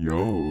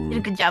 Yo. You did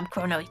a good job,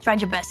 Chrono. You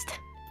tried your best.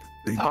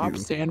 Top you.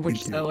 sandwich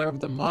Thank you. seller of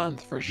the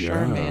month for Yeah.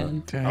 sure,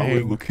 man. How we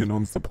Dang. looking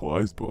on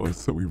supplies, boss?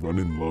 So we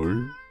running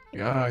low?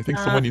 Yeah, I think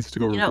someone needs to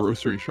go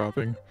grocery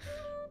shopping.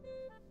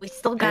 We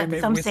still Hey, got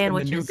maybe some we send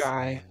the new sandwiches.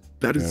 guy.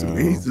 That is Yeah.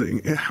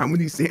 amazing. How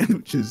many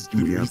sandwiches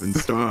do we have in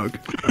stock?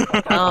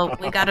 Oh,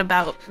 we got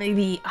about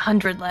maybe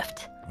 100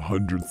 left.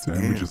 100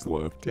 sandwiches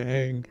left.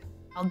 Dang.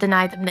 I'll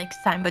deny them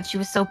next time, but she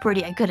was so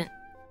pretty I couldn't.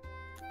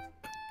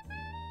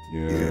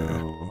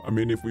 Yeah. I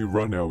mean, if we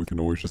run out, we can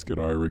always just get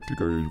Eric to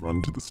go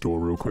run to the store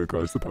real quick,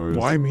 I suppose.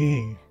 Why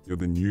me? You're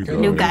the new You're guy. the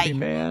New guy. baby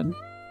man.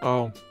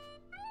 Oh,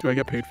 do I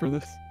get paid for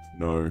this?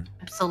 No.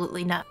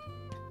 Absolutely not.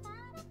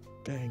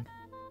 Dang.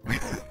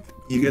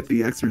 You get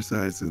the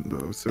exercise in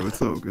though, so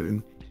it's all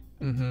good.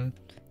 Mm-hmm.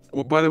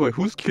 Well, by the way,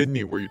 whose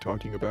kidney were you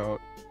talking about?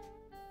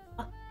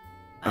 Don't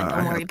I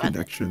worry have about it.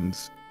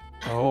 connections.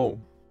 Oh,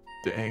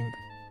 dang.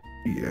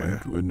 Yeah,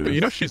 My goodness. But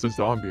you know she's a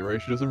zombie,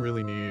 right? She doesn't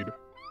really need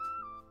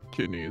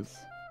kidneys.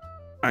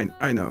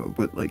 I know,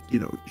 but like, you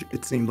know,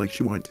 it seemed like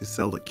she wanted to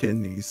sell the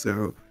kidney,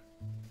 so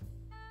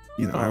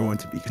you know, I Oh. want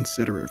to be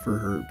considerate for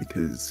her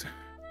because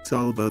it's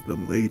all about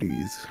them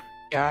ladies.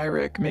 Yeah,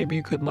 Eric, maybe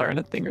you could learn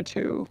a thing or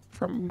two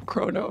from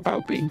Chrono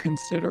about being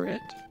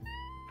considerate.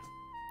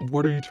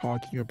 What are you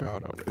talking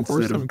about? Of Instead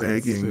course of I'm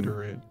begging.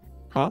 considerate.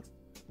 Huh?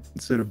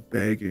 Instead of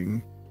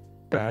begging.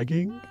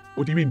 Bagging?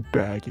 What do you mean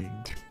bagging?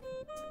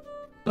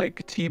 Like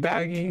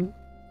teabagging.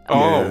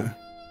 Oh, Yeah,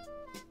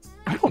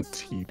 I don't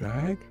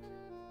teabag.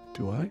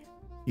 Do I?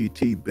 you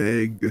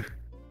beg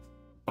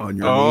on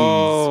your knees.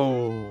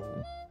 Oh.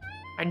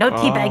 Or no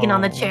teabagging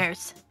on the Oh.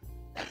 chairs.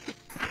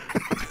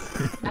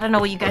 I don't know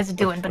what you guys are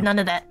doing, but none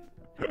of that.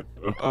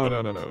 Oh, no.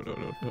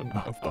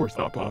 Of course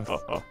not, boss.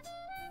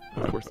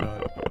 Of course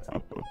not.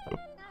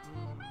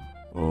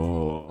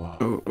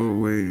 Oh. Oh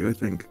wait, I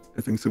think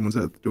someone's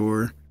at the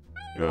door.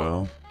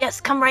 Yeah. Yes,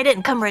 come right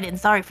in, come right in.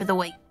 Sorry for the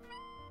wait.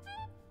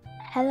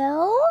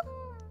 Hello?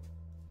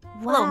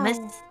 Hello, Wow. miss.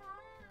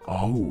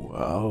 Oh,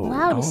 wow.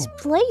 Wow, this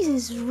place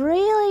is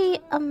really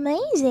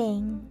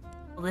amazing.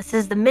 Well, this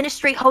is the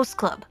Ministry Host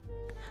Club.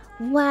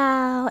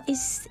 Wow,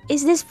 is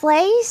this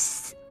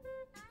place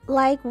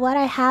like what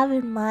I have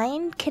in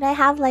mind? Can I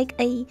have like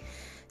a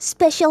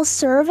special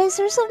service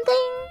or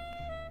something?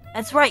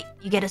 That's right.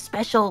 You get a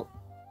special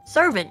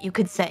servant, you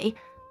could say.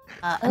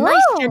 A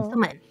nice Oh.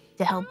 gentleman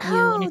to help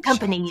you and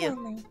accompany you.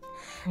 gentlemen.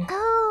 Mm.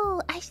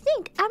 Oh, I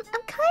think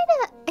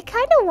I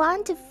kind of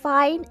want to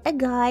find a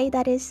guy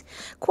that is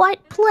quite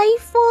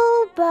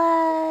playful,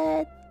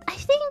 but I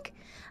think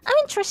I'm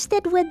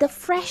interested with the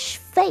fresh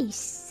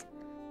face.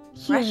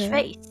 Fresh here.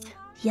 face.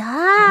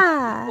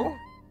 Yeah. Cool.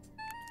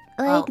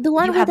 Like Well, the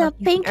one you with have the a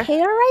pink hair.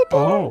 hair right there.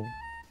 Oh.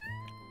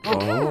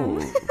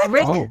 Oh.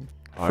 Rick, Oh.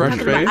 Fresh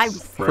talking about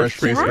face? Fresh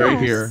face Yes. right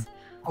here.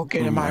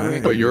 Okay, am I Alright.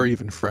 Rick? But you're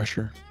even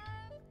fresher.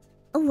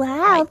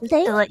 Wow, just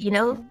thank to let you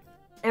know,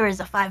 there is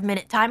a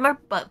 5-minute timer,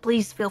 but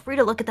please feel free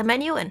to look at the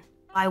menu and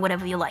buy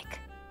whatever you like.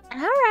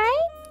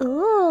 Alright.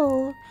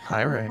 Ooh.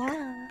 Hi, Rick.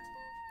 Wow.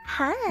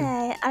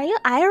 Hi. Are you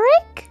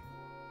Eric?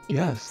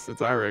 Yes,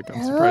 it's Eric.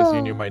 I'm surprised you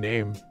Oh. knew my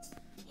name.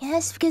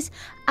 Yes, because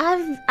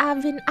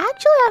I've been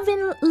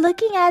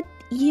looking at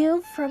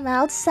you from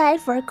outside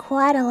for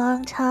quite a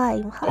long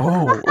time.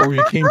 Oh,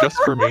 you came just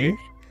for me?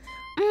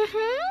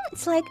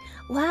 It's like,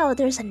 wow,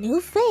 there's a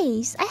new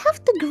face. I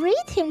have to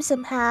greet him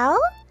somehow.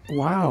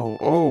 Wow.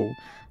 Oh.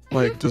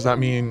 Like, does that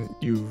mean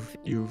you've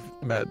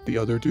met the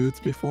other dudes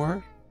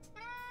before?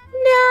 No,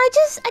 I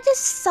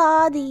just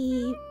saw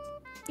the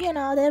the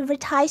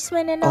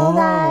advertisement and all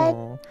that.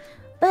 Oh.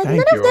 But thank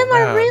none you, of them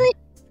are man. really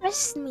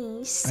impressed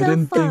me so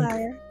didn't think-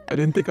 far. I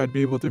didn't think I'd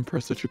be able to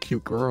impress such a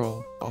cute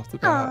girl off the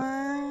bat.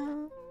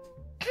 Aw.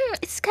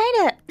 It's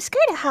kind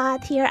of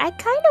hot here. I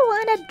kind of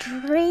want a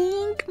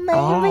drink, maybe.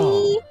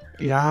 Oh,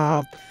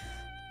 yeah.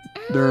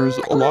 There's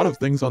a lot Well, of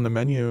things on the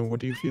menu. What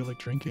do you feel like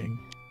drinking?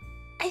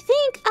 I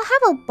think I'll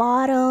have a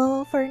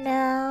bottle for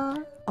now.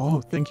 Oh,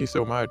 thank you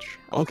so much.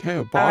 Okay, a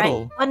All right,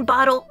 bottle. 1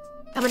 bottle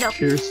coming up.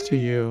 Cheers to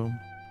you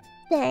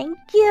Thank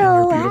you.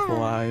 and your beautiful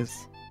Wow.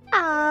 eyes.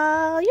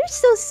 Oh, you're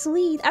so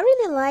sweet. I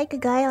really like a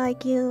guy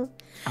like you.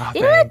 Ah,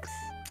 You know what? thanks.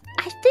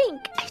 I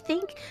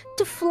think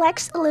to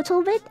flex a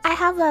little bit, I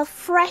have a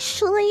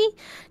freshly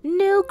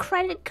new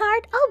credit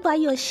card. I'll buy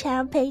you a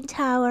champagne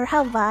tower.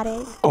 How about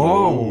it?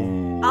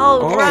 Oh.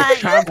 All Oh, right.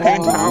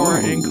 champagne Oh. tower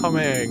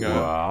incoming.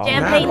 Wow.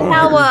 Champagne Man,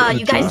 tower. the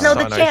You guys juice know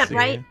the on, I chant, see.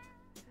 right?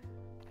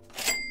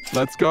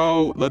 Let's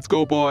go,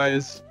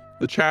 boys.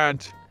 The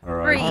chant. All 3,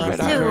 right. Alright,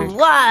 2, alright.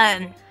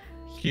 1.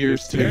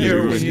 Here's to Here's you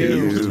to and you,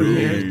 here's to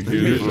me.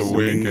 Here's a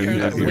wink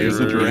and here's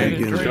a drink.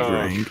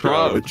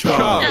 Chug, chug,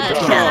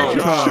 chug,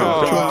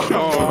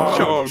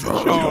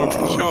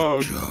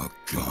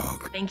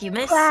 chug. Thank you,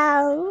 miss.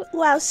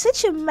 Wow,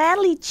 such a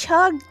manly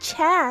chug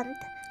chant.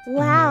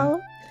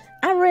 Wow,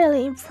 I'm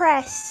really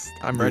impressed.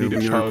 I'm ready to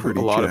We are chug pretty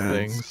a lot of chads.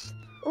 things.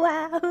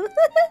 Wow.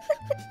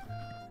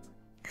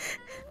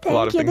 A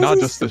lot of Thank you. things. Not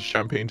This just is the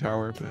champagne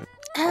tower, but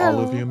all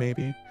of Oh, you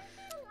maybe.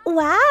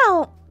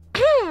 Wow.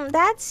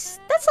 that's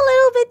a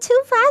little bit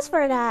too fast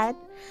for that.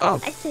 Oh,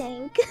 I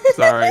think.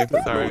 sorry. Maybe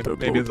Blow it.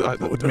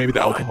 maybe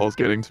the alcohol's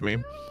getting to me.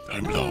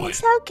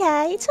 It's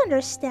okay. It's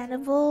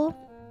understandable.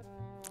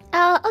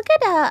 I'll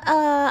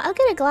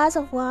get a glass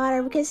of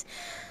water because,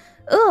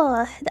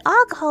 the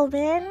alcohol,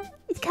 man,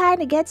 it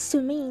kind of gets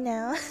to me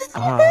now.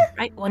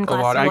 Right, one A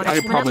glass water. of water. I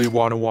coming probably up.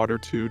 want a water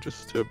too,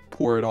 just to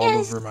pour it all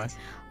Yes. over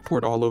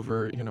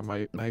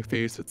my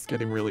face. It's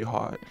getting really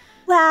hot.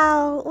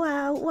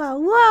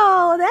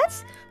 Wow!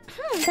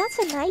 That's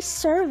a nice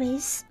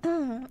service.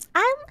 I'm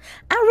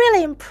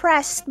really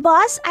impressed,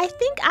 boss. I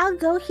think I'll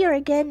go here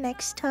again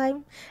next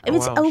time if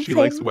it's wow, open. she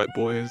likes wet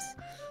boys.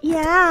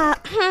 Yeah.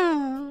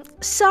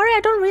 Sorry, I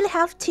don't really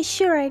have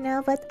tissue right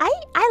now, but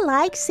I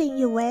like seeing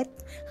you wet.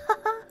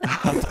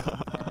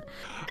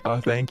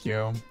 Thank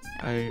you.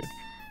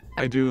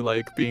 I do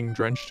like being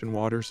drenched in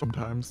water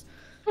sometimes,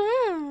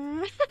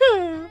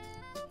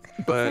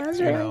 but Sounds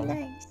you really know,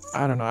 nice.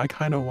 I don't know. I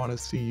kind of want to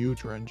see you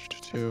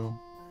drenched too.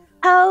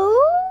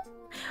 Oh,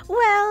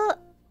 well,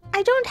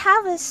 I don't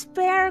have a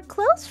spare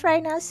clothes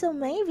right now, so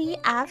maybe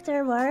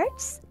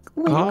afterwards.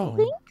 Wink, Oh.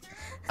 wink.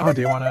 Oh,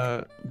 do you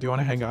wanna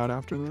hang out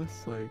after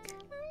this? Like,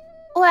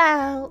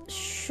 Well,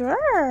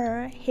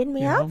 sure. Hit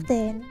me Yeah. up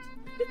then.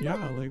 yeah,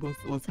 like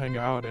let's hang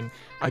out, and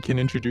I can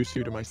introduce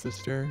you to my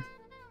sister.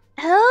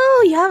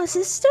 Oh, you have a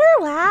sister?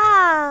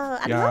 Wow.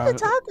 I'd love Yeah. to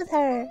talk with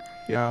her.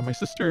 Yeah, my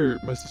sister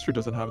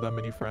doesn't have that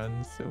many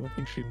friends, so I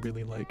think she'd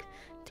really like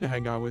to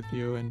hang out with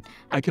you, and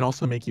I can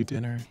also make you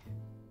dinner.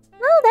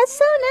 Oh, that's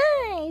so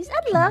nice.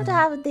 I'd love to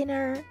have a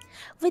dinner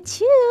with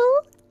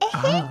you.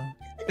 Ah.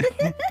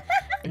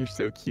 You're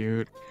so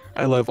cute.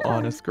 I love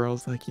honest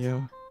girls like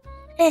you.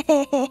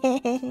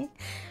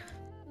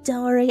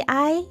 Don't worry,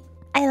 I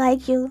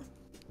like you.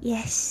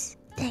 Yes,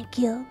 thank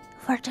you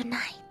for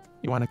tonight.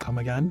 You want to come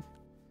again?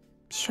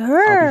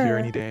 Sure. I'll be here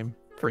any day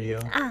for you.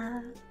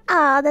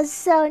 Ah, that's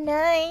so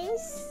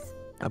nice.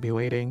 I'll be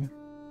waiting.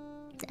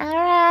 All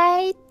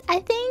right, I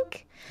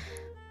think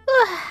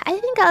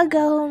I'll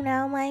go home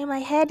now. My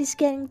head is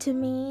getting to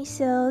me.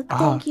 So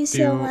thank you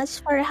so much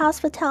for the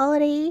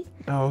hospitality.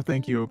 Oh,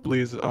 thank you.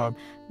 Please,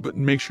 but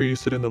make sure you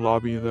sit in the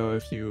lobby though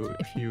if you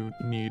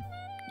need,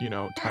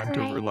 time to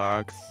Alright.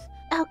 relax.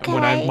 Okay.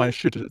 And when my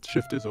shift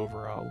is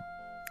over, All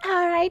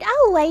right,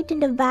 I'll wait in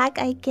the back,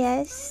 I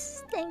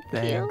guess. Thank you.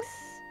 Thanks.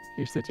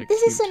 You're such a This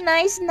cute. is a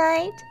nice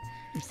night.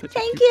 You're such a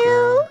Thank cute you.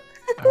 girl.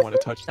 I want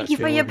to touch that. Thank you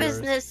for tail your of yours.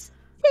 business.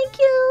 Thank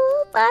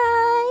you.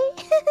 Bye.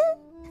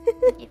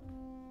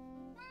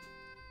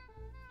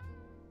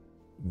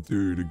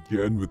 Dude,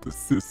 again with the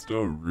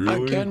sister,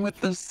 really? Again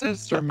with the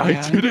sister, man.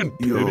 I didn't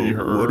pity Yo,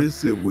 her. what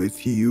is it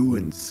with you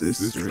and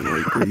sister?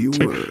 Like, are you a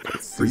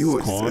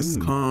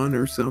siscon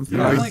or something?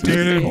 I like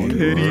didn't Siscon,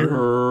 pity right?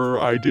 her.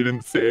 I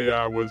didn't say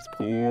I was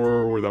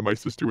poor or that my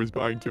sister was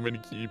buying too many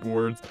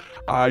keyboards.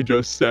 I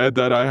just said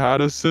that I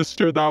had a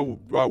sister that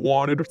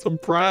wanted some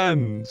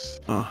friends.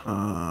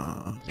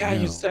 Uh-huh. Yeah,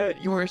 you said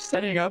you were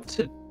setting up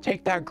to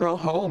take that girl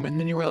home, and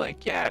then you were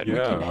like, "Yeah, we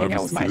Yeah, can hang I'm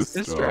out with my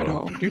sister at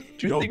home." Do you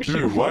Yo, think she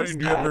dude, why wants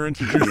didn't you that? ever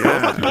introduce Yeah,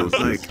 us to I your was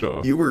like,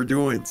 sister? you were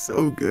doing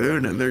so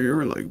good, and then you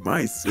were like,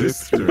 my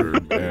sister.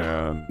 Sister,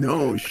 man.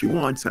 No, she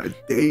wants a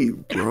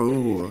date,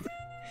 bro.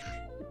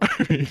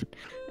 I mean,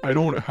 I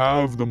don't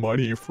have the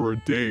money for a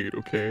date,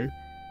 okay?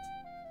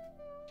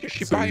 You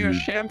should So buy you a you-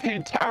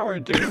 champagne tower,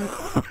 dude.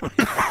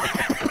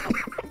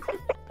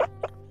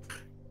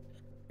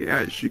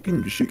 Yeah, she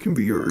can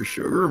be your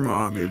sugar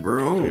mommy,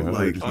 bro. Yeah,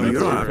 Like, oh, you that's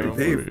don't have to true,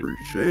 pay buddy. for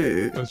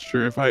shit. That's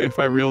true. If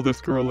I reel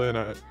this girl in,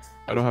 I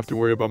don't have to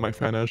worry about my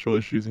financial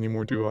issues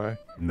anymore, do I?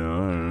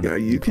 No. Yeah,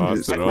 you can pass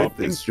just it quit up.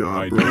 this I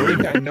job, I bro.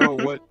 think I know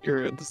what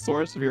the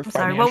source of your I'm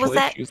sorry, financial what was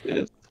that? issues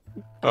is.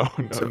 Oh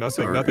no, So-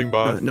 nothing, sorry. nothing,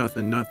 boss.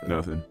 Nothing.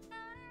 Nothing.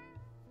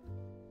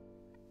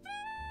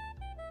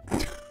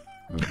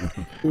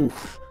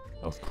 Oof.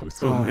 That was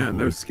close. Oh man,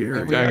 that was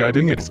scary. Dang, I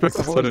didn't expect a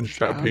What was sudden the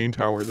champagne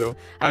tower though.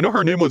 I know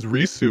her name was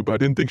Risu, but I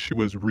didn't think she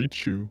was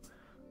Richu.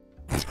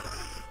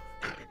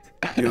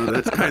 You know,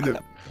 that's kind of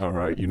All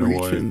right, you know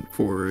what? reaching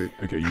for it.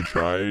 Okay, you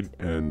tried,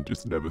 and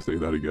just never say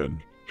that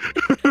again.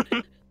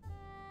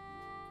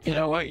 You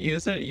know what?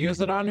 Use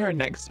it on her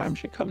next time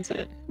she comes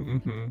in.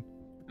 Mm-hmm.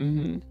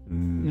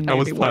 Mm-hmm. I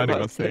was Maybe one of planning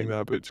on us saying could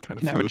that, but it just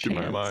kind of have a flew through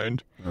my chance.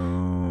 mind.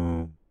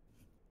 Oh,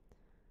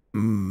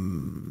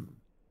 Mm.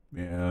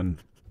 man.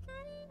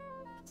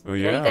 So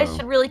Yeah, yeah. you guys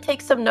should really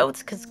take some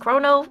notes, because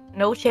Chrono,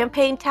 no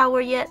champagne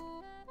tower yet.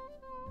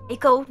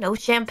 Eiko, no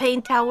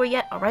champagne tower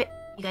yet. All right,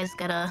 you guys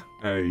gotta.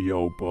 Hey,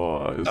 yo,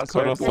 boss. That's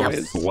Cut what us I'm some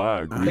saying.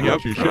 slack. We Yep.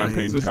 got you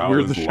champagne This- towers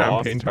we're the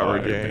champagne last tower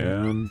time, gang.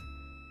 man.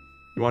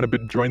 You want to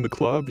join the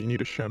club? You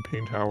need a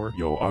champagne tower.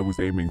 Yo, I was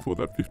aiming for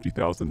that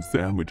 50,000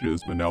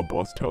 sandwiches, but now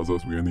boss tells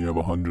us we only have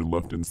 100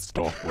 left in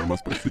stock. What am I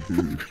supposed to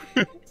do?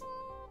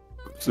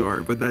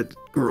 Sorry, but that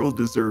girl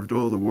deserved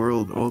all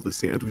the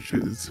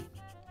sandwiches.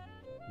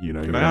 You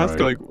know, Can you're I ask,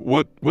 right. like,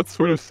 what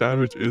sort of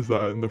sandwich is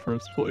that in the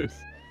first place?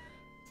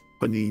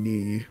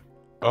 Panini.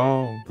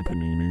 Oh, A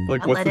panini.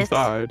 like A what's lettuce.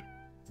 inside?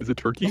 Is it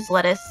turkey? Just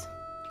lettuce.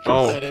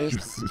 Oh,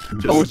 Lettuce.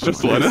 oh, it's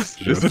just lettuce.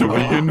 Is it a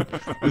vegan?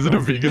 Is it a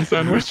vegan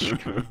sandwich?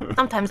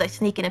 Sometimes I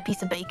sneak in a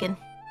piece of bacon.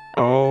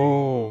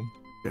 Oh,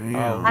 Damn.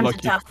 Times are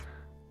lucky, tough.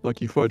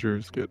 lucky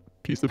fudgers get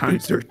piece of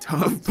Times bacon. are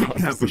tough.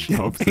 Times are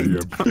tough, so you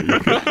have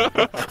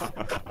bacon.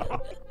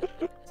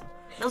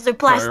 Those are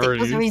plastic. Those are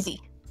Priorities.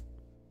 easy.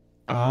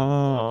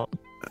 Ah,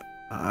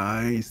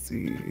 I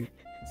see.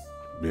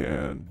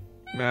 Man,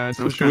 man,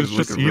 so Those she was guys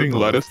look just a eating ripoff.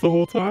 lettuce the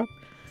whole time?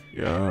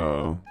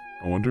 yeah.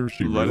 I wonder if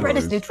she Lettuce. Bread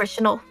is realized.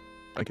 nutritional.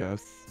 I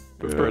guess.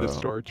 But bread is Yeah.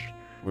 starch.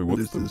 Wait,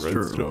 what's This the is bread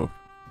true. stuff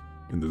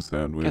in the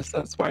sandwich? Guess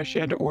that's why she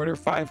had to order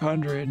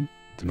 500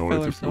 to In order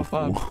fill to feel herself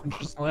up full. with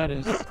just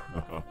lettuce.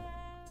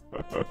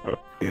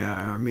 Yeah,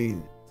 I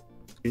mean,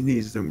 she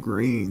needs some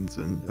greens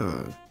and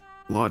a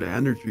lot of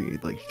energy.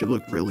 Like, she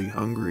looked really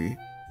hungry.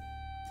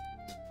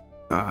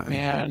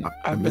 Man,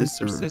 I I've been miss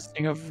her.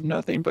 subsisting of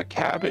nothing but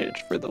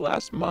cabbage for the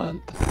last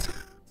month.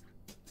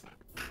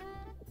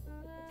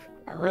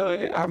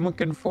 I'm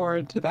looking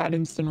forward to that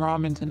instant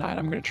ramen tonight.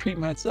 I'm gonna treat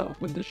myself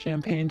with the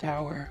champagne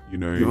tower. You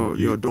know,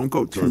 Yo, don't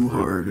go too for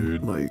it, hard.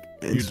 dude. Like,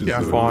 You instant Yeah,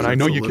 deserve Fawn, I ramen,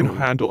 know it's a you can little-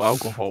 handle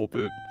alcohol,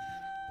 but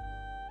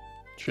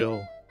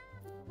chill.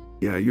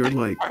 Yeah, you're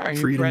like Are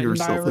you treating threatened,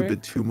 yourself a Ira?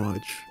 bit too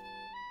much.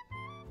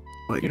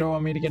 Like, You don't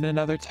want me to get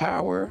another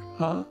tower,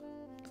 huh?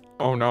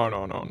 Oh,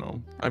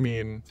 no. I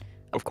mean,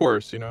 of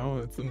course,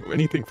 it's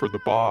anything for the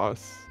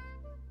boss.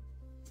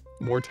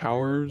 More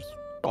towers,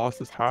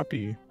 boss is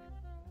happy.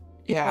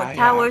 Yeah. More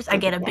towers, for I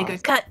the get a bigger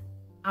boss. cut.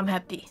 I'm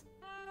happy.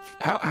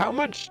 How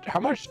much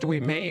do we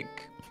make?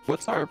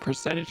 What's our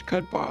percentage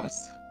cut,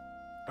 boss?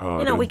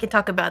 You know, we could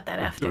talk about that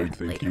I after. don't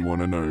think later. you want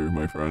to know,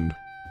 my friend.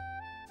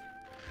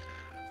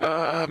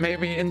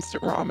 Maybe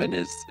instant ramen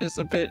is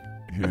a bit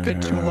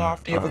too Yeah,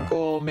 lofty of a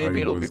goal. Maybe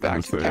I it'll be was gonna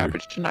back to say.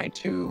 cabbage tonight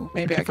too.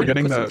 Maybe I keep can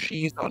forgetting put some that-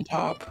 cheese on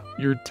top.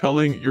 You're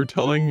telling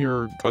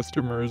your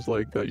customers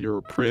like that you're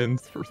a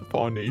prince for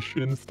Fawn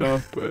Nation and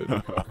stuff, but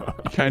you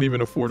can't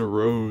even afford a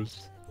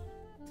rose.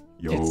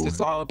 Yo, It's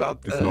all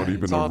about it's the not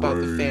even it's a all about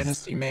the rose.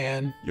 fantasy,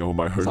 man. yo,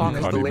 my as long homie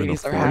as can't the even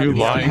ladies are afford Are you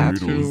happy, I'm lying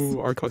happy. noodles.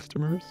 to our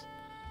customers?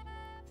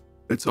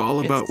 it's all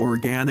about It's-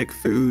 organic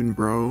food,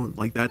 bro.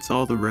 Like, that's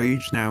all the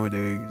rage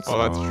nowadays. Oh,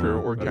 that's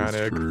true. That is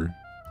Organic. true.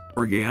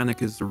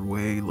 Organic is the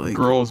way. Like,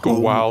 Girls go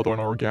home- wild on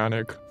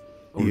organic.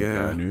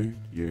 Yeah. Organic?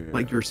 Yeah.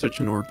 Like, you're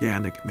such an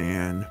organic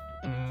man.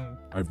 Mm.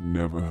 I've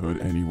never heard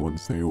anyone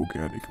say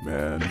organic,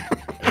 man.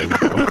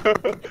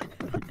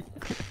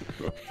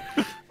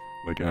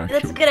 Like, actually.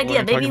 That's a good idea.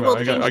 What are you Maybe talking we'll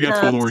about? change I get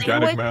the told organic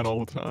sandwich. man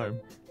all the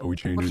time. Are we We'll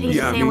changing change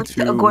Yeah, the me sandwich to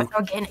too.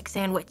 organic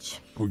sandwich.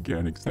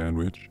 organic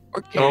sandwich?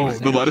 Organic Oh, the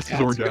sandwich, lettuce is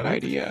that's a good organic?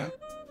 idea.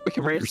 We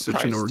can raise You're the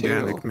such an price,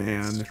 organic too.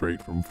 man.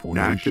 Straight from It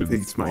Formation.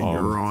 activates my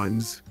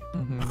neurons.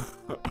 Hmm.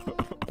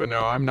 But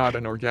no, I'm not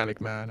an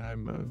organic man.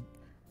 I'm a,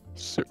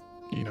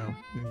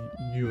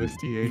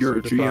 USDA You're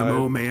a certified.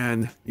 GMO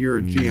man. You're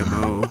a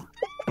GMO.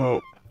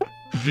 Oh,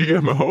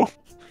 GMO.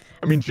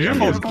 I mean,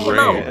 GMO is GMO. great.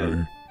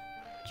 I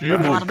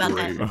GMO thought is about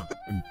great.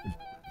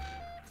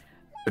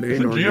 It So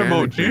ain't GMO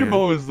organic, man.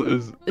 GMO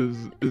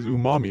is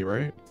umami,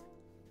 right?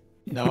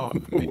 No,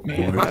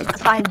 man, What?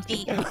 that's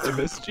 5D.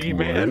 MSG,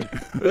 man.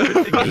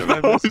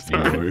 Oh,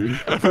 sorry. Boy.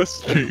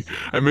 MSG.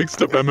 I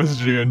mixed up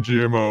MSG and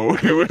GMO.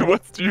 Wait,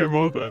 what's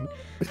GMO then?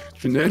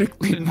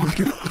 Genetically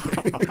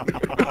modified.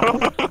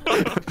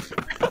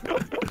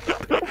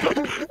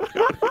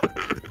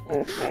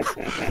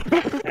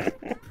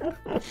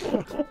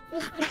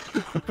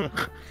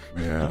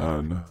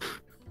 Man.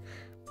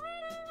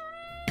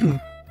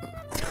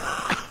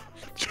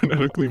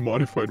 Genetically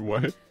modified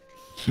what?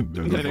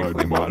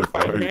 Genetically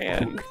modified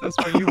man. That's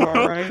what you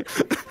are, right?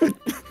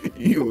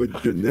 You a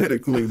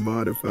genetically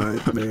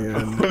modified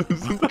man.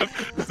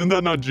 Isn't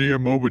that not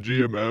GMO but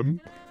GMM?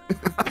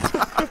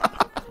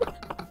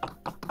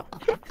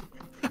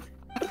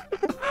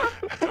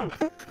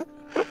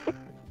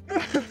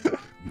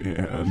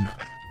 Man.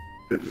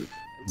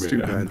 It's too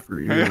Man. bad for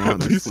you, Hey, at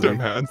least honestly. I'm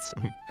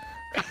handsome.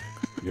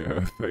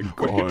 Yeah, thank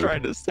What are you God.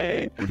 trying to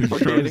say? What are you trying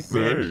to Organic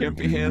man say? can't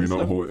be We're not,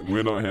 handsome.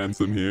 we're not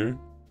handsome here.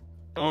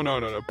 Oh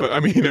no. But I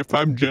mean, if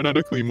I'm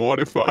genetically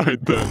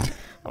modified, then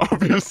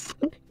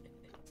obviously,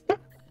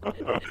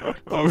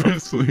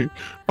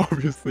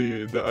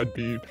 that I'd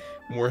be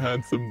more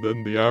handsome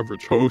than the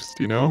average host,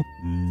 you know?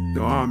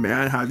 Oh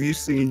man, have you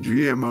seen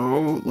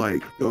GMO?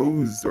 Like,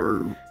 those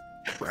are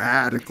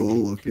radical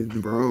looking,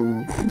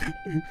 bro.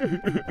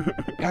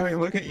 I mean,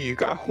 look at you. You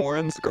got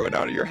horns growing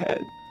out of your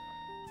head.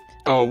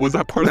 Oh, was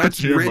that part That's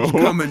of the rich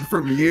GMO? coming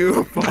from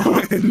you,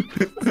 Fawn.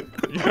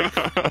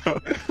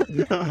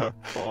 Yeah,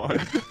 fine.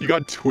 You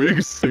got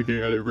twigs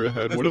sticking out of your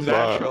head. What It's is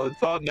that? natural.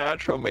 It's all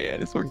natural,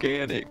 man. It's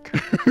organic.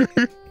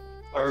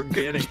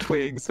 Organic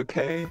twigs,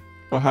 okay?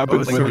 What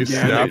happens Us when you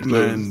snap organic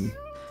those? men,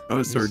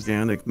 us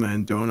organic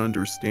men don't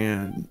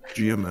understand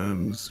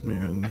GMMs,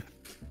 man.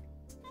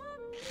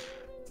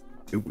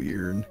 It's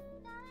weird.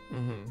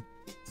 Mhm.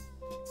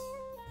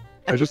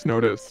 I just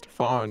noticed,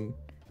 Fawn.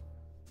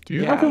 Do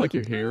you have Yeah. like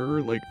your hair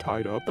like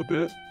tied up a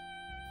bit?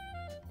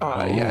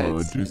 Yeah, Oh,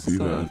 it's, did you see it's,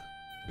 that?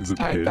 Is it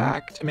tied pin?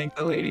 back to make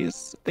the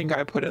ladies think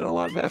I put in a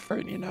lot of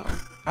effort, you know.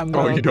 I'm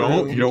Oh, going you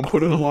don't? through- You don't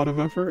put in a lot of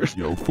effort?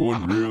 Yo,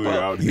 Fawn really Well,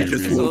 out you here.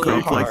 just being woke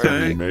up fake like until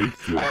that? he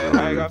makes it, I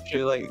bro. have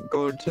to like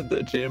go to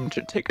the gym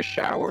to take a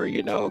shower,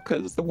 you know,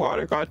 because the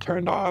water got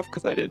turned off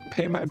because I didn't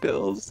pay my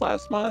bills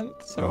last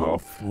month. So, Oh,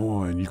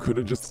 Fawn, you could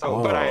have just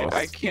but I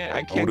asked.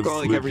 can't would've go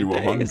like slipped every you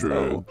day. 100.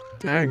 So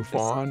Dang,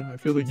 Fawn. I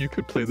feel like you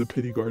could play the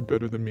pity guard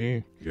better than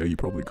me. Yeah, you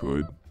probably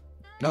could.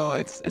 no,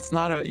 it's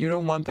not a. You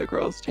don't want the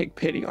girls to take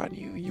pity on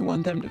you. You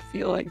want them to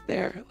feel like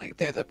they're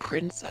the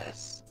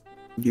princess.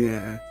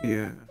 Yeah,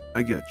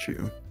 I get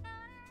you.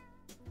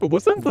 But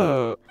wasn't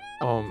the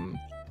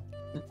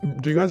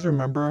do you guys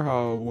remember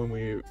how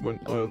when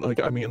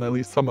like I mean at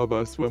least some of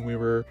us when we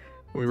were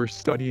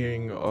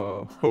studying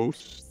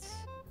hosts?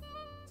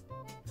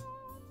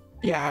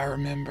 Yeah, I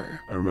remember.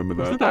 I remember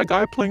that. Wasn't that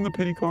guy playing the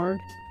pity card?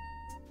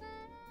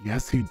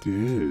 Yes, he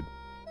did.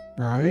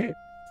 Right?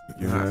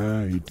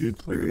 Yeah, he did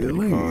play the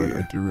Really? pity card.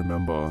 I do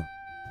remember.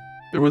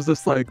 There was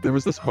this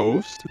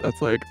host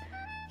that's like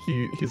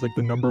he's like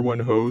the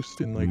 #1 host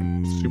and like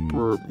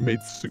super made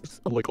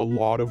like a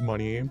lot of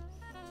money,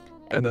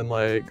 and then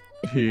like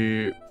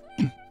he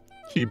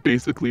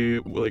basically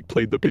like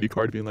played the pity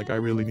card being like I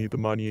really need the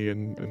money,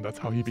 and that's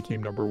how he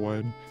became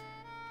 #1.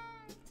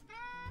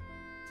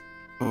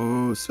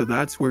 Oh, so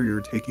that's where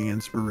you're taking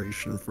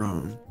inspiration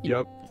from.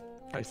 Yep,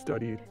 I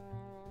studied.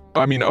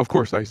 I mean, of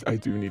course I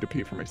do need to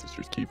pay for my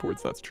sister's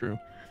keyboards, that's true.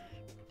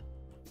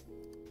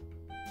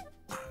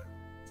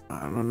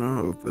 I don't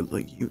know, but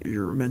like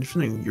you're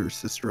mentioning your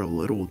sister a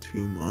little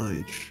too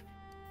much.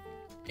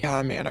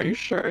 Yeah, man. Are you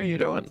sure you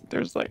don't?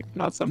 There's like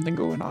not something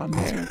going on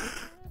there.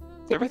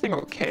 Is everything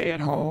okay at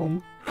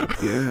home?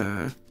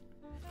 Yeah.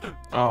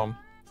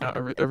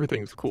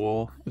 Everything's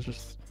cool. It's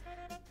just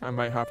I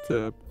might have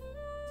to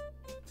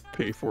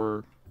pay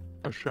for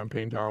a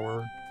champagne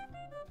tower.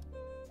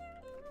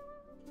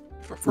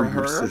 For your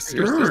her?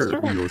 sister?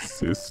 Your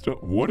sister?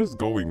 What is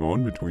going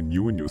on between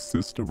you and your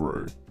sister,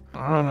 bro?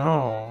 I don't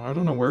know. I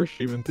don't know where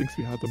she even thinks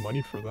we had the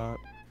money for that.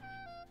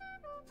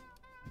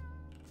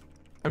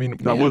 I mean,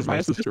 that Man, was my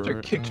my sister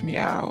sister. kicked me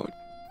out.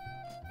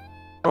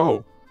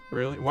 Oh,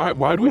 really?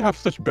 Why do we have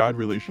such bad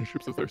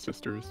relationships with our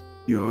sisters?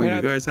 Yo, Wait,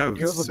 you guys have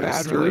You have a bad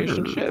sister?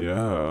 relationship?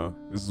 Yeah,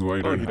 this is why you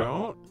Oh, don't you have-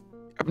 don't?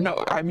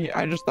 No, I mean,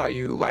 I just thought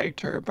you liked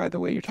her by the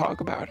way you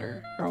talk about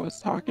her. You're always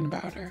talking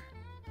about her.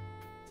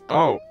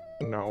 Oh,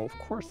 no, of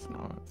course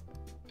not.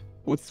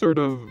 What sort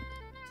of...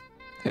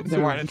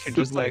 Then why don't you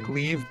just like sibling?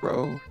 leave,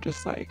 bro?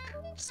 Just like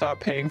stop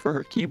paying for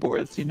her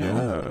keyboards, you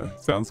know? Yeah,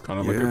 sounds kind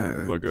of like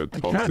Yeah. a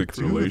can't toxic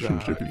do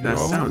relationship. that. If you That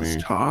ask sounds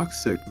me.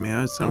 toxic,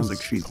 man. It sounds like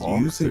Sounds she's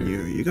toxic. using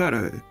you. You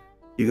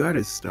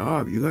gotta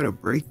stop. You gotta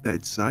break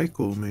that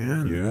cycle,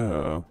 man.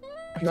 Yeah.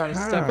 You gotta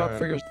step up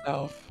for Yeah.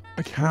 yourself.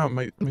 I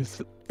can't.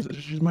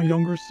 She's my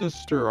younger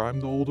sister. I'm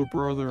the older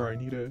brother. I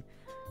need to...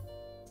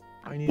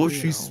 Well,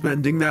 she's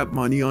spending that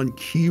money on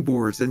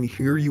keyboards, and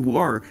here you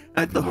are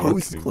at the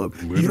host Working, club.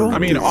 literally. You don't I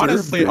mean, deserve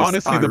honestly,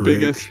 this, the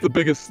Irish.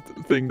 biggest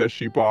thing that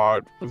she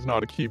bought was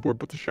not a keyboard,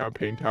 but the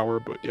champagne tower.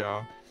 But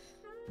yeah,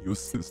 Your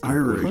sister.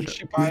 Irish. What'd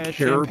she buy We a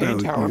care champagne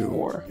about tower you.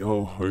 for?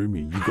 Yo,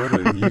 homie,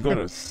 you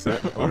gotta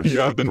set. Oh, you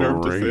have the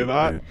nerve to say straight,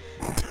 that? man.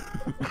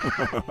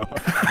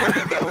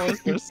 That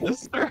was your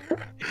sister?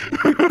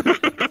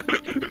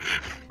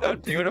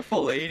 That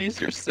beautiful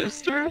lady's your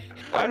sister?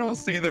 I don't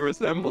see the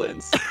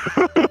resemblance.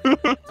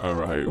 All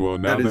right. Well,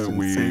 now That is that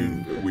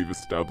insane. we've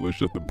established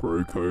that the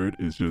bro code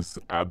is just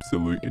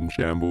absolute in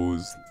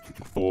shambles,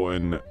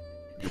 Thorn,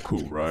 you're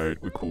cool, right?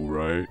 We're cool,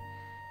 right?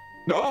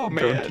 No,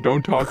 man.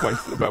 don't talk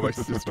about my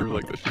sister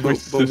like that. She's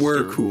my But we're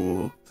sister.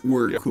 cool.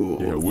 We're Yeah.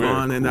 cool. Yeah, we're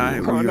Fawn and I,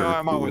 cool. we No, are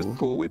I'm always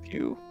cool with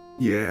you.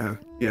 Yeah,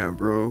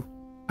 bro.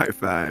 High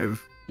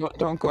five.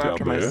 Don't go Yeah,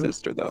 after my man.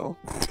 sister, though.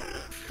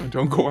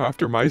 Don't go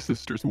after my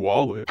sister's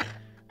wallet.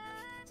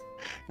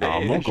 No,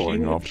 I'm not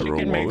going after she her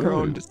can make her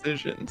own wallet.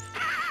 decisions.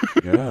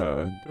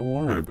 Yeah, don't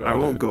worry about I it.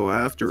 won't go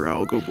after her.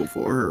 I'll go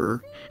before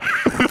her.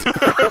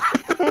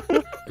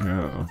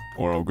 Yeah,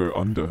 or I'll go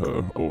under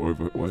her or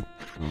over. What?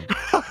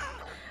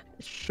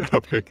 Shut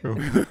up, Echo.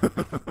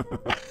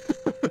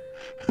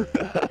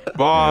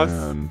 Boss.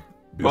 Man,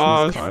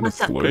 Boss. kind of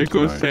What's up? slow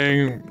Echo's tonight.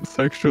 saying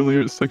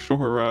sexual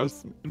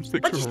harassment.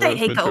 What'd you say,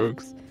 harassment Eiko?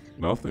 jokes.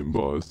 Nothing,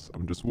 boss.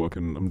 I'm just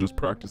working. I'm just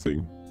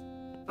practicing.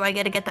 Do I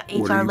gotta get the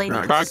What are HR you lady?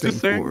 practicing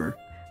Practicing? for?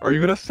 Are you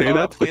gonna say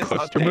that to the Please not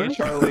customer?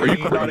 HR Are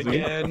lady, you not crazy?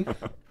 again.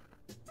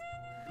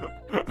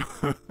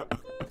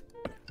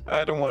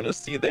 I don't want to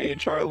see the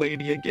HR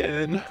lady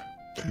again.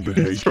 The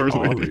HR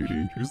HR lady.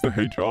 lady. Who's the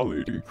HR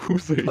lady?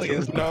 Who's the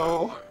Please, HR?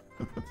 no.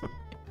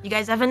 You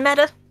guys haven't met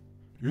her?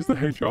 Who's the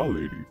HR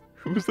lady?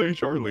 Who's the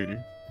HR lady?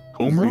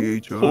 Who's Homeroom?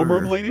 the HR?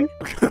 Homeroom lady?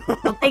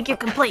 I'll take your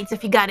complaints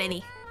if you got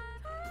any.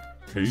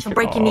 She'll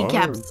break your HR?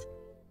 kneecaps.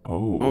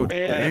 Oh, Oh,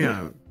 Man.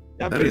 damn.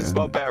 That That is-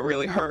 baseball bat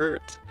really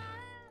hurt.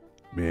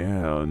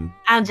 man.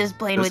 I'm just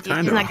playing That's with you.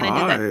 She's kind of not gonna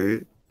do high.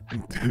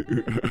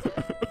 that.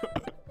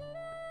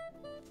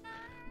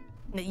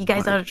 You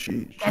guys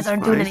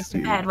aren't doing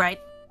anything bad, right?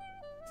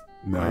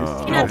 Nah.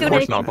 You're No, not of doing course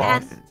anything not,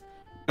 boss. bad.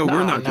 No, we're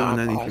Nah, not doing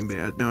nah, anything boss.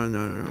 bad.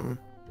 No.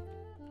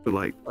 But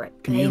like, Right,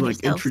 can you behave like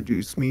yourselves.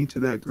 introduce me to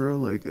that girl?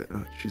 Like,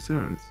 she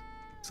sounds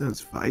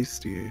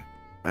feisty.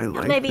 I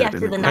like maybe that. after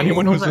in a the girl. night is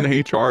Anyone who's over.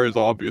 in HR is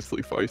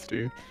obviously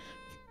feisty.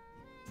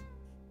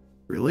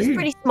 Really? She's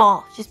pretty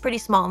small. She's pretty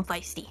small and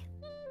feisty.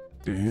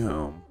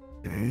 Damn.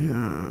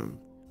 Damn.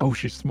 Oh,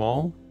 she's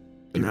small?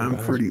 And I'm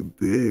pretty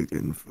big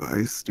and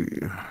feisty.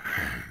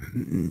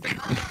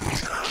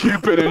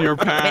 Keep it in your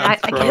I mean,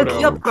 pants, I can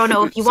hook you up,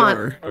 Chrono, if you want.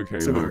 Sorry. Okay,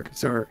 Sorry. look.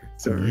 Sorry.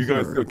 You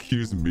guys sorry.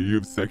 accuse me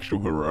of sexual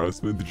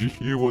harassment. Did you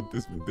hear what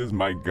this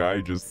my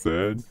guy just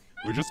said?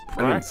 We're just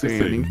I didn't say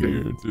practicing here,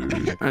 anything.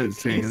 dude. I didn't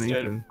say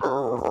anything.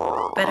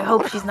 Better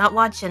hope she's not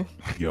watching.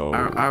 Yo.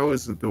 I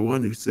wasn't the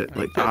one who said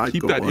like I'd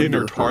Keep go that under inner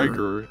her.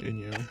 tiger in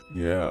you.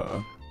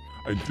 Yeah.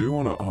 I do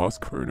want to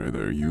ask Chrono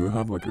though. You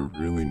have like a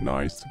really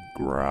nice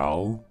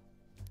growl.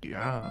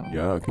 Yeah.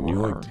 Yeah. Can you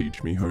like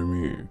teach me,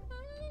 homie?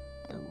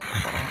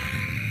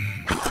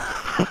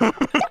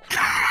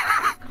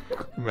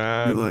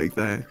 Man. You like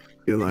that?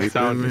 You like You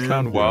sound, that, you man?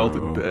 sound wild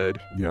in Yeah.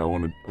 bed. Yeah. I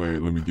want to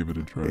wait. Let me give it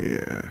a try.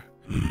 Yeah.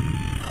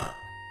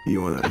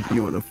 You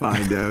wanna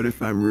find out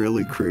if I'm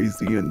really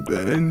crazy in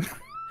bed?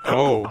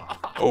 Oh,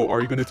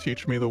 are you gonna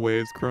teach me the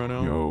ways,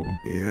 Chrono? Yo.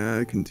 Yeah,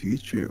 I can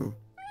teach you.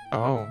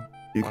 Oh.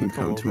 You can Wanna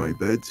come come to my over?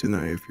 bed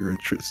tonight if you're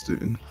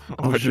interested. Oh,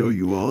 I'll I show didn't-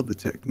 you all the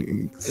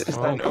techniques. Is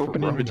Oh, that an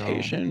open Chrono.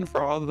 invitation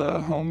for all the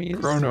homies?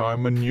 Chrono,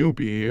 I'm a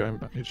newbie.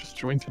 I just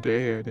joined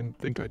today. I didn't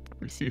think I'd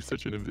receive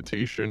such an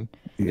invitation.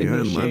 Yeah,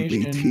 and let me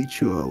Initiation.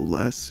 teach you a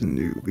lesson,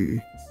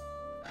 newbie.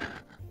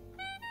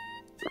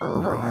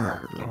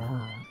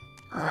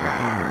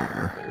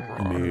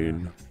 I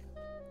mean,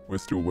 we're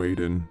still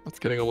waiting. It's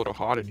getting a little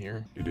hot in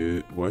here. It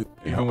is what?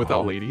 Even without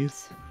Oh,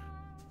 ladies.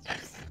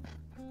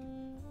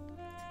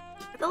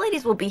 The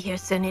ladies will be here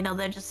soon. You know,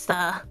 they're just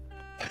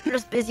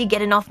busy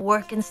getting off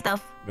work and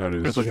stuff. That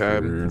is It's okay.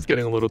 true. It's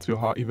getting a little too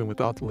hot even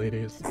without the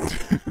ladies.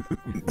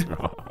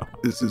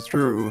 This is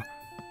true.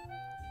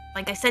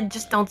 Like I said,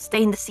 just don't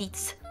stain the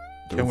seats.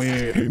 Can we,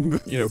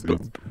 you know,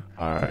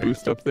 Alright.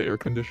 boost up the air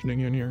conditioning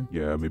in here?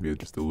 Yeah, maybe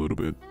just a little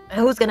bit.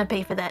 Who's gonna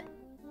pay for that?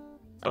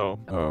 Oh.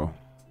 Oh.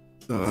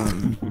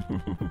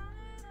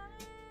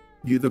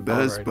 You the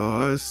best, Alright.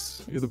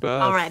 boss. You're the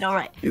best. All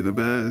right. You're the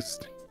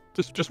best.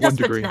 Just one Just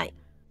for degree. tonight.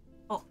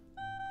 Oh,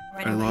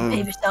 right. I Away. love-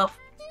 Behave yourself.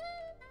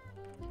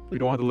 We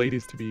don't want the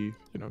ladies to be,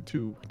 you know,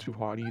 too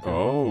hot either.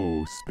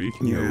 Oh,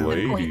 speaking Yeah. of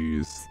Good point.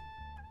 ladies.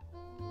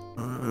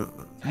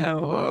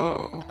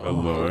 Hello.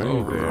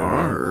 Hello there.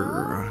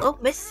 Rawr. Oh,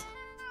 miss.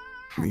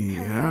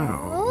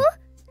 Meow.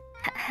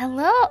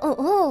 Hello.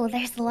 Oh,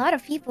 there's a lot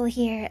of people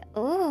here.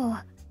 Oh,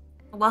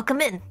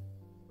 Welcome in.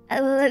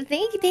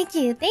 thank you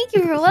for This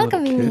little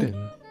welcoming me.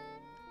 kitten.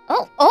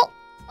 Oh.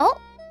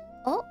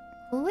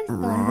 Who is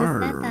going? Who's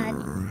that guy?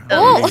 Rawr.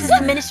 Oh. This is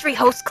the Ministry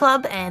Host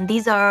Club, and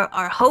these are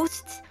our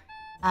hosts.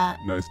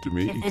 Nice to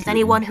meet If you. there's kitten.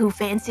 anyone who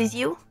fancies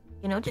you,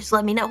 you know, just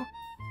let me know.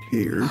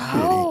 Here,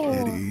 Oh.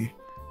 kitty.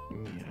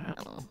 Yeah.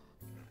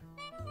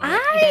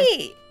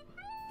 I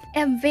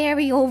am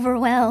very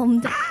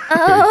overwhelmed. Take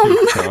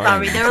your time,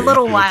 Sorry, they're a take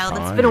little your wild.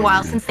 It's been a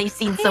while time. since they've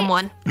seen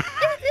someone.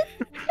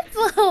 It's a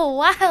little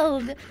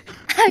wild.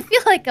 I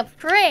feel like a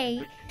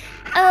prey.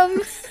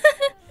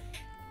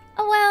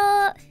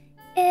 Well,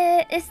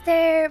 is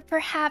there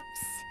perhaps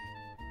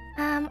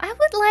I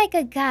would like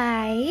a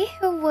guy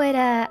who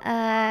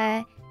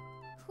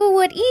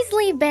would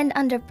easily bend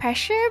under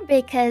pressure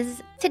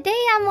because today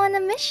I'm on a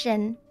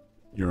mission.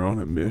 You're on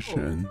a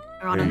mission.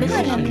 They're on a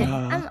There you mission.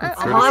 go. Okay.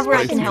 I'm However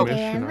I can help.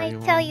 today. I Mission are might you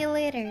tell on? you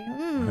later.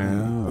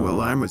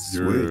 Well, I'm a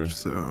You're- switch,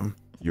 so.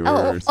 You're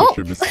Oh, such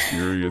oh. a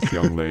mysterious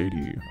young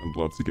lady. I'd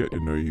love to get to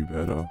know you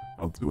better.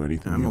 I'll do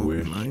anything I'm you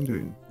wish.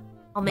 open-minded.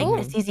 I'll make Oh.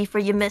 this easy for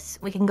you, miss.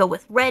 We can go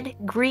with red,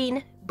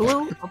 green,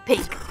 blue, or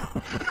pink.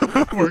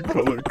 We're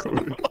color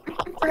coded.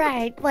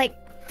 Right, like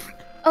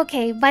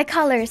okay, by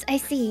colors, I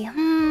see.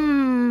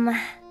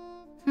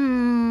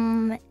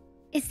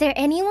 Is there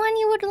anyone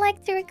you would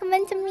like to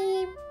recommend to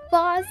me,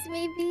 boss,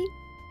 maybe?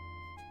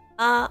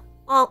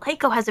 Well,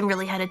 Heiko hasn't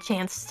really had a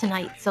chance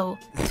tonight, so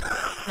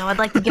no, I'd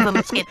like to give him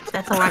a chance. If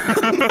that's all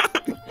right.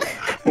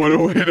 What a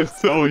way to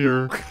sell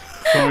your.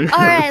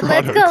 Alright,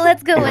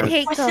 let's go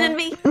with Questioning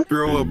Heiko. me?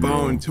 Throw a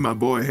bone to my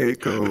boy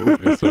Heiko.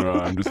 It's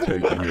alright. I'm just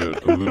taking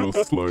it a little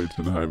slow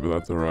tonight, but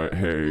that's alright.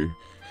 Hey,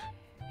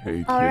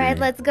 kitty. Alright,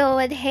 let's go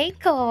with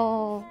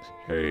Heiko.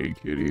 Hey,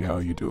 kitty. How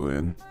you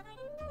doing?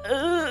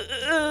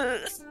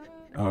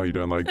 Oh, you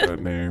don't like that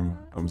name?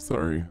 I'm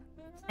sorry.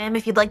 Ma'am,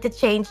 if you'd like to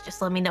change,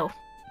 just let me know.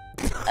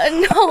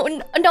 No.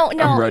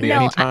 I'm ready no.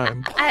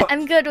 anytime.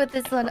 I'm good with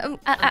this one.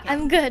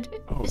 I'm good.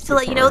 Oh, Just to so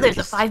let you know, sorry. there's a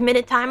Just,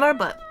 5-minute timer,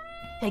 but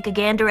take a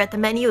gander at the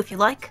menu if you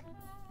like.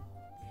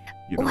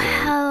 You know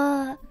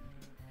what?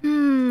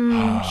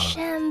 Well,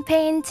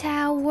 champagne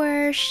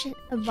tower,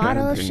 a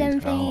bottle of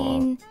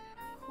Champagne champagne,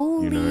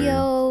 Julio. You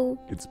know,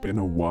 It's been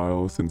a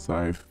while since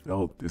I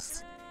felt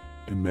this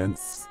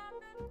immense,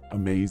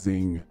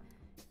 amazing,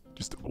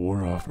 just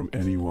aura from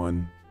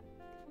anyone.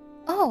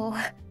 Oh,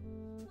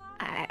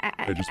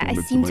 I just I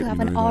wanted to seem let to you have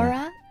an know that.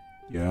 aura.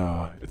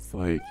 Yeah, it's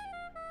like,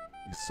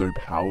 you're so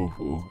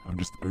powerful. I'm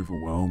just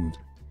overwhelmed.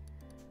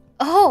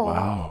 Oh.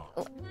 Wow.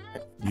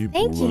 You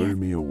Thank blow you.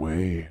 me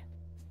away.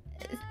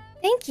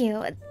 Thank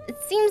you. It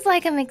seems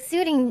like I'm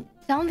exuding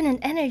dominant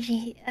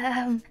energy.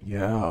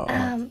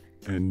 Yeah.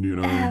 And you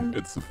know,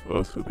 it's a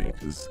first for me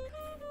because,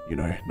 you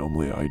know,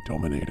 normally I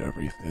dominate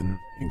everything,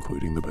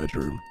 including the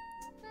bedroom.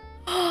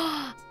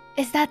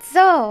 Is that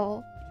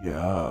so?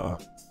 Yeah.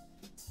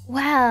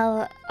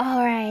 Well,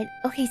 alright.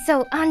 Okay,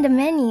 so on the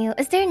menu,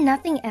 is there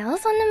nothing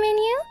else on the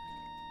menu?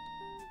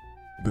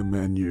 The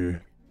menu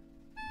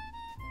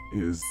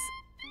is,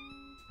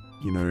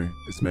 you know,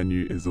 this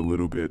menu is a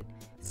little bit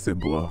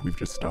simpler. We've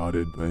just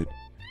started, but,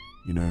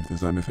 you know, if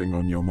there's anything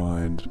on your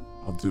mind,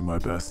 I'll do my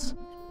best.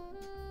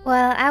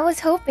 Well, I was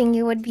hoping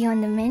you would be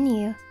on the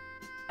menu.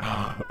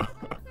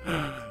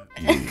 Mhm.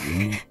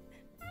 Mhm.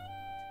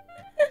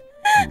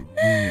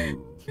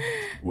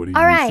 What are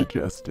All you right.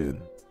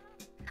 suggesting?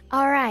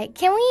 Alright,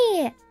 can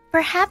we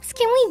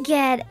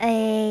get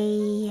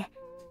a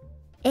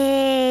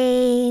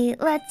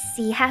let's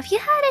see, have you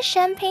had a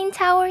champagne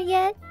tower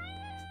yet?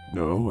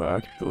 No,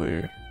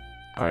 actually,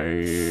 I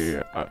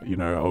you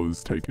know, I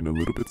was taking a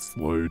little bit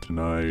slow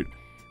tonight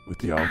with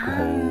the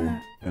alcohol,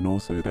 and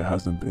also there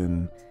hasn't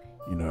been,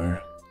 you know,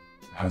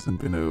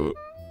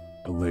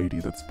 a lady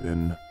that's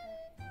been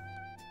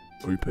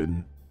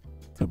open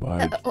to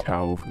buy a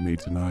towel for me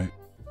tonight.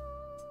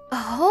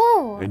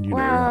 Oh, And you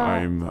wow.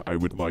 know, I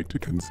would like to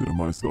consider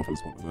myself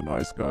as one of the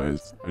nice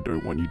guys. I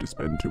don't want you to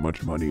spend too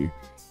much money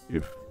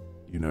if,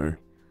 you know.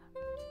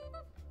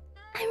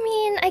 I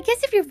mean, I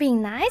guess if you're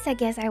being nice, I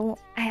guess I'll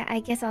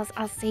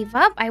save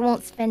up. I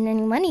won't spend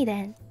any money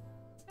then.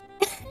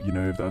 You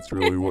know, if that's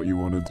really what you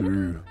want to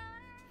do.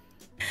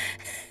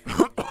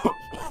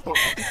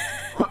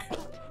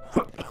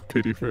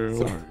 Pity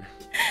fail. Sorry.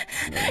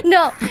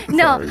 No.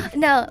 Sorry.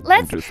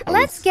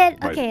 Let's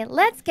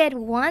get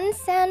one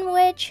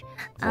sandwich.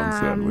 One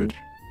sandwich.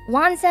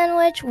 One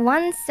sandwich,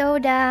 one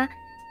soda,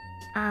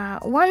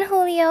 one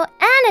Julio,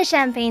 and a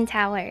champagne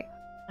tower.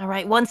 All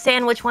right, one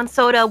sandwich, one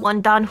soda,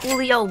 one Don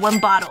Julio, one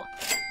bottle.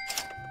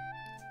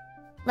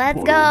 Let's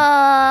Bottle. go.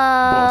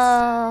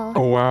 Boss.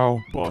 Oh wow,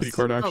 Boss. pity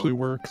card actually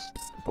works.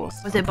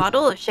 Boss. Was it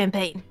bottle or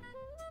champagne?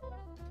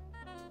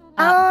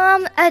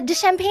 The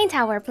champagne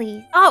tower,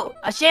 please. Oh,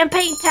 a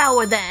champagne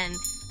tower then.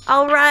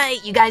 All right,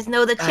 you guys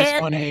know the Nice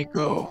chant. one, hey,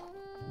 go.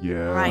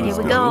 Yeah. All right, here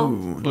we Let's go.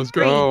 Let's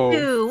 3, go.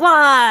 2,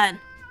 1.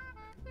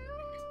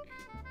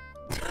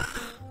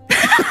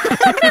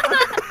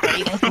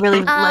 You guys are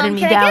really letting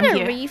me Can down I get a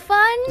here.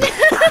 refund?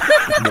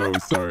 No,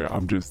 sorry.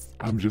 I'm just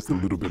a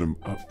little bit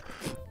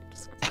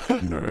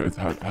you know, it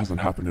hasn't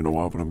happened in a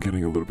while, but I'm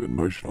getting a little bit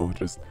emotional. I'm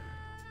just,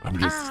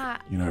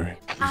 you know,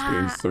 just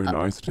being so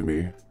nice to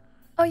me.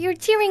 Oh, you're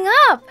tearing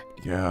up.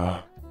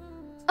 Yeah.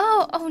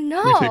 Oh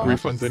no. We take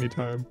refunds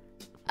anytime.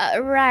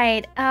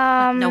 Right.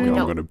 No, we Yeah, I'm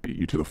don't. gonna beat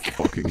you to the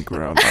fucking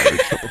ground.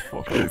 Alright, shut the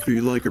fuck up. If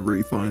you like a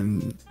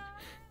refund,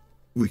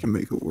 we can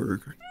make it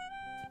work.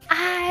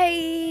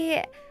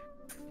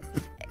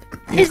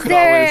 You Is could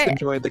there- always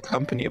enjoy the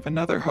company of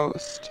another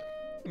host.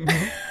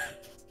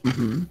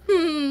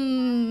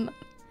 Mm-hmm.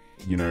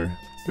 You know,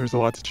 There's a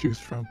lot to choose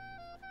from.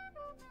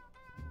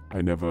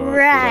 I never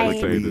Right.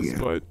 say this, Yeah.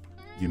 but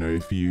you know,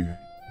 if you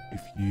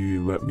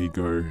let me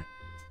go,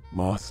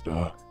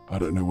 master, I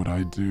don't know what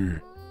I'd do.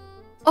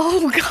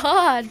 Oh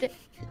God.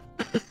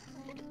 You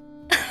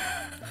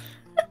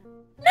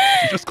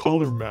just call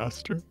her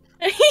master.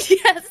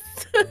 Yes.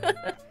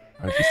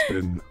 I've just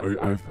been,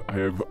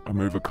 I'm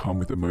overcome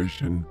with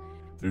emotion.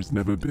 There's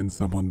never been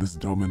someone this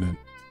dominant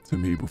to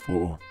me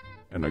before,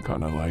 and I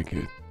kind of like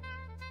it.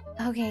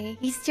 Okay,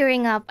 he's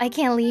tearing up. I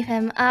can't leave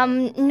him.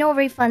 No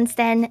refunds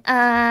then.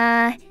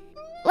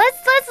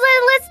 Let's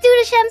do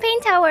the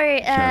champagne tower.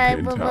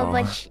 Champagne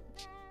tower.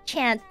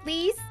 Chant,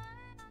 please.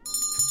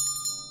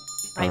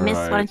 All right, miss,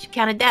 why Alright. don't you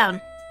count it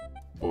down?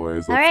 All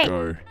Boys, let's right.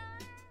 go.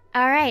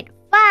 All right,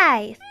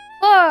 5,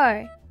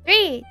 4,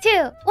 3,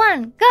 2,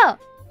 1, go.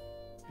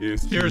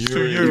 Here's Here's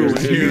to you,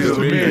 Here's here's to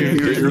me, here's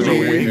here's to a me,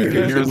 wink,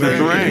 here's here's a a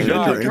drink.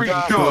 drink.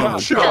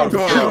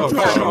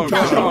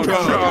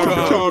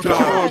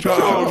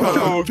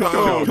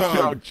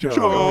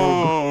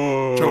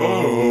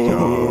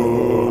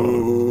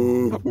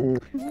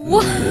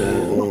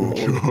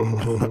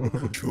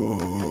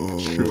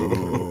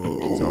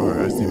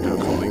 Sorry, I seem to have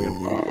something in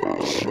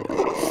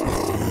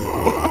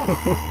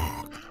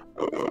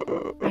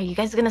Are you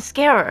guys gonna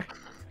scare her?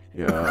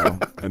 Yeah,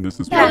 and this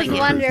is That why was I chose to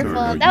wonderful.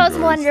 know That you was guys.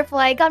 wonderful.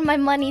 I got my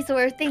money's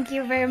worth. Thank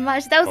you very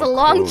much. That was a Of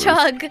long course.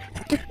 chug.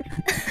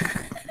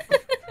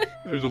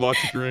 There's a lot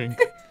to drink.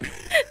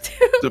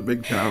 It's a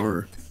big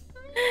tower.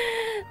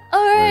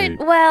 All right. Right.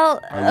 Well,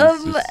 I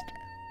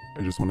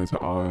just wanted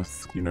to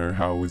ask, you know,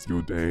 how was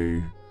your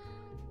day?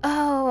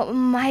 oh,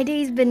 my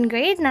day's been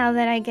great now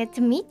that I get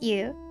to meet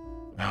you.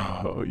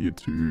 Oh, you're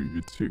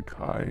too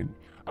kind.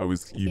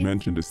 You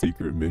mentioned a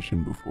secret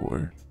mission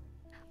before.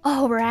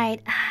 Oh,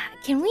 right.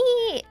 Can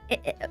we?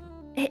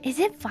 Is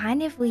it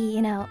fine if we,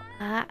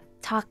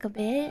 talk a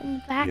bit in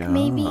the back, Yeah,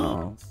 maybe?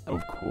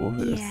 of course.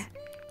 Yeah.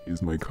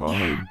 Here's my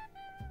card.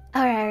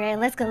 All right.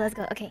 Let's go.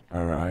 Okay.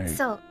 All right.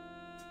 So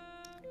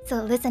So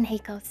listen,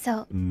 Heiko.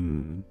 So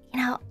Mm. you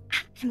know,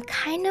 I'm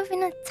kind of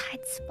in a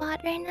tight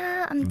spot right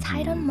now. I'm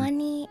tight on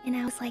money, and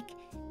I was like,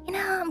 you know,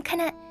 I'm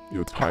kind of.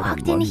 You're I tight on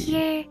walked in money.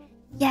 here.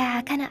 Yeah,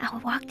 kind of. I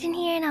walked in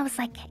here, and I was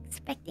like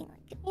expecting,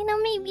 like, you know,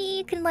 maybe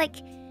you can like,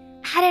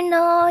 I don't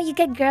know, you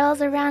get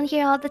girls around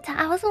here all the time.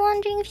 I was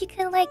wondering if you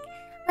could like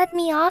let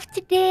me off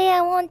today.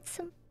 I want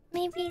some.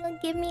 Maybe you'll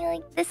give me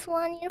like this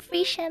one, you know,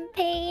 free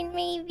champagne,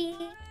 maybe.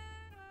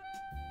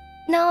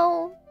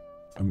 No.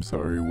 I'm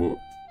sorry, what?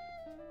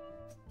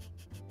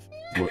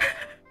 What?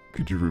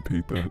 Could you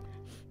repeat that?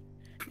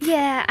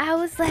 Yeah, I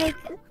was like,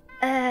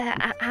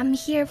 I'm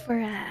here for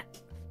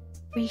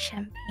free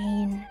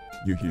champagne.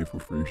 You're here for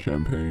free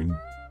champagne.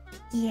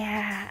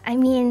 Yeah, I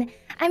mean,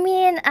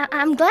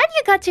 I'm glad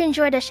you got to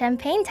enjoy the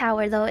champagne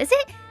tower, though. Is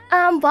it,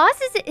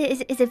 boss? Is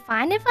it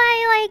fine if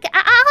I like?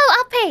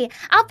 I'll pay.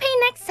 I'll pay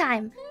next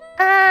time.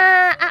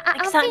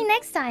 I'll pay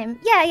next time.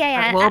 Yeah.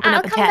 Alright, we'll open I'll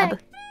up a come tab.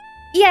 back.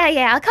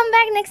 Yeah. I'll come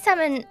back next time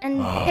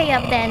and pay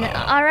up then.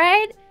 All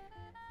right.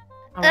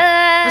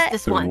 Just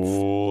this once.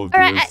 All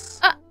Alright,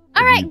 this,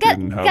 Alright, you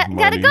didn't have gotta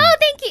money. go.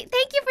 Thank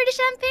you for the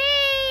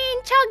champagne.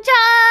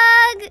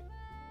 Chug.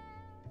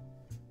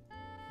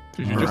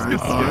 Did you just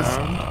get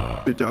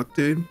Alright,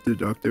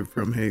 deducted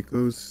from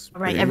Heiko's.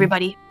 All right, pay.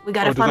 everybody, we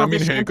gotta does funnel that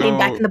this mean champagne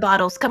back Heiko- in the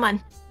bottles. Come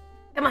on.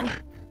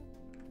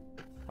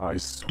 I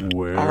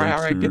swear All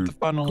right, to get the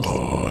funnels.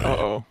 God,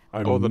 Uh-oh.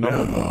 I'm Oh, the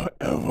number. never,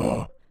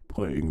 ever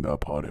playing that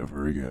part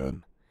ever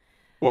again.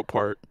 What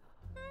part?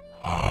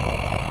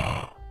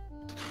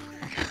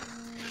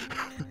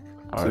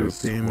 I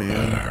It's okay, man.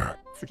 swear.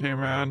 It's okay,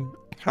 man.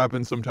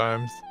 Happens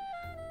sometimes.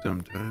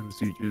 Sometimes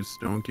you just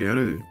don't get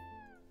it.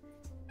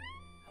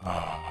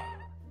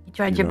 You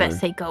tried You your know,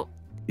 best, Seiko.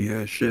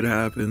 Yeah, shit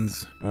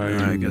happens.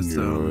 I guess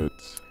knew it.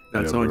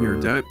 that's on your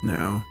Never- debt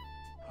now.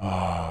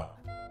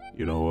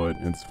 You know what?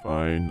 It's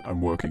fine.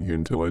 I'm working here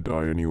until I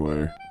die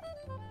anyway.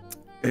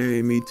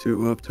 Hey, me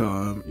too, up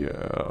top. Yeah.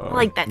 I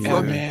like that Yeah, Oh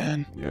slogan.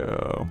 man.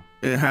 Yeah.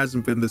 It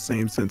hasn't been the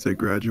same since I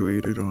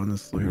graduated,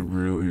 honestly. It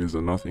really is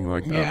nothing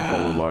like that Yeah.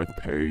 hololive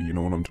pay. You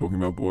know what I'm talking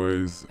about,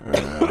 boys?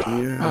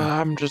 Yeah,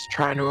 I'm just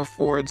trying to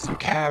afford some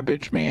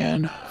cabbage,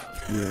 man.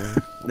 yeah.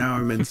 Now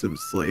I'm in some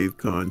slave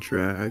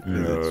contract,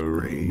 and it's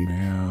great.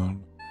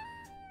 man.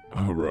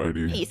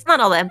 Alrighty. Hey, it's not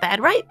all that bad,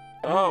 right?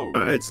 Oh.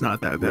 It's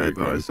not that bad, Wait,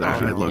 boss.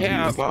 guys, I love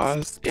Yeah, you.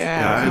 boss.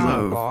 Yeah, I Yeah.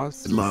 love,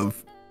 boss.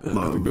 love.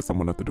 I think there's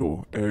someone at the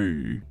door.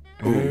 Hey.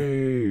 Oh.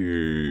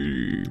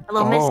 Hey.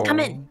 Hello, miss. Come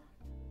in.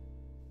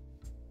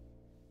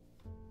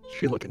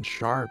 She looking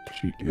sharp.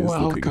 She is looking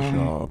Welcome.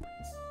 sharp.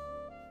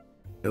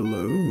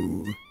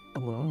 Hello.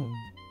 Hello.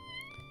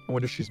 I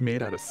wonder if she's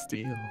made out of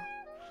steel.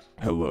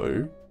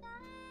 Hello.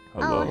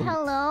 Hello. Oh,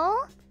 hello?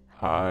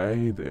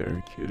 Hi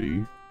there,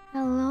 kitty.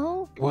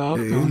 Hello? Hey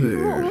Welcome.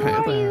 there.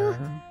 Who are you?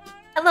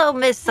 Hello,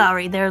 miss.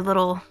 Sorry, they're a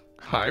little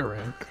High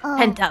rank.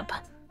 pent up.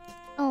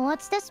 Oh,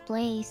 what's this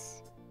place?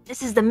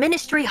 This is the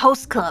Ministry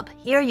Host Club.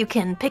 Here you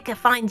can pick a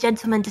fine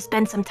gentleman to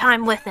spend some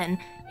time with and,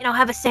 you know,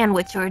 have a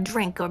sandwich or a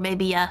drink or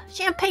maybe a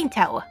champagne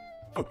tower.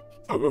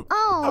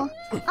 Oh,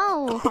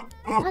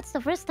 that's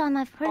the first time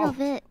I've heard of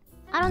it.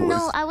 I don't know,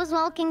 Boys. I was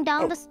walking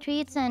down the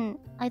streets and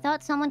I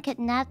thought someone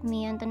kidnapped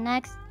me, and the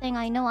next thing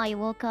I know, I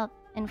woke up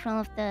in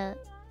front of the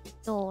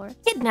door.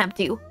 Kidnapped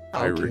you.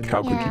 Tyrick,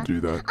 how could Yeah. you do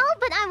that? Oh,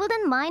 but I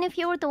wouldn't mind if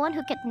you were the one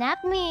who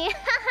kidnapped me.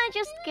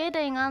 Just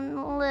kidding,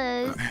 I'm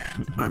Liz.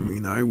 I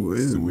mean, I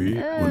would. Sweet.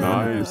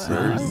 Nice.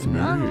 Very I'm sweet.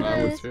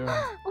 Liz. too.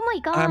 Oh my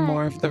god. I'm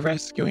more of the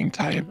rescuing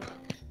type.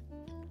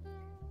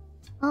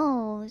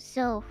 Oh,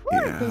 so who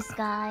are Yeah. these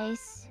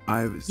guys?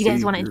 I've You guys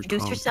saved wanna your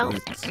introduce yourselves?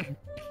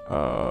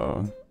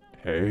 confidence.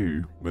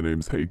 Hey, my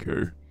name's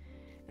Heiko.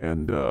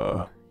 And,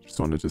 just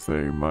wanted to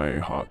say my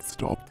heart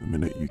stopped the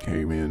minute you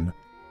came in.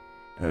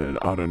 And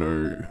I don't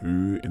know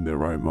who in their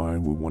right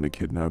mind would want to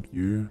kidnap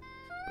you,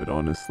 but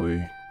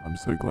honestly, I'm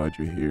so glad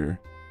you're here.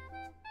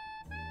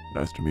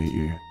 Nice to meet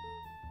you.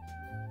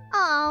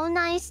 Oh,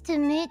 nice to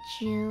meet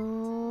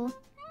you.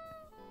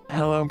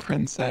 Hello,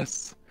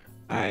 princess.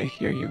 I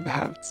hear you've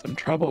had some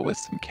trouble with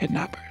some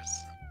kidnappers.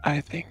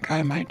 I think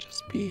I might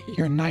just be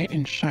your knight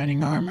in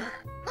shining armor.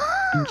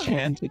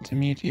 Enchanted to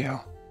meet you.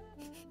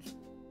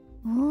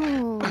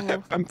 Ooh,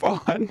 I'm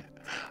Fawn.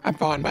 I'm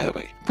Fawn, by the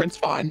way. Prince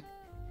Fawn.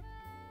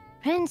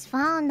 Prince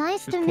Fawn,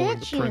 nice She's to pulling meet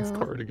the prince you.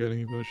 card again,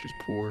 even though she's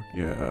poor.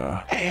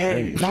 Yeah.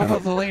 Hey, shut not all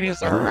up. the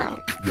ladies are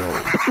around. Yo,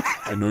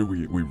 I know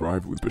we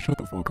rivals, but shut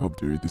the fuck up,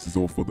 dude. This is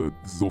all for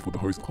the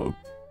host club.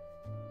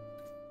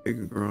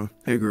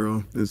 Hey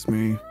girl, it's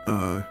me,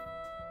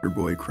 your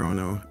boy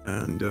Chrono,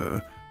 and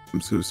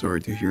I'm so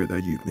sorry to hear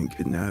that you've been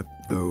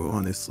kidnapped, though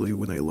honestly,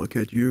 when I look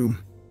at you,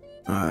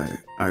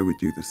 I would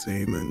do the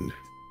same and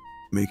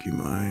make you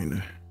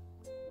mine.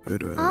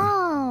 But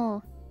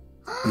Oh.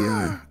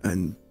 yeah,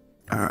 and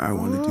I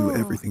want to do Ooh.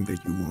 everything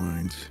that you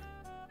want.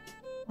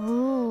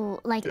 Ooh,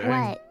 like Dang.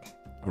 what?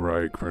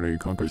 Alright, Chrono, you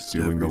can't go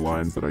stealing the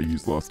lines that I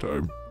used last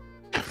time.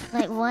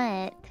 Like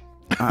what?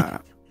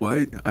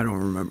 What? I don't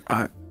remember.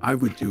 I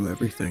would do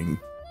everything.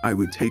 I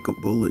would take a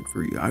bullet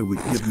for you. I would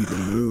give you the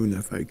moon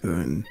if I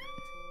could.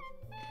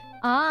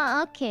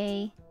 Ah,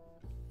 okay.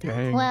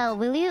 Dang. Well,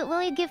 will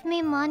you give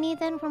me money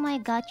then for my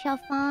gacha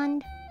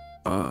fund?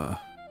 I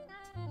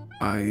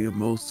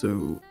am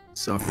also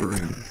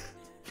suffering.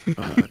 In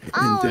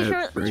Oh,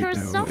 debt right you're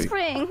now,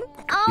 suffering.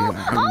 yeah,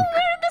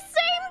 We're the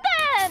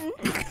same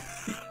then.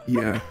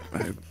 Yeah,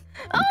 I'm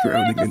Oh,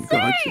 drowning we're in the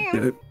gacha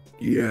same. debt.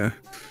 Yeah.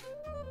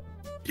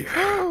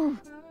 Oh.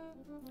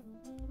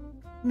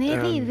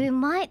 Maybe Um, we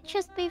might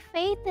just be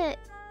fated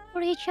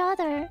for each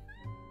other.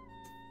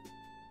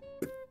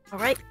 All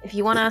right, if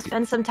you want to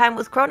spend some time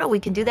with Chrono, we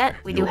can do that.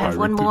 We do Yo, have Irik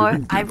one didn't more.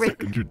 even get to Irik.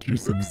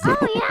 introduce himself.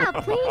 Oh yeah,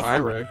 please.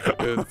 Irik.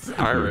 It's He's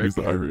Irik.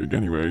 Irik.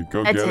 Anyway,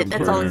 go That's get it. him.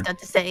 That's all he's got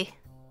to say.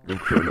 Go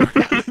Chrono. Oh,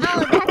 that's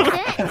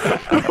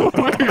it.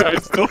 Wait, I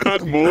still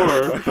had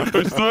more.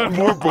 I still had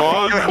more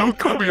boss. Don't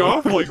cut me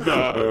off like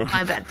that.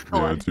 My bad. Go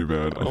Yeah, on. too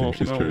bad. I Oh, think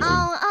she's no. chosen.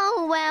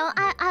 Oh well,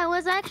 I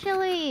was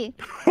actually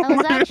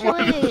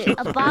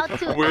about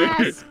to Wait.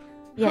 ask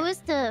Yeah. who's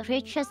the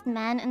richest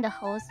man in the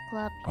host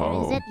club? Here?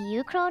 Oh. Is it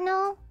you,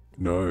 Chrono?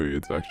 No,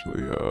 it's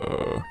actually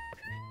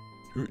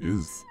who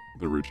is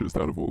the richest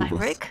out of all of us?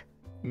 Irik?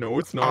 No,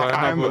 it's not.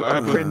 I'm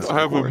a prince, I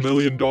have of a course.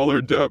 $1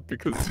 million debt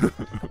because.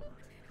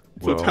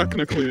 So Well,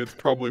 technically, it's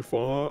probably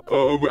Fawn.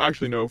 Oh,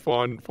 actually, no.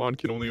 Fawn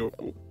can only. Oh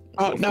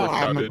no, afford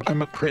cabbage.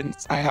 I'm a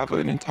prince. I have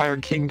an entire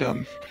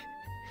kingdom.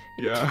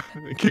 Yeah,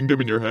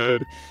 kingdom in your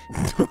head.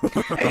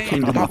 Hey,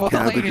 Kingdom all of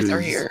the ladies are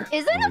cabbages. here.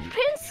 Isn't a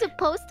prince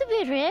supposed to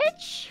be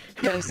rich?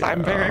 Yes,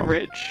 I'm very Yeah.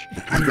 rich.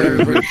 I'm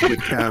very rich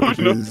with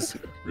cabbages.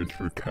 rich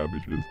for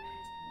cabbages.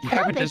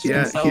 Cabbages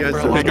Yeah, can sell he has for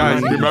a some lot Hey of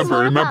guys, money. More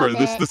remember,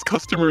 about it. this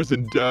customer is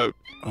in debt.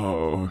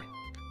 Oh,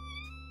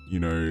 you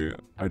know,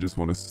 I just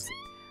want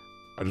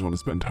to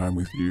spend time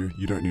with you.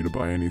 You don't need to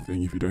buy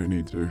anything if you don't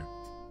need to.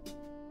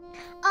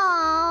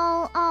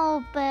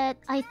 But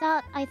I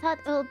thought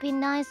it would be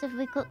nice if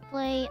we could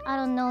play, I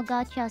don't know,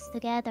 gachas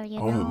together, you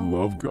Oh, I know?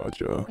 love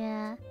gotcha.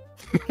 Yeah.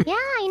 Yeah,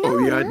 I know. Oh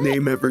yeah, right?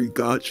 name every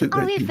gacha Are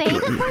that we you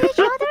fated play. for each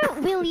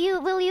other? Will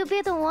you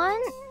be the one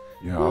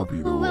Yeah, I'll be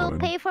the who will one.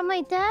 pay for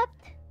my debt?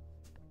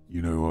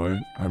 You know what?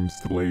 I'm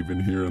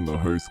slaving here in the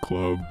host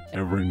club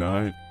every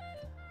night.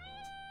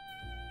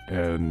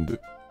 And,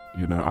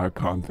 you know, I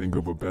can't think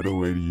of a better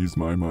way to use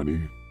my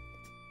money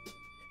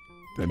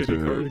than Kitty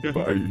card to again.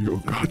 buy your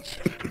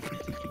gotcha.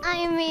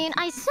 I mean,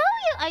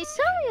 I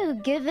saw you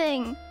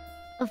giving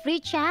a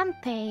free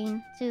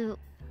champagne to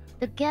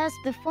the guest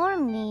before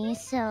me,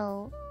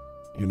 so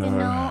You you know,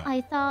 know,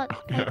 I thought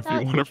Yeah, if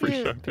you want a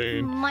free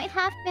champagne, might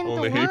have been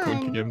only the Hakon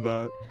one. can give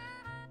that.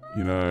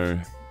 you know,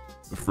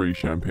 the free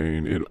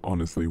champagne, it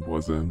honestly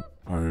wasn't.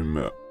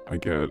 I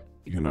get,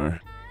 you know,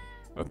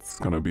 that's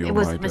gonna be It on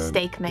was my a debt.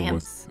 mistake, It ma'am.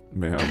 was,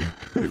 ma'am,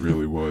 it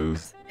really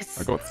was. It's,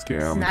 I got it's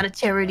scammed. not a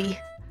charity.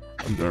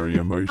 I'm very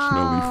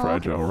emotionally Oh.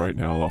 fragile right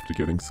now after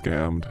getting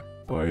scammed,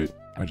 but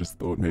I just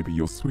thought maybe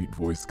your sweet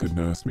voice could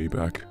nurse me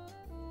back.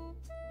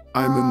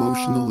 I'm Oh.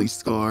 emotionally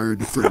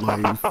scarred for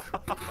life.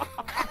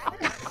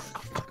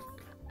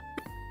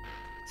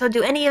 So,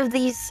 do any of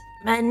these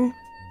men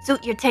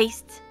suit your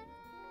taste?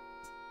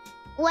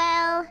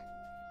 Well,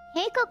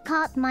 Heiko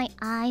caught my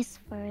eyes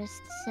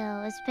first, so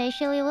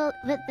especially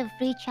with the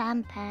free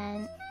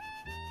champagne.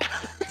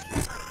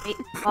 Wait,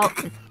 well,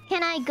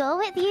 Can I go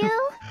with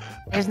you?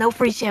 there's no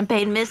free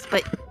champagne, miss,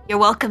 but you're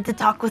welcome to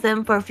talk with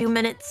him for a few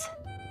minutes.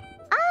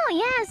 Oh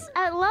yes,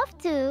 I'd love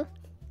to.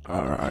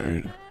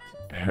 Alright.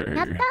 Hey.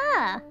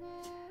 Yatta!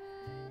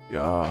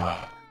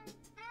 Yeah.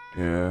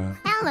 Yeah.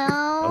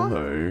 Hello.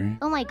 Hello.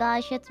 Oh my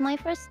gosh, it's my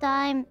first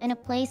time in a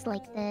place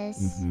like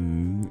this.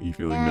 You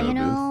feeling Yeah, nervous? you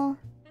know.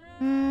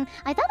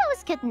 I thought I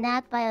was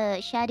kidnapped by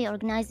a shady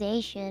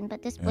organization,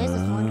 but this place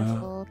is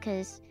wonderful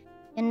because,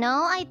 you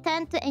know, I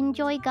tend to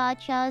enjoy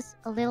gachas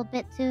a little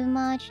bit too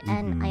much,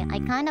 and I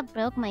kind of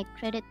broke my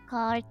credit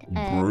card.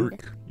 And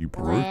You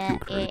broke yeah, your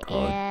credit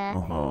card. yeah.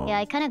 Uh-huh. Yeah,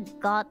 I kind of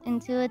got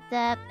into a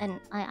debt, and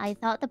I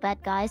thought the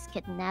bad guys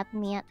kidnapped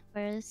me at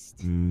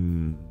first.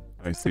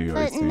 I see, I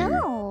But see.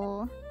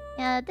 no.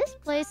 Yeah, this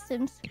place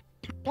seems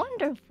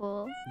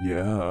wonderful.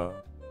 Yeah.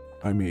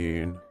 I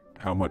mean,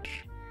 how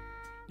much,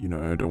 you know,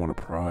 I don't want to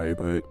pry,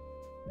 but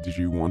did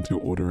you want to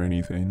order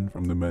anything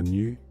from the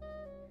menu?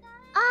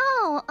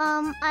 Oh,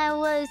 I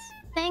was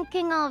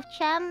thinking of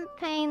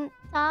Champagne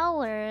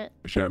Tower.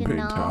 Champagne you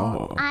know.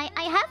 Tower. I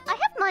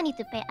have money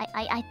to pay.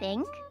 I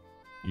think.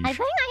 You I sh-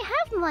 think I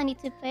have money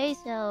to pay.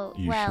 So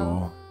You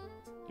well,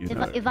 sure? You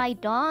know, if I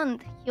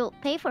don't, you'll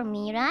pay for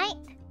me, right?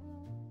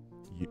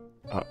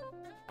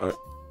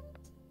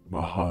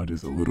 my heart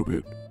is a little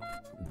bit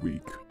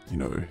weak, you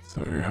know,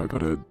 so I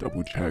gotta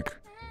double check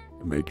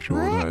and make sure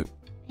What? that,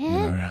 you Eh?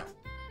 know,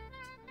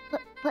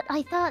 But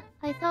I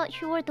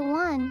thought you were the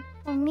one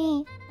for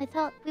me. I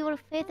thought we were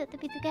fated to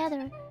be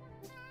together.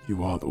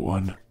 you are the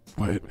one,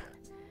 but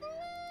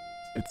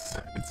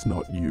it's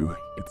not you,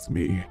 it's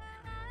me.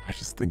 I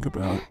just think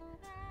about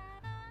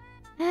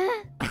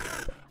Eh?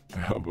 I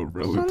have a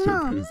relative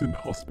no. who's in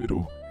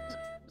hospital.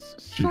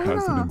 She So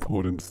has an no.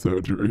 important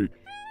surgery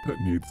that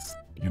needs,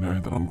 you know,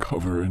 that I'm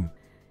covering.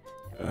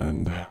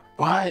 And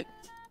What? it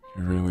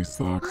really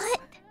sucks. What?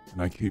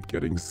 And I keep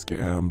getting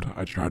scammed.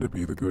 I try to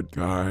be the good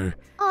guy.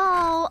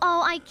 Oh,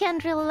 I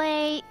can't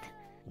relate.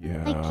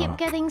 Yeah. I keep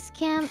getting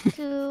scammed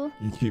too.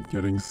 You keep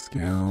getting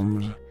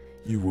scammed.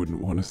 You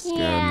wouldn't want to scam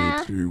Yeah.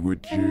 me too,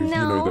 would you? No. You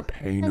know the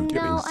pain of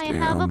getting No, I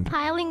have a scammed.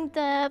 piling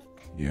debt.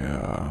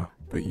 Yeah,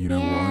 but you know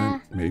Yeah.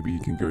 what? Maybe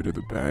you can go to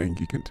the bank.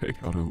 You can take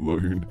out a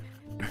loan.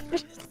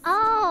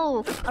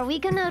 Oh, are we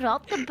gonna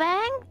rob the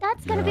bank?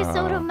 That's gonna be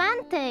so Yeah.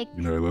 romantic.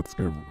 You know, let's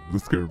go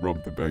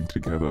rob the bank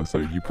together. So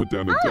you put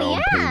down a Oh, down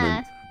yeah.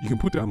 payment. You can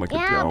put down like a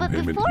Yeah, down but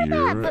payment before here,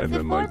 that- but and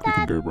then before like we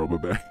can go rob a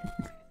bank.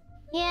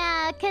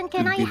 Yeah, can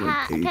It'd I be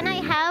like can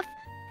I payday. have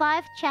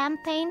 5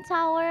 champagne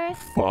towers?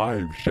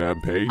 5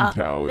 champagne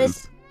towers.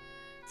 Miss-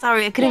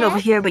 Sorry, I couldn't Yes?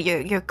 overhear, but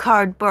your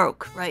card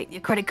broke, right?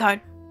 Your credit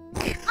card.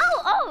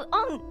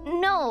 Oh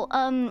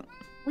no.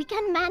 We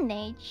can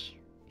manage.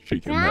 She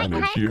can Right,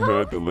 manage. You Heiko?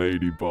 heard the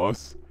lady,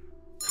 boss.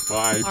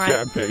 5 All right.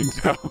 champagne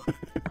towers.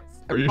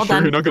 Are you Hold sure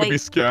on, you're not gonna be wait.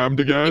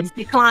 scammed again? It's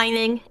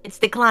declining. It's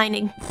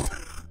declining.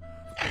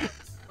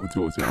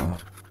 Georgia.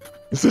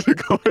 Is it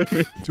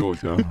declining?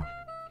 Georgia.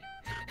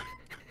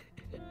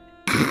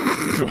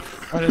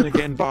 Try it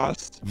again,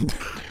 boss.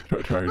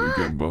 Try it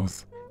again,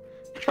 boss.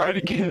 Try it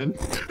again.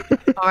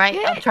 All right,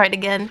 I'll try it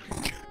again.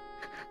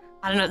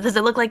 I don't know. Does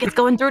it look like it's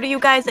going through to you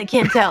guys? I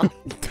can't tell.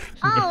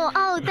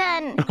 Oh,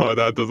 then Oh,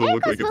 that doesn't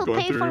look like Lucas it's will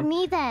going pay for through.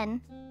 me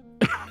then.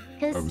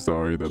 I'm Cause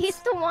sorry, he's that's...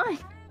 the one.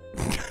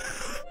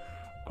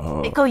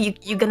 Nico,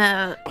 you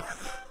gonna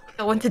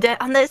go into debt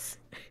on this?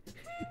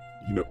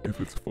 You know, if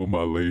it's for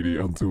my lady,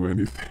 I'll do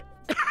anything.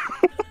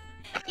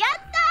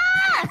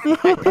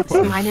 Yatta! That's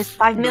minus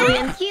 5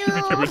 million. Thank you.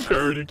 Have a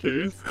charity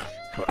case.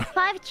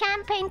 5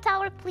 champagne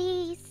tower,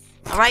 please.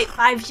 All right,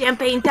 5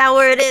 champagne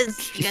tower it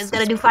is. You guys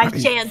gotta do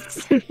 5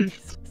 chants. What are you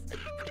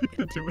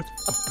gonna do with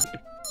 5?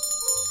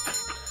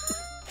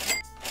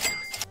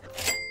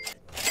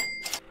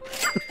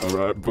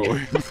 Alright,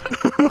 boys.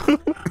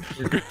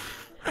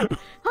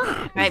 All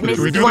right, Do Miss,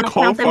 we you do the wanna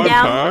call count them 5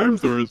 down?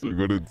 times, or is We're it?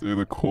 gonna do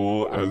the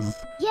call as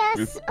Yes.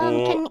 It's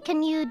all-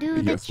 Can you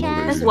do the Yes, my chant?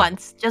 lady. Just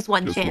once. Just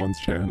one just chant. one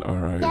chant.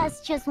 Alright.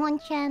 Yes, just one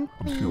chant,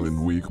 I'm please.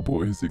 feeling weak,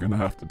 boys. You're gonna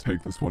have to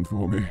take this one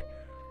for me.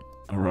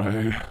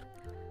 Alright.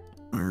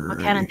 We'll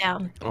count it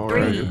down.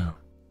 Alright. 3,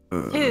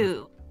 Uh,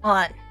 2,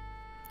 1.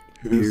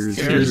 Here's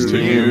Here's to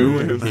you,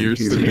 and here's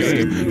to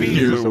me.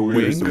 Here's a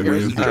wink, and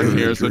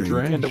here's a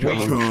drink. And a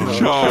wink.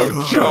 Chug,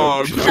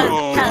 chug,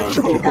 chug,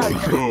 chug,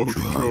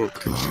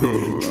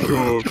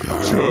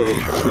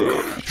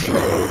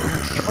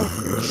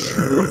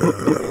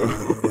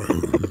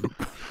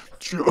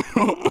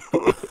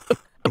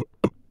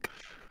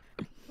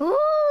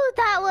 Ooh,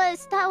 that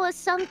was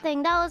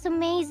something. That was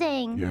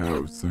amazing. Yeah,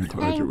 I'm so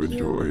glad you Thank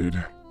you.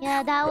 enjoyed.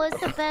 Yeah, that was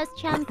the best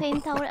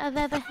champagne tower I've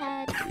ever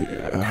had.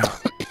 Yeah.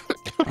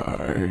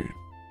 Alright.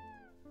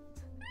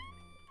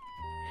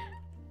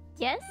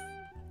 Yes?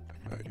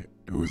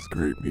 It was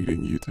great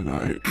meeting you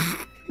tonight.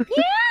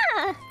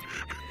 Yeah!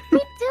 Me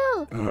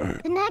too!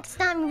 Alright. The next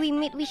time we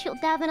meet, we should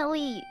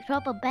definitely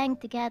rob a bank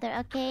together,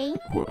 okay?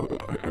 Well,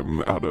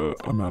 I'm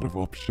out of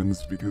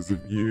options because of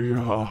you.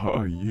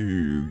 Haha,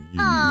 you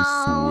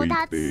Oh, sweet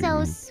that's thing.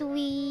 so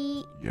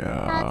sweet. Yeah.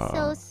 That's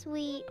so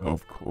sweet.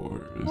 Of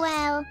course.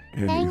 Well,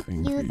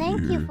 Anything thank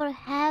for you for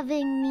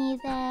having me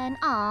then.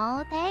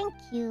 Oh, thank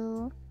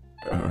you.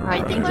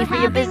 Right, thank For you for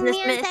your having business,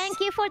 me and miss. thank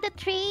you for the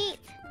treat.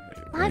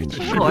 Right, I've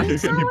Sure.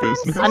 changed so Any I'm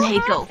business. so On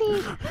Heiko.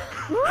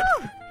 happy.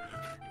 Woo!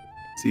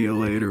 See you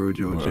later,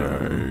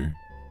 Jojo. Bye.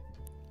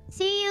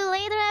 See you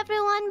later,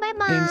 everyone. Bye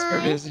bye. Thanks for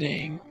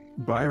visiting.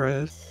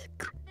 Virus.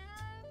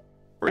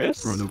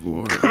 Riss?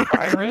 Carnivore.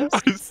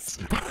 Virus?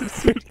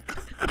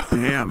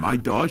 Damn, I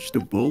dodged a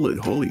bullet.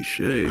 Holy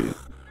shit.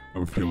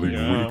 I'm feeling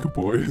Yeah. weak,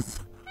 boys.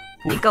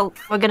 Nico,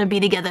 we're gonna be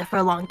together for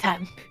a long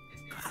time.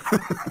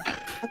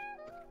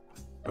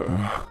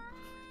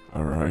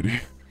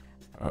 Alrighty.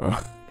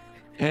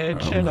 Hey,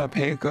 chin up,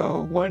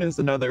 Heiko. What is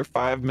another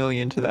 5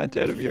 million to that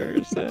debt of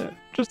yours?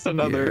 Just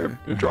another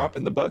Yeah. drop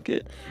in the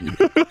bucket.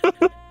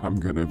 I'm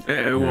gonna.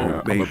 It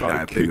won't I'm make about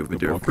that to big kick of a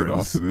the bucket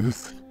difference. after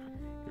this.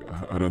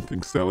 I don't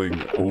think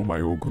selling all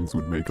my organs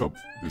would make up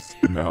this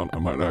amount. I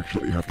might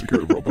actually have to go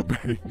rob a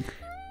bank.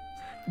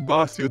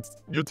 Boss,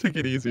 you'll take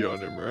it easy on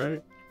him,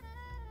 right?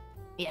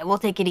 Yeah, we'll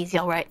take it easy,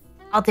 alright.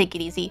 I'll take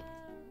it easy.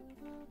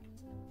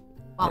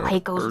 While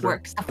Alright, Heiko's Murder.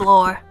 works the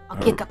floor, I'll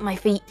kick up my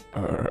feet.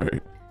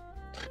 Alright.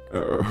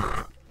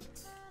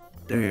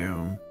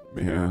 Damn.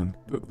 Man,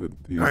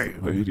 these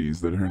Alright.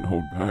 ladies, they don't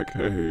hold back.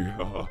 Hey,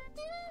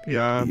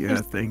 Yeah.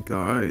 Yeah, thank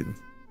God.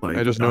 Like,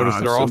 I just noticed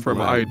I'm they're all so from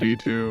glad. ID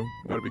too.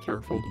 Gotta be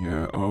careful.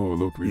 yeah. Oh,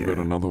 look, we've got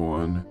Yeah. another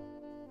one.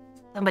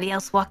 Somebody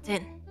else walked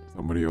in.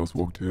 Somebody else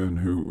walked in.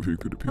 Who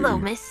could it be? Hello,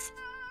 miss.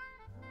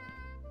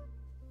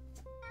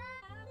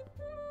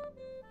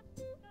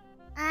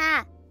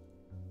 Ah,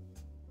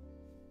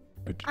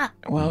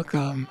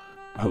 Welcome.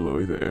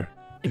 Hello there.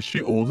 Is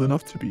she old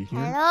enough to be here?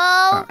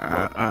 hello.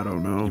 I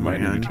don't know, You might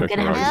need to man. check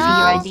Gonna her have to see ID.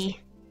 your ID.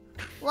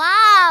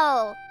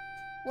 Wow.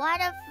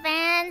 What a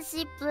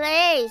fancy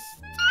place.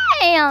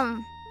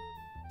 Damn.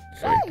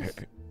 Hey, hey,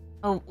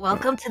 Oh,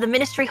 welcome to the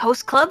Ministry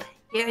Host Club.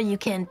 Here you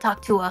can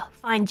talk to a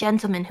fine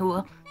gentleman who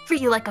will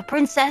treat you like a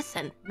princess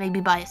and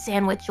maybe buy a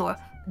sandwich or a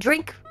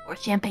drink or a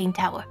champagne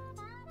tower.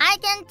 I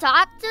can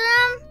talk to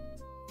them?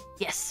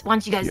 Yes, why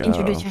don't you guys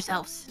introduce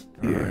yourselves?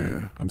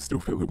 Yeah, I'm still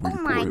feeling weak,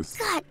 Oh my boys.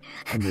 god.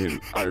 I mean,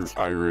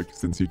 Eric,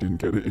 since you didn't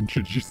get to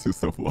introduce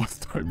yourself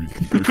last time, you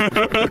can go.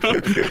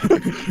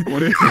 What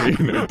do you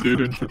mean? I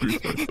did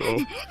introduce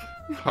myself.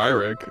 Hi,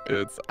 Rick.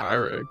 It's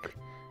Eric.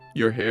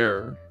 Your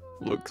hair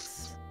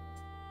looks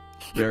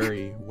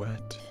very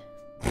wet.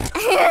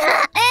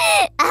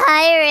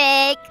 Hi,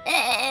 Rick.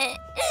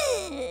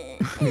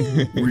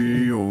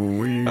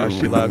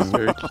 She laughs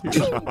very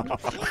cute.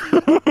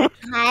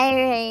 Hi,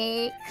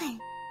 Rick.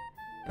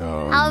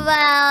 How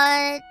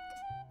about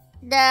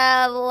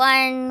the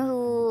one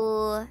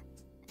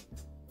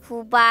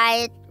who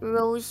bought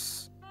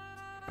Rose?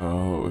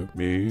 Oh,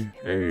 me?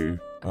 Hey,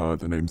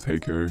 the name's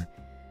Heiko.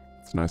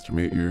 It's nice to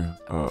meet you.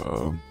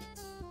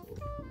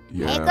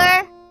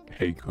 Yeah.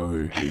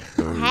 Haker? Heiko.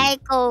 Heiko. Hi,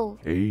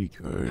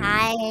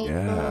 Heiko.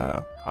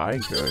 Yeah,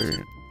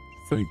 Heiko.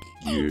 So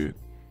cute.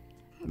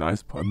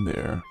 Nice pun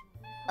there.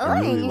 Oh, I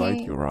really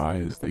like your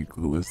eyes. They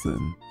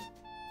glisten.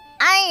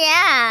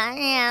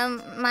 Yeah.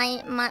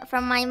 My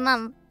from my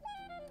mom.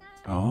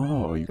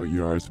 Oh, you got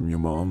your eyes from your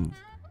mom.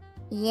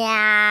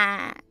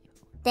 Yeah.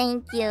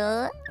 Thank you.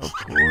 Of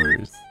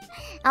course.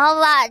 How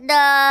about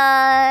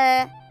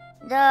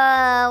the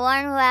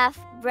one who have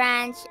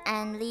branch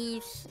and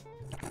leaves?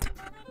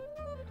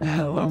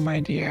 Hello, my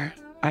dear.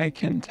 I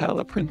can tell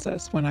a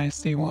princess when I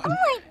see one. Oh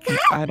my god!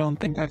 I don't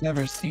think I've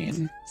ever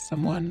seen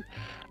someone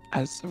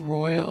as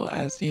royal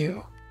as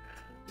you.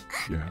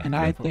 Yeah. And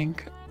I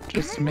think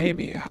just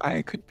maybe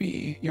I could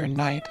be your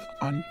knight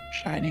on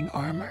shining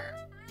armor.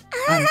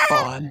 I'm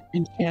Fawn,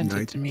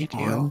 enchanted to meet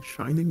you.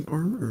 Shining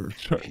armor.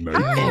 I'm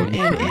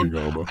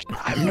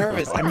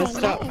nervous. I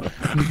messed up.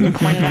 You can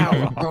point it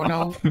out. Oh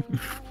no.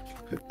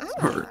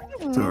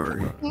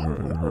 Sorry.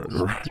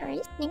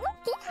 Interesting.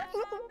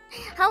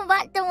 How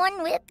about the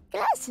one with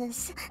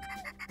glasses?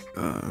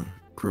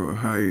 Crow,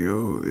 hi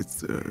yo,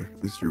 it's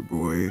your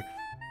boy,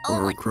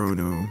 Oro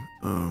Chrono.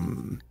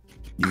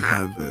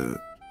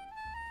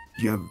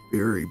 You have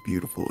very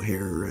beautiful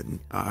hair and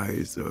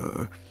eyes.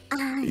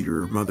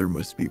 Your mother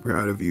must be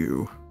proud of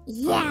you.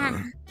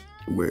 Yeah.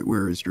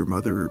 Where is your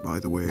mother, by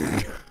the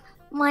way?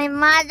 My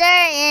mother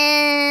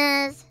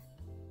is...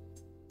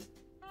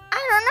 I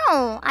don't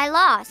know. I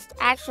lost,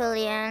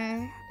 actually,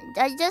 and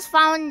I just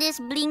found this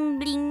bling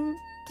bling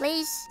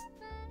place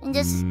and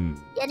just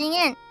getting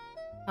in.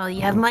 Oh,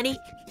 you have money?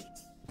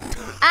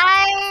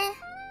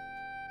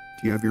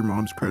 Do you have your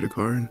mom's credit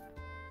card?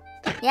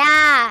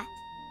 Yeah.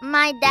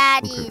 My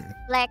daddy's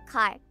black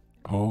card.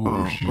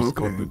 Oh, she's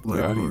got the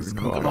daddy's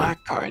card. The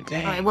black card,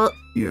 dang. Alright, well,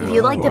 Yeah. if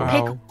you'd like to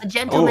pick a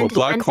gentleman to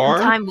black spend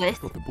card? some time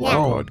with. Got the black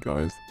card,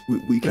 guys.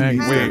 We can Dang,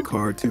 use wait. that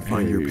card to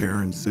find your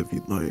parents if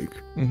you'd like.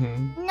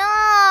 Mm-hmm.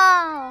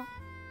 No.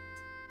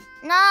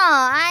 Do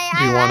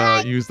you want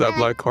like to use that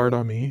black card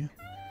on me?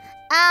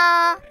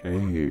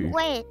 Hey.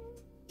 Wait.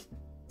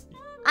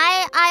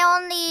 I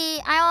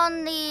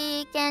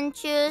only can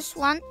choose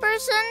one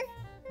person?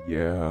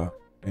 Yeah.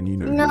 And you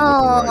know No.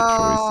 what the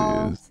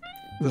right choice is.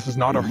 This is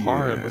not a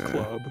hard Yeah.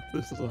 club.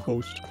 This is a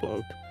host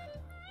club.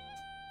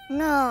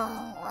 No.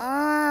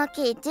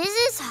 Okay, this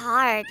is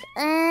hard.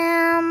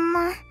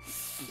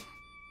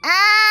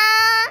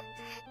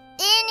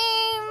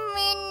 Eeny,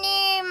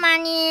 meeny,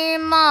 miny,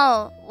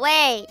 mo.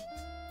 Wait.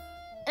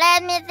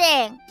 Let me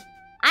think.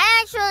 I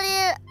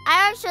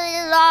actually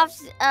love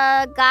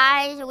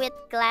guys with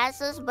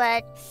glasses,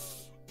 but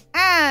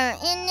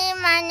eeny,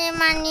 miny,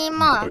 miny,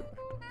 mo.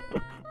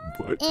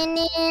 But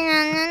Eeny, na,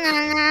 na, na,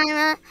 na,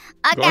 na.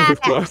 Guy with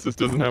Okay. glasses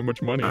doesn't have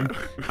much money. I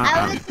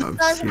was I'm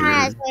close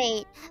my eyes. scared.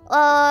 Wait.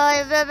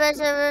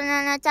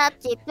 Cap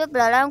cip cup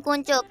dalam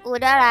kuncup.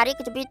 Udah lari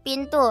kejepit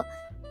pintu.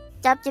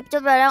 Cap cip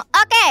cup dalam.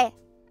 Okay.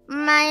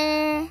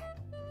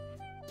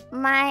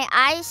 My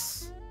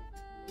eyes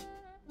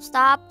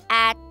stop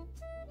at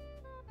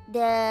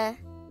the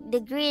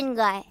green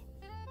guy.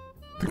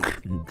 the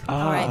green card.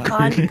 Alright,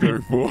 Con.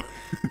 Go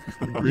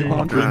for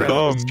Green Green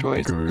thumb.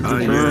 choice.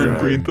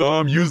 Green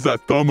thumb. Use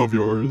that thumb of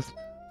yours.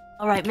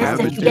 Alright, Have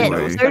mister, it if you get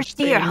your way.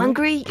 thirsty or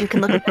hungry, you can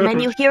look at the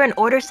menu here and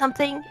order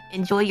something.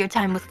 Enjoy your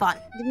time with fun.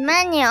 The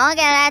menu.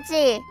 Okay, let's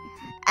see.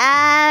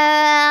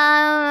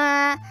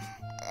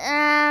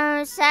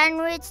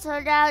 Sandwich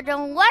soda.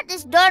 What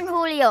is Don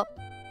Julio?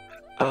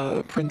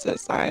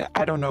 Princess, I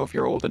don't know if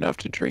you're old enough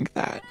to drink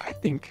that. I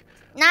think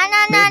No.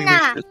 maybe we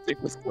should just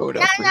stick with soda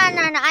No. for you.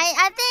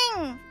 I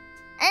think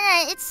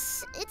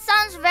it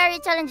sounds very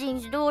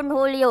challenging. Don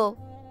Julio.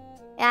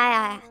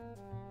 Yeah.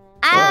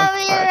 I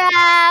will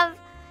have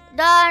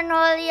Don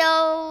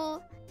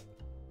Julio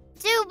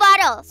 2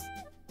 bottles.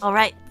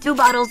 Alright, 2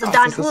 bottles of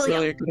Don Is this Julio.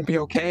 really gonna be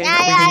okay? Yeah.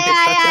 Are we gonna get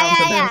shut down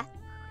for this?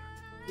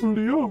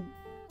 Julio.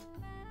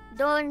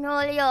 Don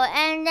Julio,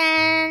 and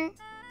then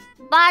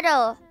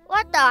bottle.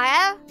 What the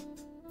hell?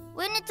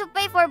 We need to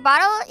pay for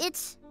bottle.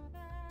 It's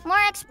more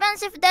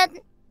expensive than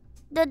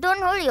the Don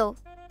Julio.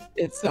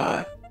 It's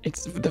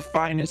the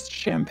finest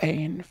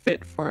champagne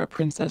fit for a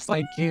princess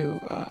like you.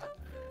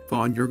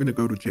 Vaughn, you're gonna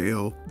go to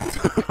jail.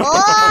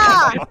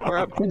 Oh! Or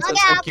a princess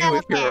Okay, like you okay,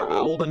 if you're okay.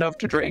 old enough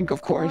to drink,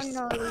 of course.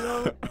 Oh,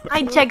 no,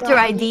 I checked her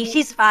ID.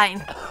 She's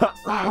fine.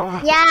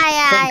 Ah,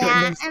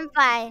 yeah, goodness. I'm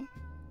fine.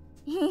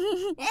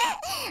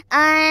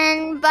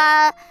 And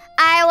but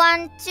I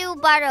want 2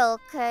 bottles,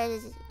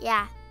 cause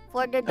yeah,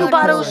 for the 2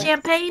 bottles of course.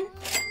 champagne.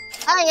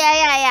 Oh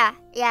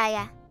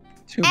yeah.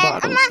 2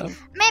 And bottles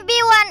of. maybe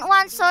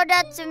one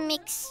soda to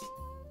mix.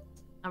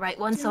 All right,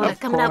 1 soda Of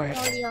coming up.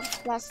 course.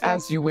 Yes.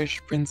 As you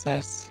wish,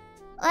 princess.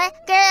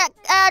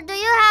 Do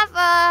you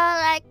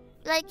have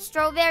like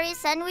strawberry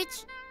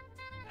sandwich?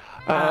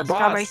 Strawberry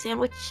Boss,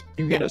 sandwich.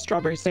 you get a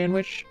strawberry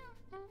sandwich?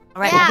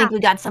 All right, Yeah. I think we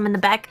got some in the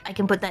back. I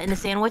can put that in the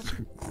sandwich.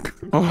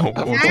 Oh,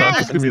 Of it's not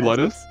just gonna be course.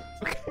 lettuce.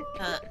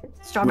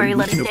 Strawberry Wait, we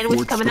lettuce can sandwich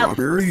afford coming up.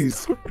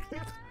 strawberries.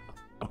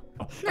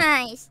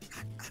 Nice.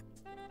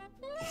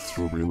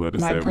 Strawberry lettuce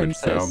My sandwich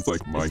princess. sounds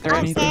like my Is there kind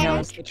of anything sandwich.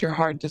 else that your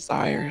heart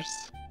desires?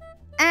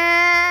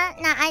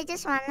 No, I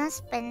just wanna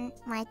spend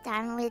my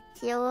time with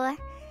you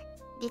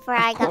before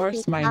I Of got course,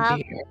 picked my up.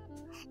 dear.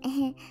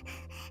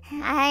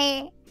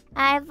 I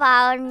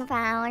found.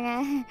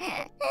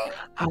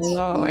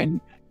 Hello,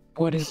 and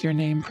what is your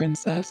name,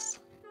 princess?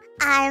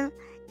 You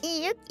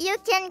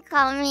can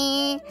call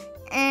me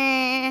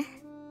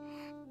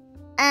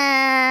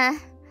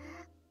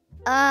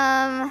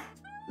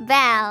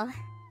Belle.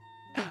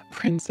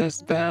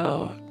 Princess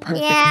Belle.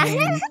 Perfect Yeah.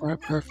 name for a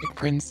perfect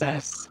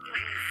princess.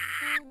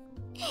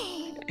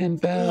 And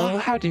Belle,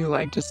 how do you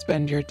like to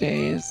spend your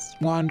days?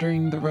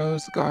 Wandering the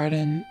rose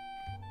garden,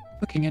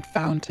 looking at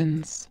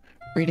fountains,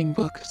 reading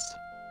books?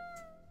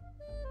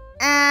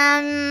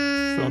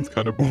 Sounds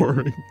kind of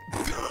boring.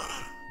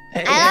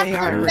 Hey, I hey,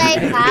 love to Irie, play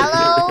hey,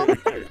 Halo.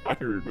 I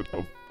heard what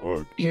the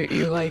fuck.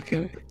 You like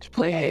to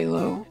play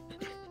Halo?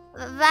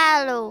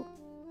 Valo.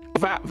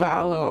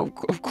 Valo,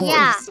 of course.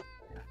 Yeah.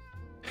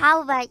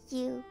 How about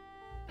you?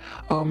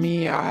 Oh,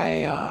 me,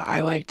 I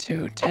like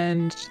to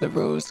tend the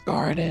rose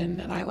garden,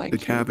 and I like The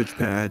to... Cabbage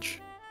Patch.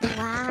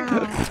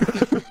 Wow.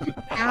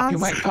 You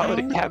might call it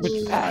a Sounds cabbage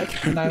fancy.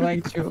 patch, and I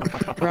like to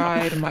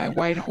ride my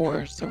white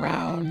horse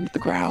around the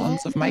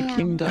grounds of my Yeah.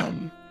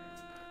 kingdom.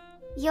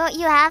 You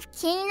have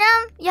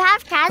kingdom? You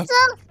have castle?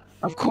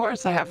 Of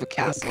course, I have a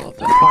castle,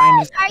 the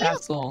finest Are you-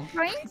 castle.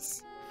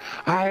 Prince?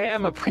 I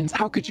am a prince.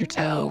 How could you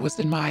tell? Was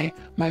in my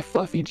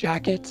fluffy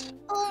jacket.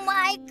 Oh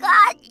my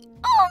god.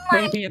 Oh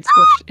my Maybe it's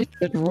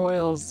that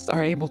royals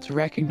are able to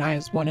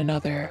recognize one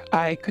another.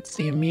 I could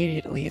see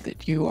immediately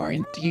that you are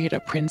indeed a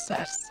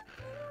princess.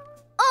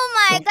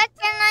 Oh my god,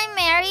 can I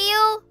marry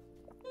you?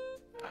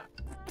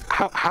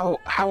 How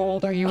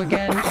old are you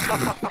again?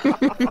 I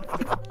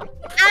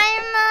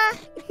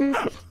don't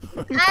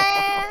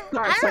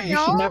know.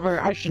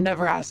 I should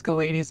never ask a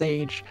lady's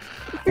age.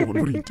 What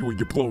are you doing?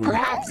 You're blowing.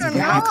 Perhaps I don't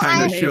You know,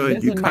 kind I- of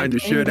should. You kind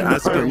of should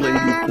ask a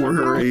lady for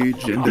her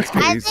age in this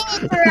I case.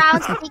 think it's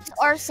around 6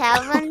 or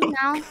 7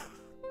 now.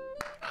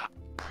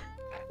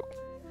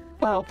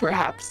 Well,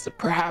 perhaps,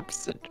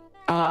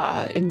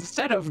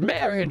 instead of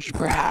marriage,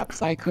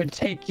 perhaps I could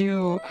take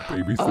you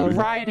Babysitting.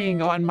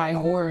 riding on my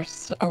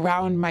horse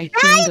around my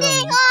Riding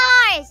kingdom.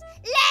 horse!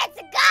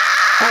 Let's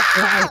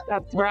go!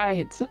 That's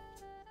right.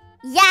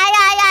 Yeah.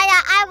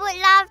 I would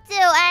love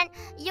to, and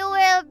you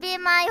will be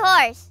my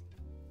horse.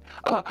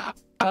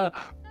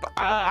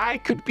 I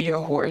could be a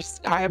horse.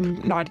 I'm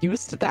not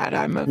used to that.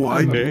 I'm a Why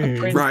I'm a Nay.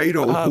 prince. ride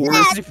a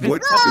horse? if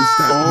What it's- does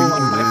that Oh, mean my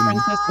then?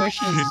 princess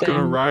wishes, She's gonna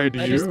then ride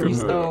let it be you.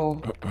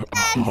 so.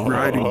 She's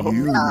riding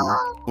you.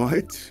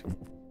 What?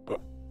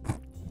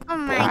 Oh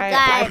my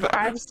god.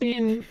 I've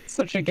seen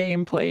such a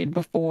game played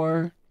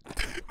before.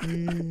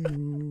 Giddy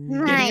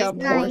Nice, up,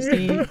 nice,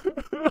 horsey.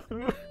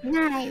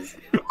 nice.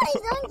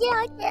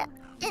 Yeah.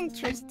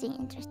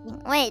 Interesting.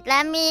 Wait,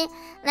 let me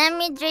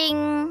drink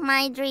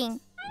my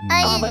drink.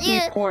 Let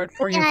me pour it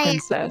for you, yeah.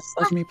 princess.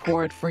 Let me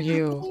pour it for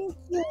you.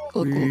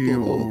 Thank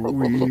you.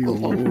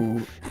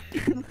 Wheel.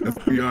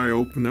 FBI,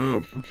 open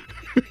up.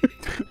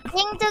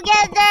 Drink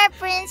together,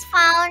 Prince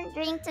Found.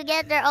 Drink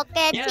together.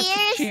 Okay,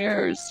 Yes,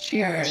 cheers.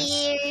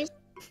 cheers.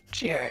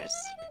 Cheers.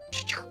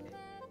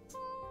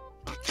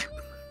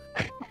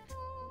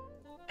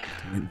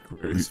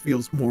 This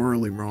feels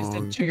morally Is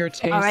wrong. it to your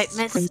taste, All right,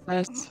 miss.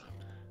 princess?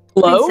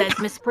 Hello?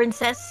 Miss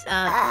Princess.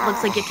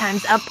 Looks like your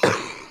time's up.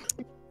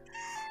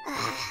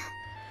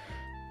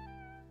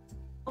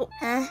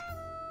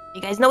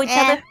 You guys know each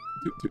Yeah. other?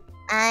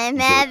 I'm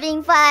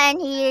having fun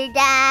here,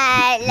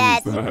 Dad.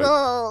 Let's that?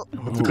 go.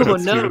 Oh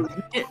no.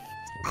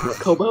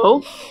 Kobo?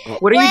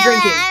 What are you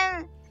drinking?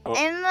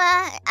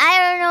 I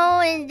don't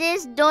know. Is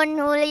this Don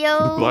Julio?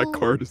 The black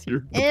card is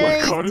here. The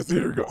black card is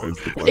here, guys.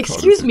 The black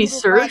Excuse card me, is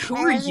sir. Who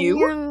are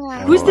you?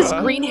 Who's this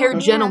green-haired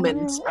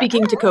gentleman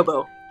speaking to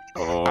Kobo?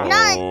 here.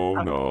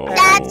 Oh no.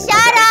 Dad, shut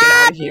Get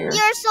out up! of here.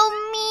 You're so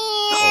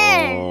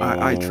mean.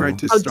 I tried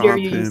to How stop dare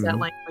you use him. that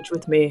language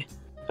with me?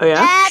 Oh yeah?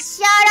 Dad,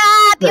 shut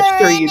up! Yes, You're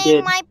sure you ruining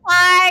did. my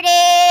party.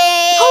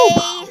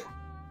 Kobo!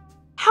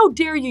 How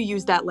dare you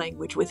use that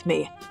language with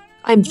me?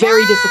 I'm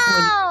very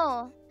disappointed.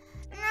 No,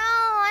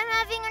 I'm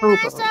having a Kobo.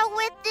 night out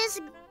with this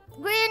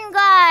green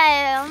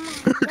guy. Oh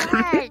my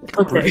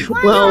Okay,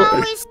 Why well, you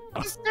always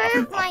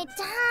disturb my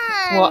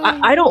time? well,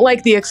 I don't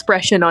like the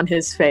expression on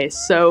his face,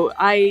 so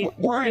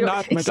Worry you know,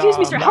 not, excuse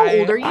me, sir, how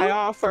old are you? I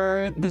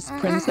offer this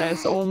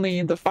princess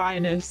only the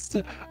finest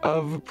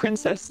of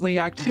princessly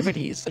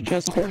activities, such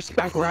as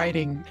horseback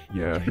riding.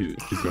 Yeah, he's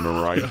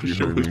gonna ride you, She's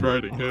homie.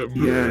 riding him.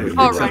 Yeah, it's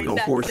Alright, like a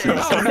that's horse it. and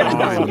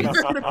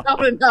fine.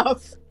 Not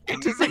enough.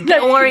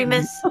 Don't worry,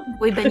 miss.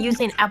 We've been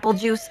using apple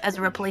juice as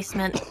a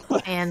replacement,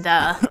 and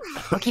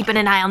we're keeping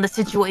an eye on the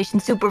situation,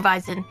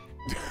 supervising.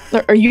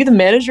 Are you the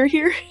manager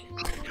here?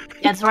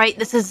 That's right,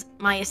 this is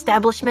my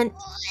establishment.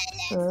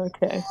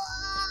 Okay.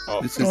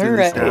 This is an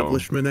Alright.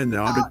 establishment and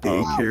not a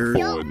daycare.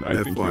 Owen,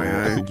 I think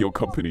FYI. your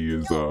company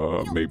is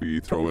maybe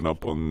throwing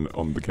up on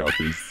the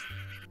couches.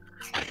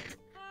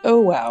 Oh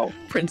wow.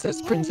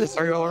 Princess,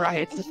 are you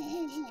alright?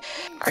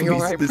 Are you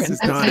alright, This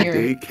princess? is not a Here.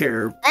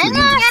 daycare. I'm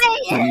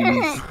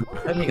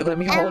Please. Let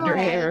me hold your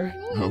hair.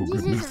 Oh, This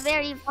is goodness. a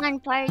very fun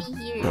party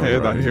here. Hey,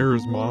 that hair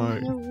is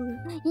mine.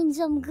 And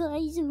some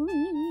guys.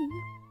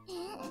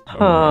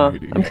 Huh.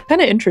 Alrighty. I'm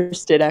kind of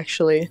interested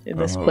actually in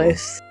this Oh.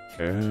 place.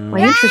 Yeah. My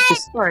interest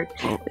is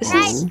sparked. This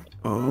is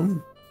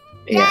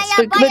Yeah,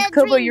 but buy a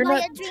Kobo, drink, you're buy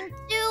not. a drink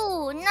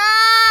too. No,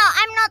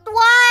 I'm not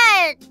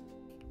what?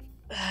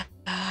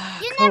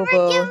 You never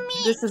Kobo, give me,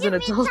 this is give an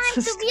me adult time to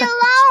be discussion.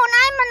 alone.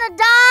 I'm an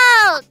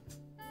adult.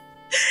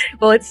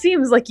 Well, it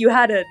seems like you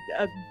had a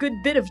good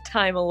bit of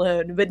time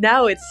alone, but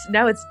now it's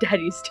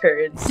Daddy's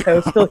turn. So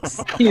if you'll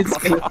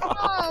excuse me, No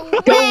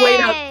go wait way.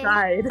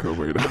 outside. Go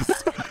wait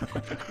us.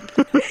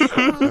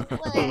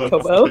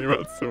 Kobo? Came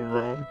out so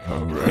wrong.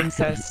 Alright.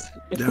 Princess.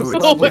 Now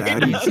Oh my it's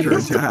Daddy's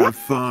turn to have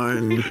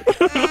fun.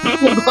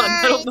 Hold on,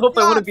 I don't know if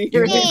I want to be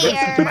hearing this.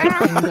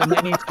 Kingdom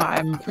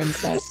anytime,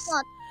 princess.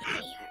 Not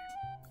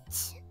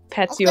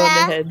Pats you on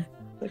the head.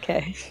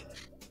 Okay.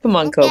 Come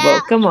on, Kobo.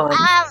 Come on.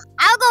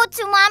 I'll go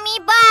to mommy.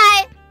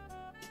 Bye.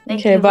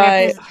 Thank Okay, you for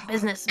bye. your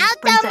business, Miss I'll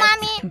tell Princess.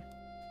 mommy.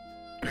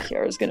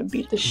 Kiara's gonna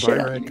beat the shit Bye,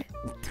 out of Rick.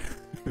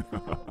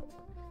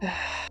 me.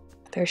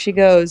 There she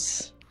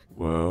goes.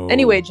 Well.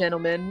 Anyway,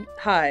 gentlemen,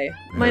 hi.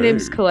 My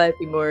name's Hey.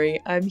 Calliope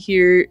Mori. I'm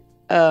here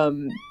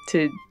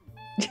to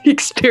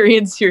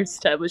experience your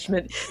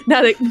establishment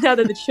now that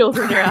the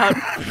children are out.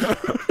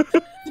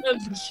 Now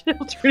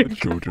the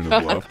Children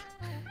have left.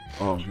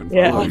 Oh, and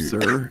Yeah. Hello, finally-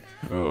 sir.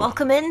 Oh,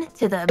 Welcome in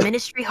to the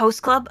Ministry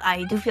Host Club.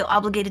 I do feel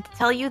obligated to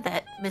tell you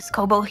that Miss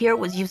Kobo here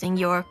was using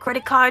your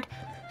credit card.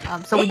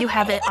 So we do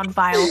have it on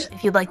file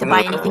if you'd like to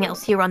buy anything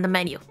else here on the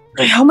menu.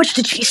 How much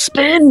did she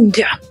spend?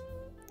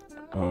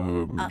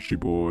 she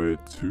bought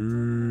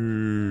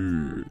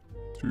two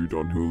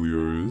Don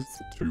Julios,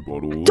 2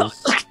 bottles.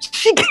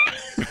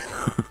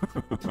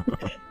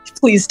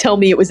 Please tell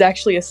me it was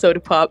actually a soda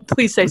pop.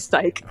 Please say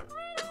psych.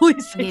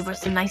 Please say Gave her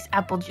some nice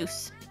apple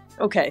juice.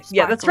 Okay,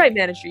 yeah, that's Sparkling.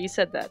 right, manager. You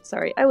said that.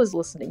 Sorry, I was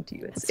listening to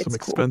you. It's Some cool.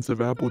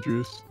 expensive apple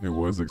juice. It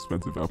was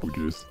expensive apple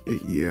juice.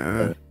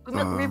 Yeah. We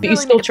But really you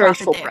still made a charge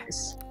profit full there.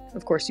 price.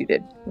 Of course you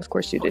did. Of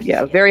course you did.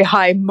 Yeah, very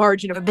high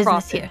margin We're of business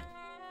profit. here.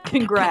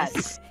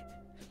 Congrats.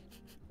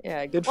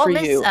 Yeah, good Well, for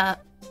Miss, you.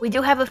 we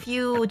do have a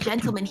few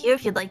gentlemen here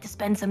if you'd like to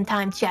spend some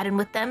time chatting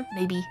with them.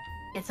 Maybe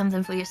get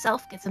something for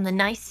yourself, get something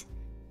nice.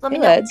 Let me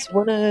Hey, know. lads,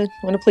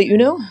 wanna play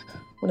Uno?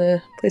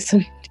 Wanna play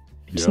some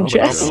Yeah,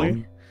 chess?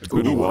 Monopoly. It's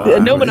been a Ooh,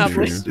 while. no I'm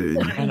Monopoly. interested.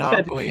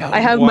 Monopoly. I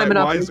have my Why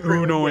Monopoly. is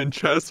Uno and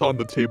chess on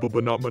the table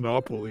but not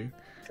Monopoly?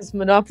 Because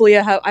Monopoly,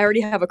 I already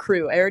have a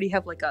crew. I already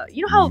have like a.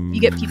 You know how you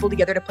get people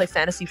together to play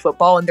fantasy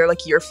football and they're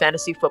like your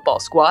fantasy football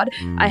squad?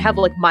 I have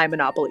like my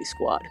Monopoly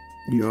squad.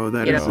 Yo,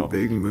 that You is know. a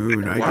big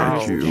moon. I Wow,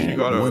 got you. she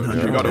got a whole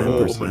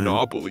 110%.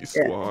 Monopoly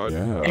squad.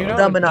 Yeah. You The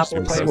don't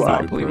Monopoly just play squad.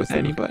 Monopoly with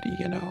Impressive. anybody,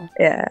 you know.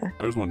 Yeah.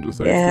 I just wanted to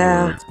say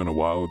Yeah. it's been a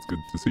while. It's good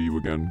to see you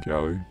again,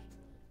 Callie.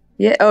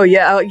 Yeah. Oh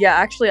yeah. Oh yeah.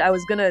 Actually, I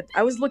was looking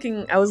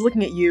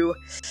at you.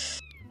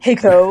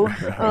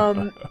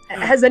 Heiko.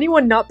 Has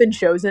anyone not been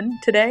chosen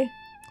today?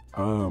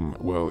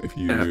 Well, if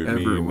you mean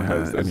Everyone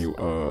has has. any,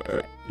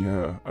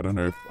 yeah, I don't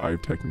know if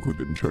I've technically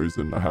been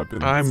chosen. I have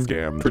been I'm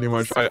scammed. Pretty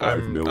much, $5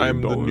 I'm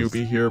million. the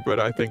newbie here, but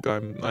I think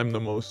I'm the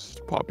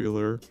most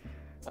popular.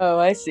 Oh,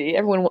 I see.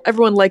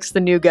 Everyone likes the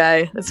new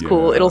guy. That's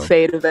cool. It'll Yeah.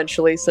 fade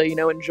eventually, so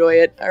enjoy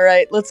it. All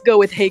right, let's go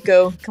with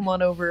Heiko. Come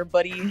on over,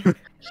 buddy.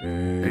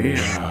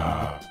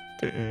 Yeah.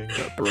 Dang,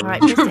 that All burned.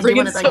 right, Miss, I do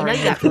Bringing want to let you know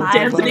you got some 5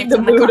 Dampening minutes the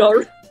on the mood clock.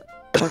 already.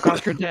 Took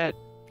off your debt.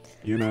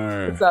 You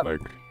know, What's up? like,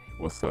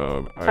 what's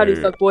up? Howdy,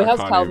 fuckboy. I How's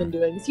can't Calvin even-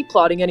 doing? Is he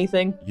plotting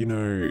anything? You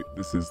know,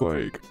 this is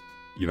like,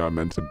 I'm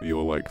meant to be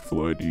all like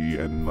flirty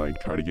and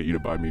like try to get you to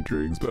buy me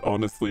drinks, but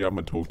honestly, I'm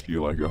gonna talk to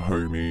you like a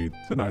homie.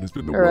 Tonight has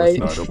been the worst Alright.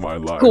 night of my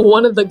life.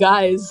 One of the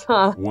guys,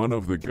 huh? One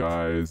of the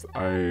guys,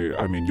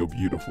 I mean, you're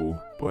beautiful,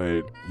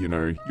 but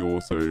you're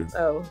also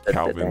Oh,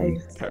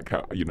 Calvin.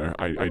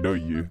 I know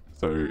you,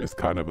 so it's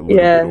kind of a little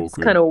bit Yeah, awkward. it's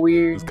kind of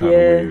weird. It's kind of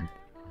Yeah. weird.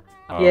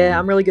 Yeah,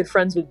 I'm really good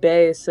friends with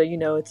Bay, so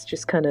it's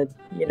just kind of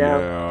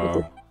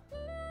Yeah.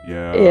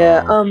 Yeah.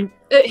 Yeah.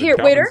 But Here,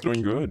 Calvin's waiter.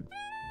 doing good.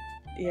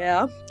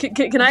 Yeah.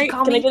 Can I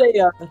call can I me? get a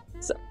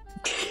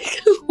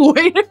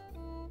waiter?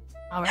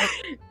 All right.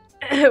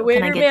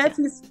 Waiter, get may I you?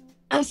 please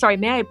sorry,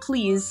 may I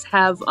please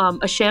have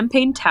a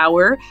champagne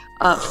tower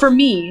for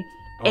me,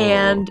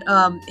 and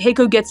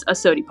Heiko gets a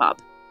sody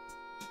pop.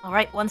 All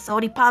right, one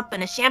sody pop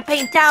and a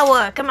champagne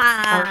tower. Come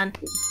on.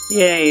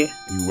 Yay.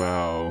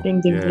 Wow.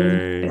 Ding, ding, Yay.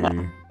 ding.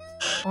 Yeah.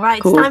 All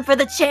right, Cool. it's time for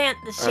the chant,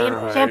 the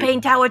Alright,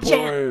 champagne tower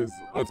chant. Boys,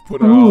 let's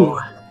put Ooh.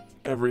 out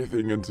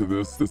everything into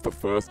this. This is the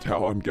first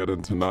tower I'm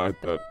getting tonight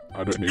that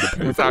I don't need to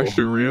pay It's for.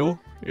 actually real.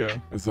 Yeah.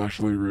 It's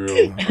actually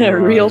real. A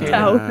real Alright,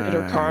 tower. Did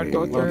her card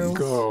go through? let's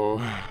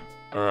go.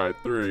 Alright,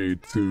 3,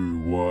 2,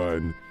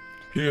 1.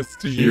 Here's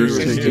to Here's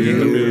you, to here's you,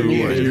 to me,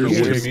 here's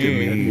to here's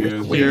me,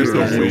 and here's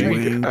to a you.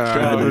 wink,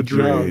 Chug, a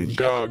drink.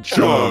 chug,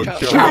 chug,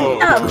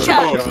 chug,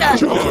 chug,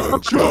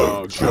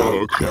 chug, chug,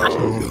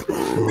 chug,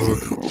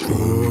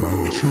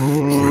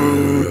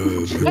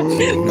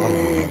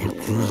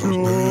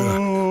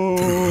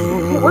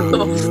 What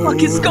the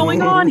fuck is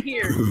going on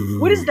here?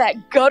 What is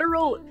that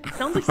guttural? It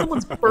sounds like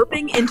someone's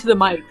burping into the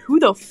mic. Who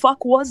the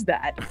fuck was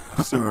that?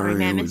 Sorry,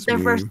 Man, it it's was their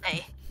me. first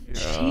day.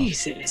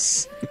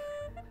 Jesus.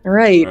 All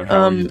right.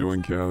 How are you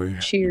doing, Callie?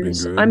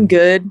 Cheers. Been good? I'm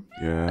good.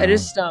 Yeah. I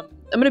just I'm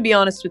gonna be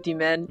honest with you,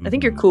 man. I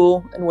think you're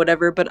cool and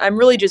whatever, but I'm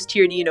really just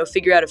here to, you know,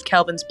 figure out if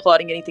Calvin's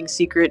plotting anything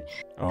secret.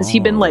 Has he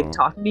been like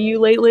talking to you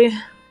lately?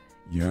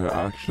 Yeah,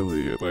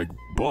 actually, like,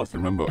 boss,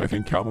 remember, I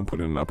think Calvin put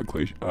in an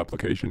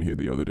application here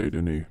the other day,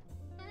 didn't he?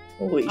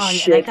 Holy Oh,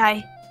 shit. yeah, that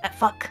guy. That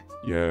fuck.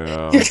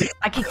 Yeah.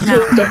 I kicked him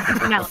out. I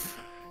kicked him out.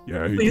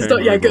 Yeah, he Please came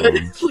don't. Yeah, over,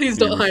 good. Please he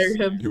don't was- hire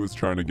him. He was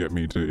trying to get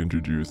me to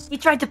introduce. He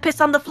tried to piss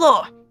on the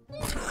floor.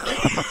 Is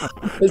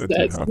That that?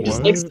 did He happen.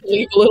 just likes to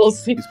leave a little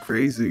seat. He's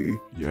crazy.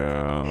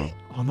 Yeah.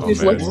 Oh, no, Oh,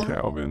 He's man, like-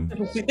 Calvin.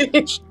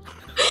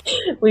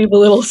 Leave a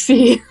little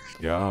seat.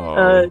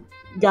 Yeah.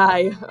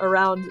 Guy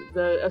around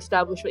the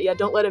establishment. Yeah,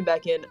 don't let him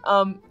back in.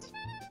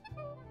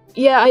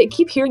 Yeah, I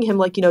keep hearing him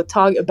like, you know,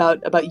 talk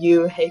about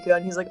you, Heiko,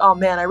 and he's like, oh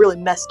man, I really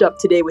messed up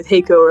today with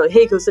Heiko, or like,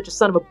 Heiko's such a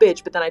son of a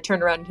bitch, but then I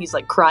turn around and he's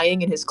like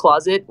crying in his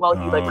closet while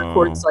he like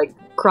records like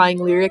crying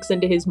lyrics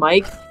into his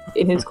mic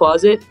in his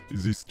closet.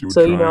 Is he still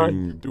so, you know-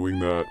 trying doing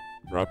that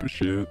rapper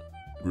shit?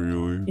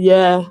 Really?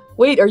 Yeah.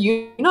 Wait, are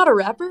you not a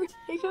rapper,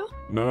 Heiko?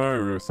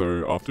 No,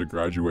 so after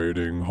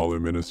graduating Hollow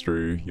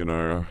Ministry, you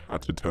know, I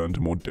had to turn to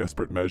more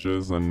desperate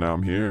measures, and now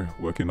I'm here,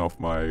 working off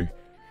my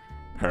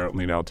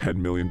apparently now $10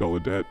 million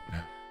debt.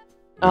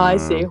 Oh, I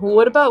see. Well,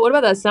 what about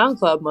that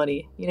SoundCloud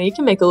money? You know, you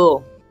can make a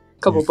little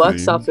couple You bucks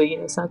think? off of, you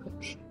know,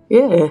 SoundCloud.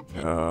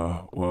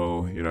 Yeah.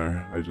 Well, you know,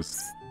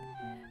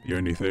 the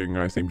only thing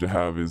I seem to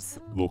have is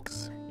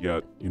looks,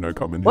 yet, you know,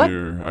 coming What?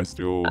 here, I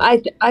still...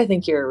 I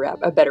think you're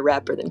a better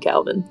rapper than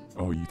Calvin.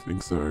 Oh, you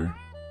think so?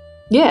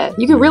 Yeah,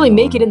 you can really Yeah.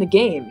 make it in the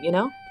game, you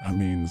know? That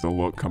means a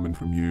lot coming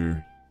from you.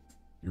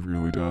 It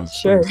really does.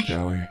 Sure. Thanks,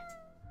 Callie.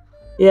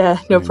 Yeah,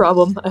 no Thanks.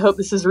 problem. I hope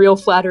this is real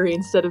flattery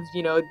instead of,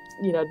 you know,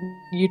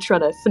 you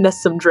trying to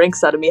finesse some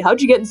drinks out of me. How'd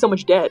you get in so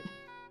much debt?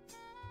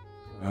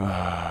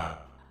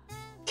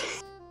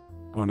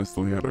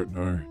 Honestly, I don't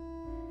know.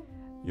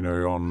 You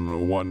know,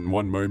 on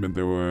one moment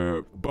they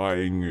were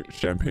buying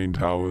champagne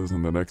towers,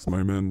 and the next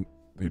moment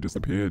they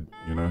disappeared.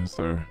 You know,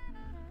 so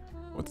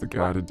what's the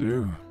guy to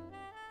do?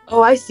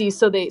 Oh, I see.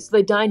 So they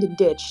dined and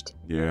ditched.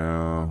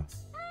 Yeah,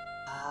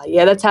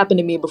 Yeah, that's happened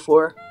to me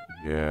before.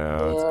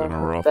 yeah, it's been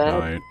a rough bad.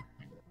 night.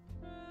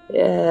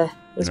 Yeah,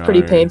 it's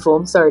pretty No. painful.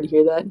 I'm sorry to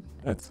hear that.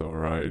 That's all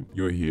right.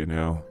 You're here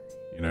now.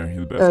 You know,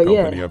 you're the best Oh,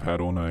 yeah. company I've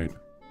had all night.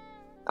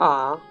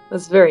 Aw,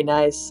 that's very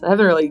nice. I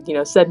haven't really, you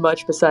know, said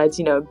much besides,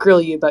 you know,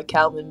 grill you about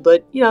Calvin,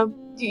 but you know,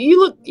 you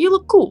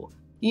look cool.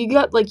 You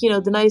got like, you know,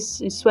 the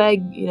nice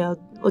swag, you know,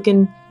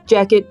 looking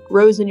jacket,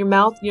 rose in your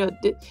mouth. You know,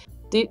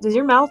 does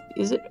your mouth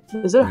does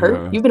it hurt?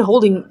 Yeah. You've been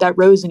holding that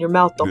rose in your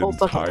mouth the The whole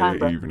fucking entire time,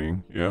 bro.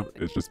 evening. Yep,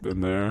 it's just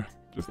been there.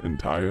 Just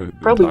the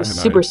Probably entire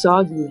super night.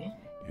 soggy,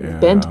 Yeah.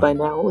 bent by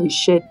now. Holy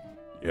shit,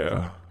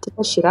 Yeah, get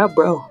that shit out,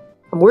 bro.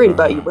 I'm worried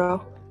about you,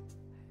 bro.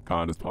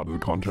 can't as part of the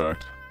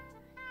contract.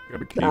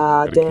 Gotta keep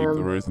Damn.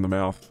 the rose in the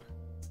mouth.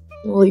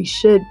 Holy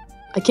shit,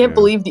 I can't Yeah.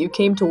 believe that you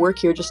came to work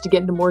here just to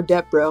get into more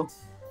debt, bro.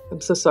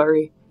 I'm so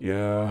sorry.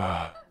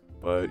 Yeah,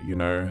 but you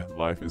know,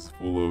 life is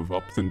full of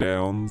ups and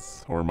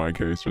downs, or in my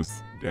case,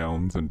 just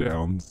downs and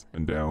downs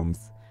and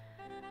downs.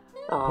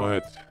 Aw.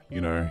 But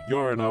you know,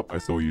 you're an up. I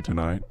saw you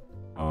tonight.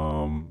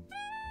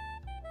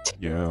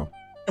 Yeah,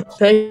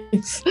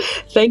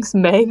 Thanks,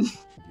 Meng.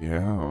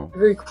 yeah.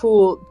 Very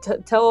cool.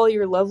 Tell all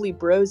your lovely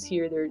bros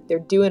here they're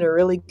doing a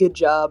really good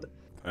job.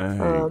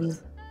 Hey.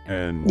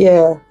 And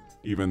Yeah.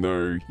 even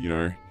though you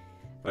know,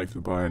 thanks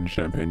for buying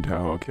Champagne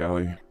Tower,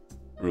 Callie.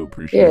 Real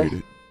appreciate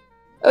it.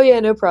 Oh yeah,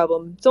 no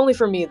problem. It's only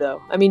for me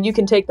though. I mean, you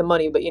can take the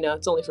money, but you know,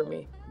 it's only for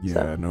me.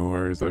 Yeah, no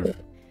worries. I've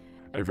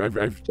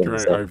Give me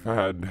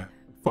had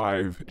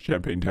 5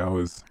 Champagne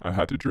Towers I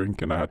had to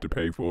drink and I had to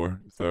pay for.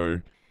 So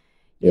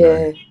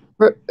Yeah.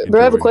 Bro,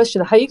 I have a enjoy.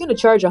 question. How are you gonna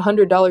charge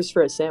 $100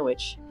 for a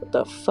sandwich? What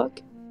the fuck?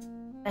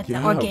 That's yeah,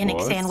 an organic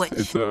boss. sandwich.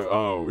 It's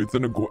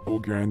an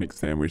organic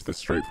sandwich that's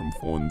straight from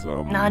Fawn's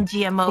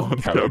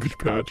Non-GMO. Cabbage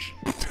Patch.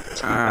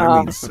 I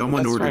mean,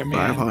 someone That's ordered right,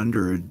 man.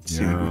 500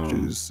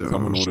 sandwiches, so...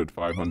 Someone ordered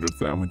 500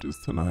 sandwiches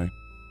tonight.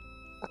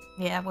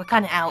 Yeah, we're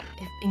kind of out,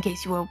 in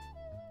case you were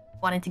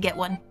wanted to get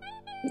one.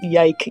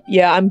 Yike.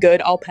 Yeah, I'm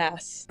good. I'll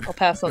pass. I'll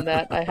pass on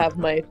that. I have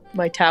my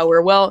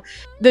tower. Well,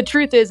 the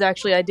truth is,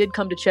 actually, I did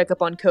come to check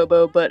up on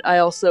Kobo, but I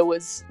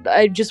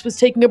just was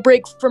taking a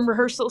break from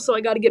rehearsal, so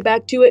I got to get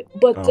back to it.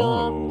 But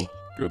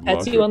good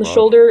that's luck, you on the good luck.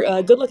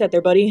 shoulder. Good luck out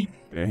there, buddy.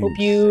 Thanks. Hope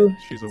you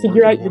She's a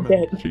figure out working your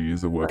woman. bed. She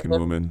is a working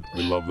woman.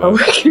 We love Oh,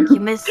 that. Thank you,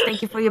 miss.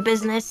 Thank you for your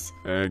business.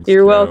 Thanks,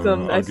 You're Cal.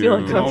 welcome. I I'll feel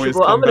give- You can always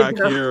uncomfortable. I'm come gonna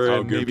back go. here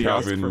I'll and give maybe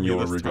ask for Calvin me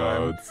your this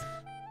time. regards.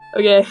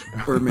 Okay.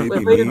 Or maybe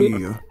later,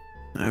 me.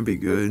 That'd be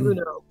good.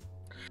 Uno.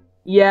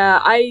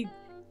 Yeah, I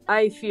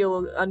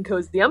feel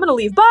uncozy. I'm gonna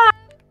leave. Bye.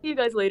 See you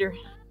guys later.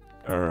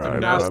 All I'm right,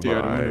 nasty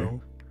at bye-bye.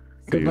 Uno.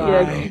 See you.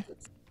 Goodbye.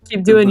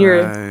 Keep doing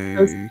your.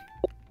 Goodbye.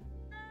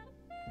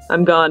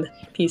 I'm gone.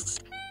 Peace.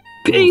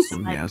 I'm Peace.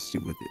 also nasty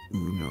with it,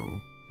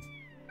 Uno.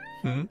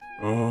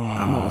 Oh,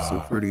 I'm also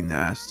pretty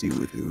nasty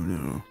with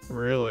Uno.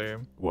 Really?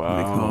 wow.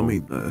 They call me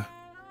the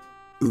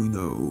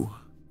Uno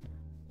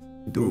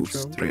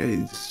dos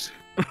tres.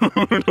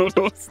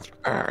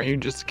 Are you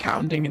just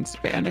counting in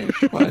Spanish?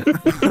 What?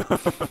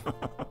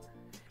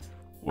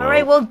 All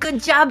right, well,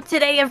 good job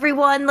today,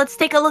 everyone. Let's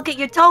take a look at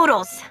your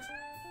totals.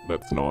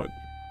 Let's not.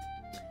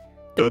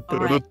 Thank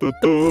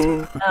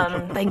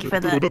you for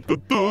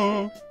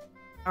that.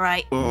 All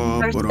right,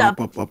 first up,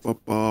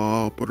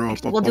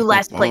 we'll do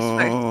last place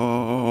first.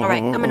 All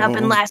right, coming up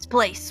in last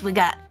place, we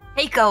got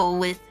Heiko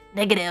with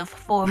negative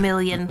 $4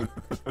 million.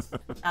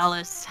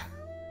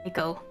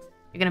 Heiko,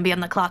 you're gonna be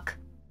on the clock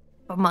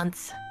for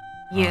months,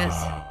 years.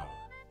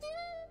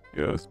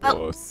 Yes, Well,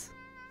 boss.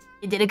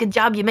 You did a good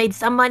job. You made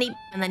some money,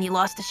 and then you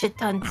lost a shit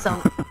ton.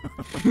 So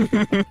you're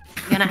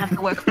gonna have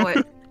to work for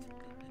it.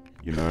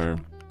 You know,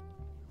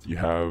 you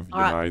have your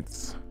Alright.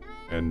 nights,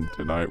 and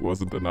tonight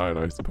wasn't the night,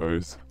 I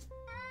suppose.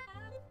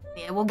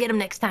 Yeah, we'll get him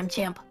next time,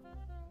 champ.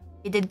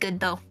 You did good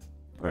though.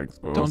 Thanks,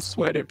 boss. Don't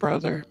sweat it,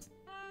 brother.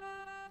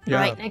 Yeah.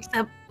 All right, next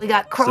up we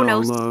got It's all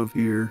Kronos, love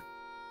here.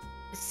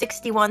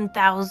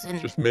 61,000.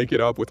 Just make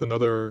it up with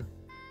another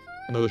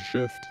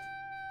shift.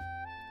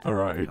 All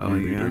right, Oh,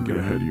 you yeah, don't get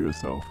ahead of man.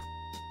 yourself.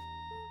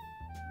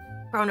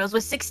 Kronos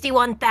with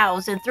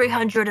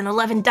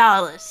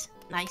 $61,311.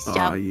 Nice Oh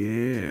job.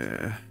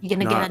 yeah. You're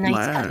gonna get a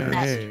nice cut of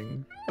that.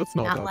 Dang. That's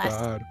not Not that less.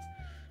 bad.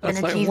 That's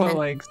An like achievement. what,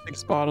 like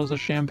 6 bottles of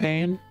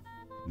champagne?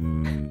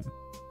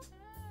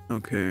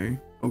 Okay.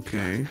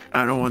 Okay.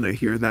 I don't want to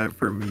hear that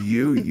from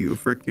you, you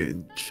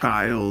freaking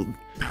child.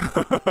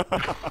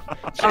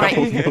 All right,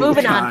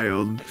 moving on.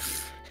 Child. I'm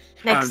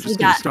Next just we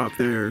gonna got stop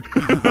there.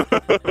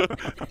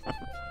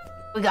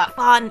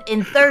 Fawn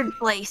in third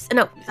place.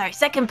 No, sorry,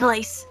 second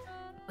place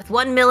with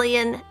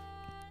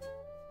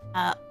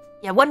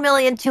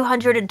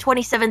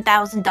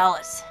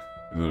 $1,227,000.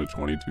 Isn't it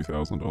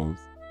 $22,000?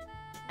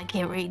 I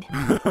can't read.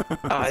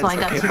 That's So I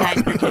got you guys.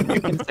 You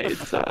can say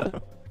it's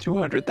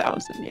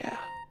 200,000. Yeah.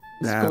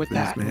 Let's go with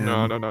that. Man.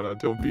 No.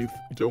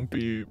 Don't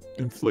be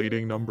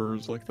inflating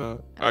numbers like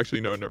that.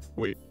 Actually, no.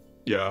 Wait.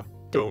 Yeah.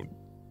 Don't.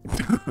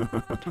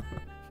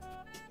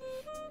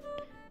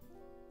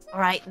 All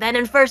right, then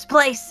in first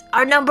place,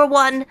 our number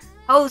one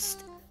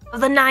host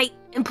of the night,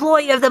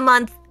 employee of the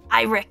month,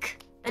 Iric,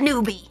 the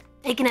newbie,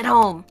 taking it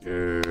home. Yeah.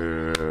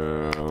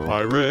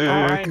 Iric.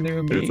 Alright,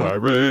 newbie. It's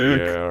Iric.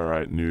 Yeah,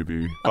 alright,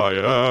 newbie. I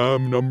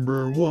am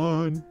number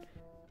one.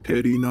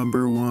 Pity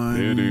number one.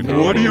 Pity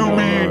What do you number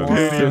mean, one.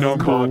 pity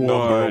number Card one?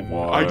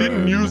 number I didn't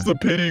one. use the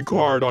pity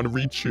card on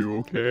Richu,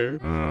 okay?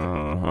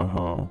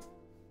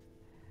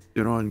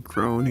 Get on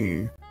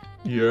crony.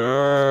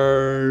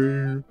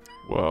 Yay.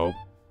 Well,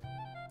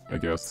 I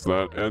guess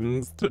that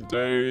ends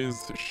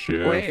today's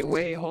shift.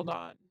 Wait, hold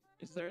on.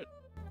 Do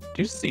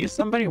you see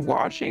somebody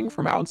watching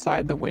from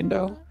outside the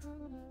window?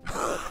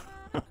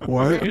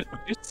 What? Do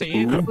you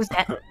see? Ooh. Who's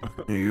that?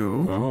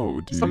 You?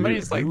 Oh, do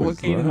Somebody's like who is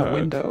looking in the that?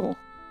 window.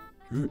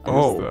 Who is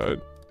Oh.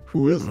 that?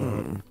 Who is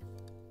that?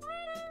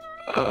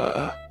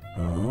 Oh.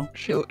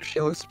 She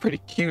looks pretty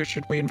cute.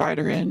 Should we invite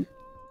her in?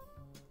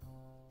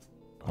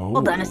 Oh.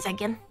 Hold on a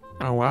second.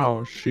 Oh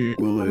wow, she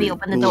Let me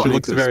open the will door. she it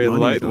looks make us very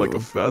money, light like though?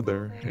 a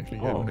feather, if you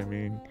know Oh. what I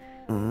mean.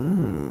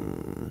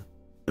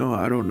 No,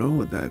 I don't know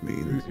what that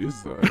means. Who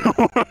is that?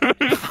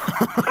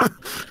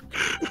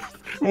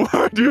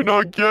 Why do you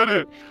not get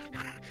it?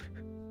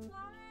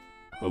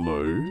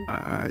 Hello?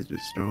 I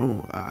just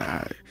don't.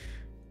 I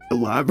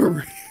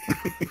elaborate.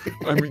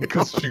 I mean,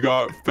 because she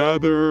got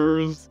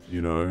feathers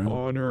You know?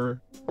 on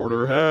her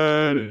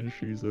head, and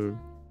she's a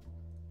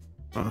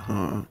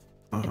Uh-huh.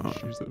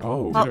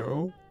 Oh. you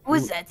know. Who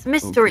is that? It's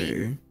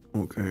mystery.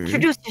 Okay.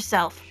 Introduce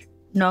yourself.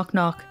 Knock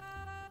knock.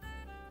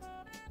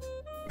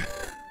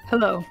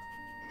 Hello.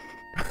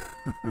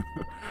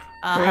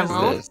 Where is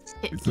Hello? this?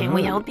 Can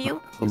we help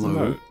you?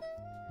 Hello.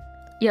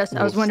 Yes,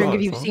 I was What's wondering if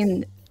up, you've son?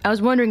 seen. I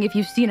was wondering if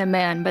you've seen a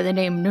man by the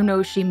name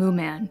Nonoshi Moo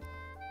Man.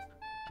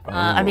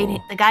 I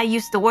mean, the guy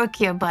used to work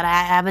here, but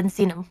I haven't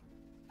seen him.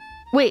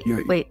 Wait,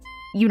 Yeah. wait.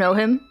 You know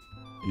him?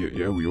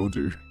 Yeah, we all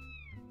do.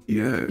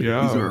 Yeah,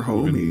 Yeah, he's our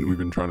We've homie.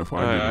 been trying to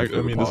find I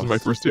him. mean, this is my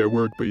first day at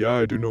work, but yeah,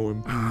 I do know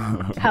him.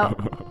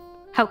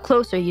 How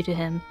close are you to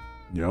him?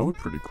 Yeah, we're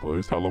pretty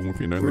close. How long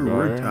have you known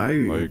We're the guy?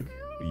 tight. Like,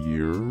 A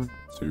year,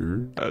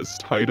 2. As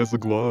tight as a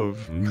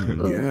glove.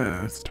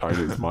 Yeah. As tight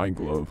as my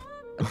glove.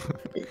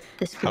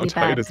 This could How be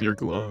tight bad. is your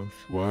glove?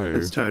 Why?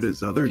 As tight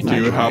as other Do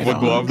you have a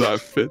glove that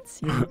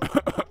fits you?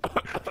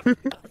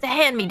 It's a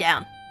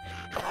hand-me-down.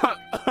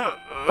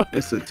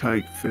 It's a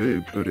tight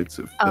fit, but it's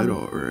a fit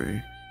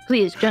alright.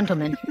 Please,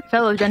 gentlemen,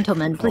 fellow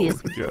gentlemen,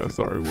 please. Oh, yeah,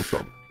 sorry, what's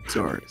up?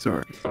 Sorry.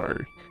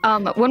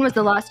 When was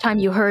the last time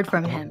you heard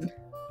from him?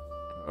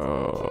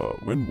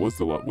 When was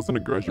the last? Wasn't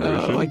it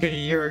graduation? Like a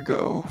year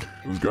ago.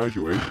 It was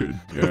graduation.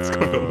 Yeah. It's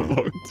been a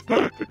long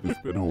time.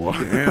 It's been a while.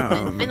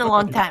 Damn. Been a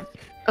long time.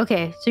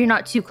 Okay, so you're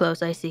not too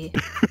close, I see.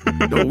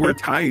 No, we're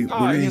tight.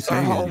 What are you he's a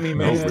saying? homie, No,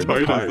 man. As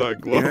tight as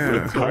that glove.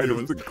 Yeah. As tight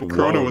as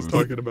Corona was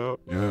talking about.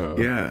 Yeah.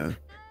 Yeah.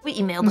 We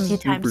emailed a few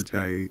Super times.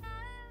 tight.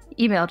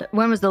 Emailed.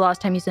 When was the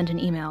last time you sent an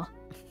email?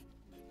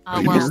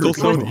 You Well, still we're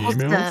sending supposed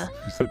emails? to-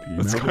 You said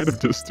That's emails? kind of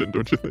distant,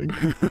 don't you think?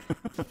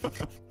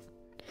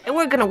 They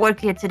weren't gonna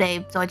work here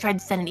today, so I tried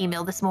to send an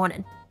email this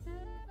morning.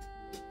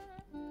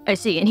 I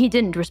see, and he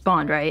didn't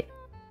respond, right?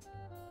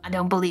 I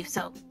don't believe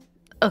so.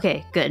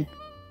 Okay, good.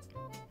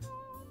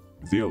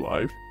 Is he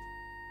alive?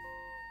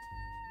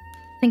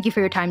 Thank you for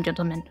your time,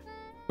 gentlemen.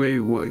 Wait.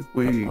 Oh.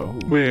 Wait. Do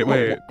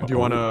you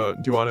wanna,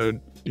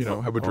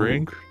 have a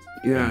drink?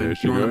 Yeah, there do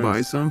she you want to goes.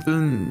 buy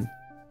something?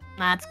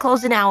 Nah, it's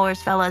closing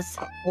hours, fellas.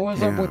 What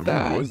was up with What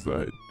that? was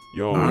that?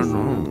 Yo, I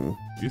don't know.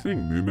 do you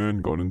think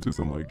Mooman got into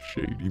some like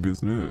shady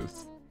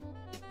business?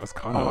 That's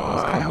kind of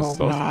I hope sus,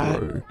 not.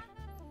 bro.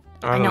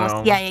 I know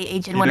a CIA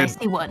agent He when I did-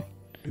 see one.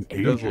 An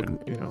He does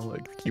agent. look,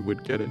 like he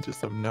would get into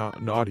some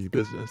naughty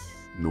business.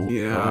 No.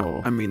 Yeah,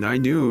 Oh. I mean, I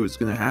knew it was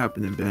gonna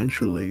happen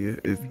eventually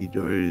if he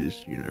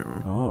does,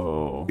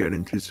 Oh. get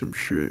into some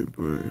shit,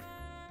 but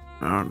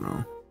I don't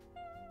know.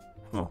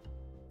 Huh.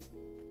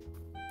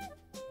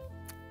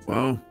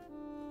 Well,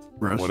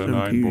 rest What a in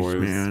night, peace, boys.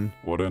 man.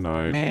 What a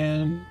night.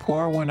 Man,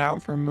 pour one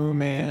out for Moo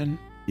Man.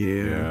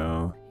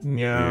 Yeah.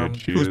 Yeah.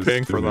 cheers Who's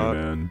paying to for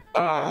Mooman.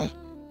 that?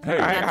 Hey,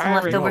 Got some I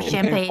already leftover paid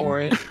champagne. for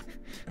it.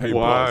 hey,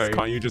 Why? boss,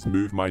 can't you just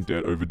move my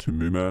debt over to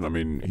Mooman? I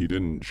mean, he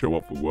didn't show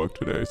up for work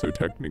today, so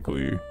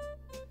technically,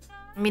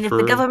 I mean, if For-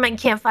 the government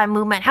can't find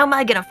Mooman, how am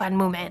I gonna find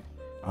Mooman?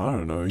 I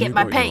don't know. Get you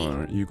my got pay.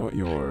 You got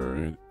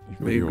your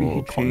Maybe your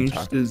he changed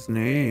contact. his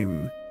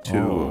name to,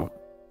 Oh.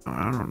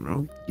 I don't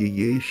know,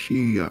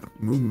 Yeshi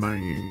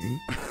Moomin.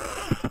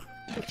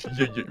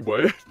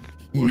 What?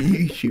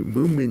 Yeshi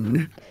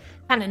Moomin.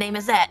 What kind of name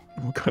is that?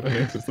 What kind of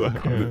name is What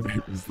kind of that?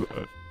 name is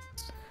that?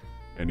 It's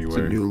a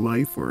Anyway, new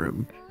life for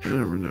him. You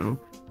never know.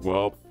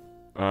 well,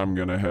 I'm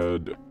gonna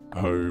head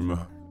home.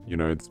 You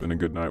know, it's been a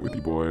good night with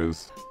you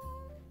boys.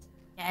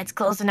 Yeah, it's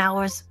closing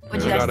hours.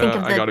 What'd you I guys think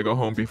of I the? gotta go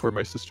home before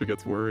my sister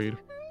gets worried.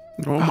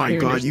 Oh my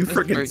your god, you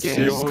sister freaking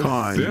again.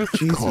 siscon. Jesus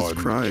Siscon,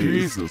 Christ.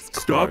 Jesus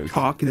Stop Christ.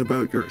 talking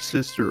about your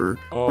sister,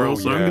 or Oh,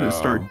 else I'm yeah. gonna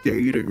start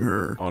dating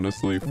her.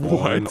 Honestly, fine.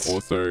 What?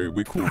 Also,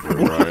 we cool, bro,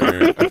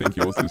 right? I think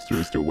your sister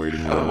is still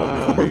waiting a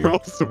lot for me. Or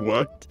else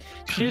what?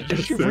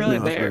 Is she said really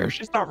nothing. there?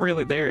 She's not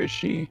really there, is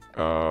she?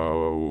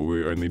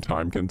 Only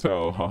time can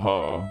tell.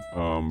 Haha.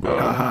 Ha But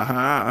ha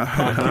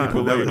ha. can't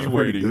keep a That was lady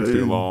pretty waiting too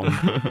good.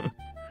 long.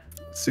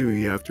 See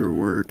me after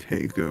work,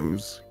 hey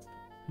goes.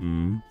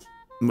 Hmm.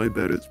 My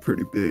bed is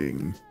pretty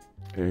big.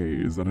 Hey,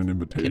 is that an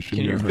invitation?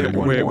 Can you you're fit having?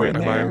 one Wait, more wait, in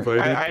am I there?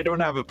 invited? I don't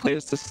have a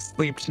place to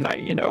sleep tonight.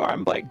 You know,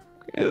 I'm like,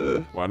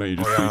 Why don't you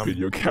just Oh, yeah. sleep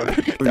in your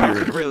cabin? Oh, I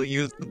you're, could really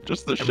use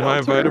just the Am I shelter.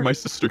 invited? My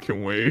sister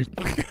can wait.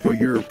 oh,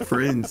 you're a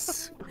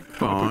prince. I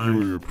thought you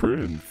Fine. were a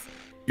prince.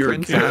 You're a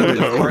Prince cabbage.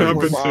 of What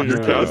Cardboard happened to your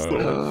box.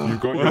 castle? You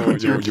got What happened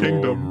to your your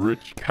kingdom?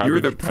 rich cabbage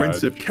You're the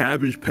prince of patch.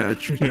 Cabbage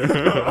Patch.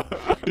 Yeah.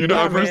 You know,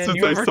 Yeah, ever man, since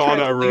you I ever saw tried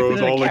that sleeping rose,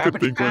 in a all I could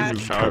Cabbage think was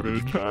his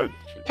Patch? cabbage.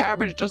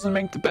 Cabbage doesn't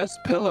make the best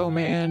pillow,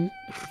 man.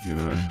 You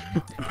know.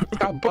 It's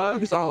got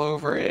bugs all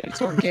over it.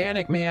 It's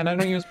organic, man. I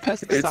don't use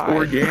pesticides. It's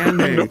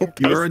organic.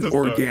 No You're an pesticide.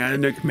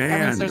 organic That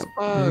man. means there's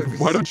bugs.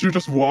 Why don't you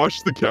just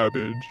wash the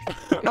cabbage?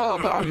 No,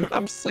 but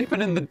I'm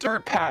sleeping in the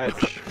dirt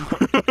patch.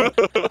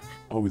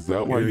 Oh, is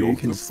that why Yeah, you your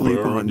can the sleep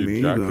fur on your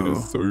me, jacket though.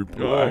 is so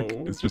black?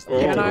 Oh. It's just. Oh.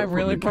 Can dirt I from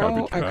really, the bro?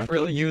 cabbage I patch. could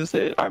really use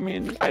it. I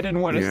mean, I didn't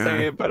want to Yeah.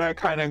 say it, but I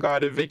kind of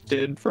got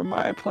evicted from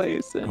my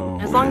place. And Oh,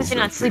 As long as yeah.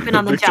 you're not sleeping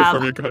on the Picture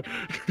job. from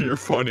your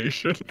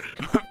Funimation.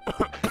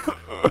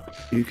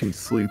 You can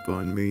sleep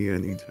on me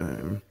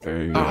anytime.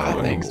 Hey, Ah,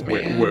 thanks,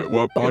 Wait, man. what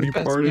You're body the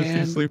best part is he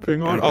man.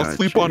 sleeping on? I I'll got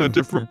sleep on a you.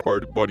 different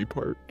body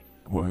part.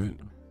 What?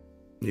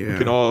 We Yeah.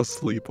 can all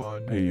sleep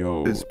on. Hey,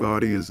 yo. This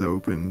body is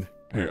open.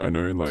 Hey, I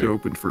know, like. It's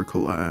open for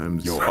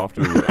collabs. Yo,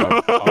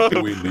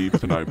 after we leave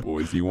tonight,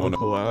 boys, you wanna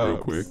real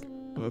collabs. quick?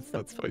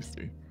 That's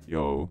spicy.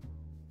 Yo,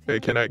 Hey,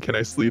 can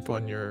I sleep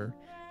on your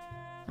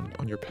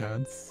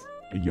pants?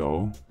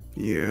 yo.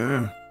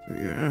 Yeah.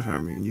 Yeah. I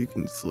mean, you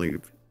can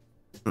sleep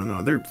on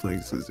other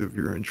places if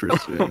you're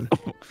interested.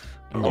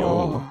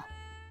 Oh,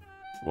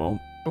 Well,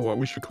 Oh,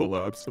 we should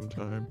collab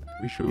sometime.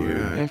 we should.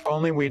 Yeah. if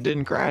only we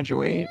didn't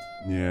graduate.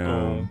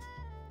 Yeah.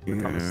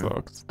 That kind of Yeah.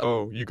 sucks.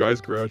 Oh, you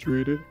guys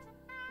graduated?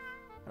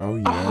 Oh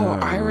yeah. Oh,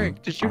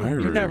 Iric, did you? You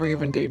Iric. never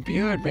even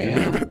debuted,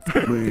 man.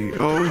 Wait.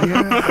 Oh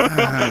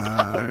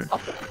yeah.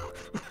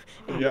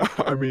 Yeah,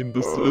 I mean,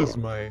 this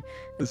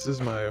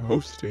is my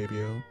host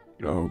debut.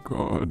 Oh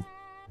God.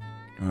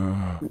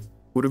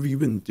 What have you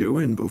been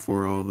doing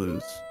before all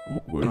this?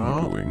 What were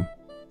you doing?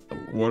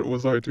 What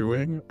was I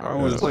doing? I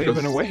was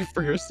Waving away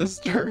for your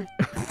sister.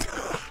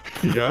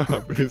 Yeah,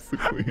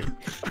 basically.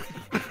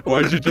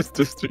 Why'd you just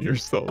distance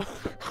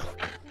yourself?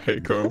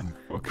 Heiko.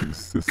 Fucking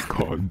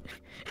siscon.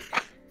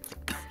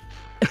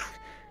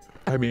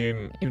 I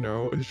mean, you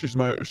know, she's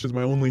my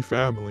only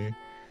family.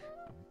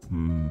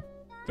 Don't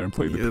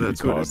play the pity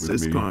that's what a card with me,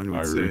 siscon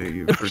would say. Eirik.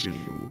 You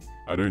freaking...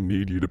 I don't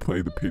need you to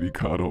play the pity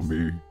card on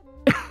me.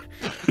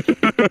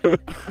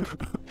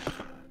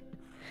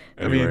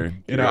 I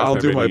mean, you know, I'll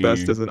do my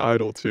best as an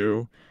idol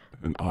too.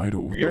 An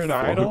idol? You're an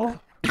idol?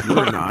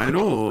 You're an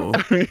idol?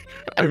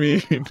 I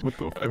mean, what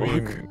the fuck? I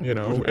mean, you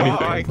know, anything.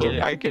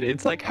 Oh, I get it.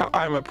 It's like how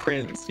I'm a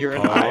prince. You're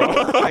an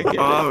idol. I get it.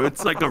 Oh,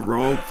 it's like a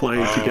role play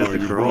to get the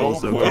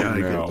girls. Okay,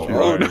 I get you.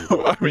 Oh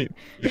no, I mean,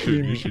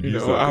 you should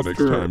use that the next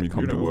time you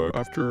come to work.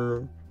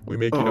 After we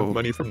make enough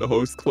money from the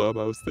host club,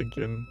 I was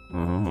thinking.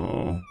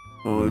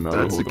 Oh, if no,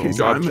 that's the case,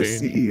 Job I'm a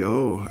change.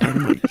 CEO.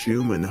 I'm like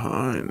Juman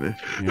Han.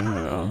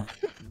 Yeah.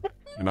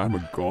 And I'm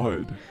a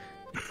god.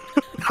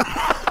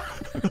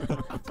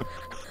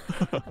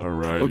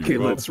 Alright. Okay,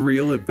 let's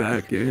reel it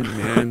back in,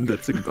 man.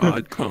 That's a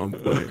god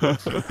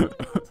complex.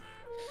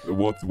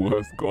 What's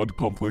worse, god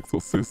complex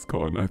or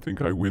siscon? I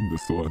think I win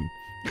this one.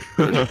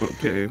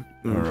 Okay.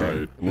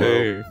 Alright. Well,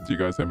 Hey. do you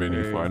guys have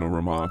any Hey. final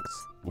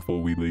remarks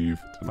before we leave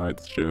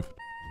tonight's shift?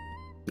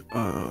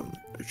 I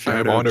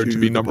am honored to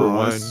be number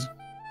one.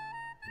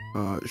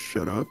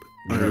 Shut up.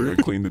 Yeah, go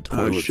clean the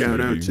toilets, shout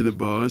out maybe. to the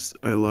boss.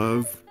 I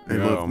love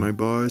my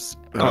boss.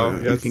 Oh,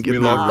 you yes, can give we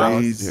me love a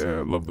boss. raise.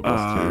 Yeah, love the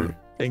boss too.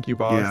 Thank you,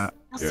 boss. Yeah,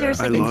 I'll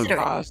seriously I love consider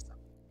it. Boss.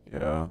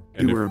 Yeah.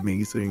 you were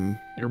amazing.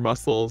 Your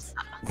muscles.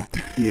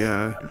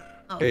 Yeah,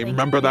 Oh, Hey, thank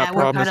remember you. that Yeah, I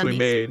work hard promise on we these.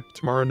 made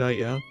tomorrow night,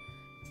 yeah?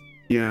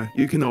 yeah.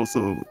 You can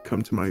also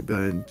come to my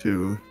bed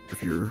too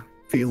if you're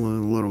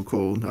feeling a little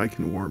cold. I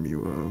can warm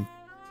you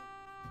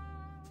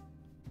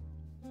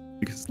up.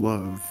 Because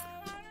love.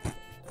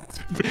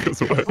 Because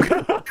what?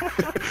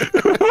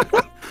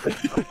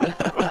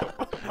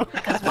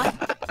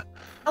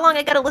 How long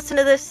I gotta listen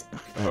to this?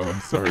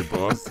 Oh, sorry,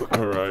 boss.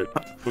 Alright.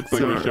 Looks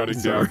like we're shutting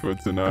down for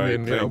tonight. I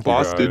mean, you know, Thank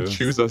boss did guys.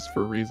 choose us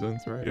for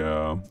reasons, right?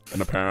 Yeah,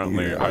 and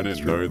apparently, Yeah, I that's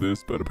didn't know true.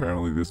 this, but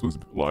apparently this was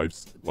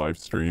live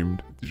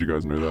streamed. Did you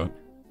guys know that?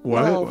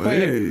 What? Oh,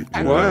 wait.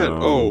 Hey, What?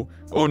 No.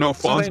 Oh no,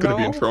 Fawn's they gonna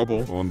be in know?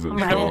 trouble. Phone's in I'm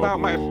right Know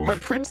about my trouble.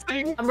 prince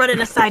thing? I'm running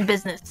a side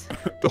business.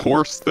 The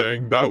horse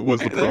thing, that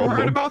was the They heard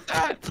problem. about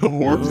that? The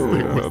horse thing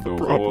Yeah, was the the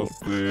problem. horse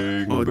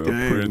thing, Oh, the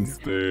dang. prince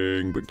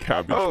thing, the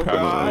cabbage Oh, patch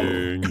God.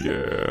 thing.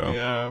 Yeah.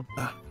 Yeah.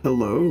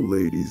 hello,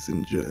 ladies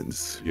and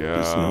gents.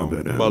 Just know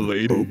Yeah, that my I'm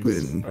ladies.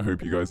 open. I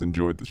hope you guys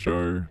enjoyed the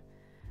show.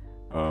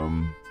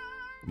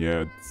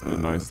 Yeah, it's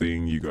been nice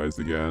seeing you guys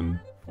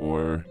again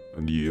for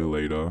a year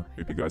later.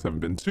 Hope you guys haven't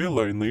been too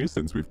lonely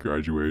since we've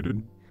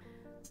graduated.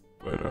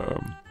 But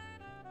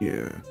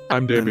Yeah.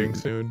 I'm debuting And-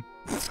 soon.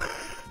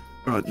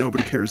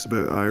 Nobody cares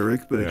about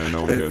Eirik, but Yeah,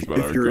 no one cares about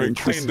if Eirik. you're Go clean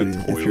interested, the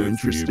if you're toilets,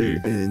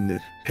 interested maybe. in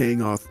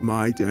paying off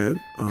my debt,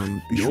 be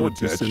your sure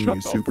to debt, send me shut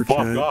a the super fuck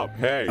chat. up,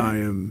 hey. I I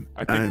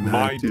think am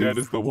my active. debt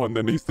is the one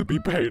that needs to be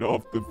paid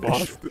off the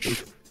bastard.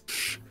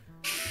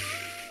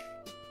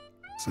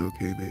 It's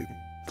okay, baby.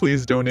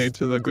 Please donate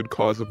to the good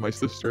cause of my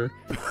sister.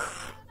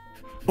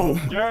 Oh,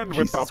 Again with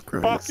Jesus the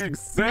Christ. fucking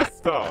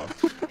sister.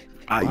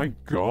 My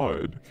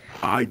god.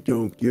 I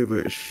don't give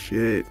a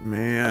shit,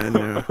 man.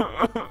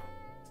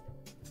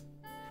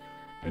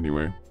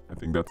 Anyway, I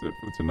think that's it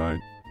for tonight.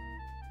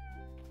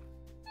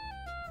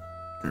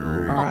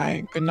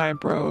 Alright, good night,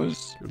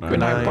 bros. Good Good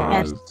night, night.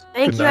 boss.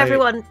 Thank Good you, night.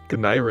 everyone. Good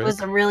night, It Rick. was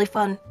a really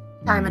fun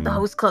time at the Mhm.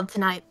 host club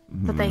tonight.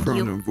 So Mhm. thank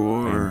you.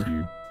 Chronivore. Thank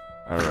you.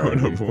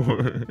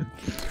 Alright.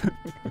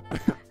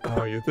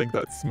 Oh, you think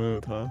that's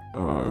smooth, huh? I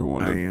I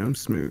wanna. am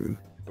smooth.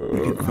 We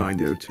can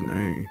find out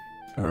tonight.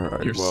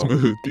 Alright. You're well,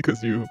 smooth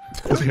because you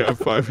only have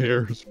 5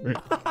 hairs, right?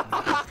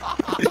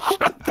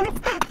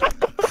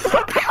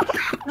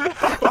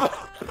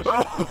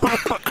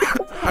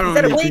 I don't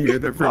that a need to wig? hear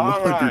that from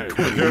Alright.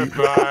 120.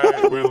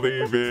 Goodbye. We'll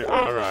leave it.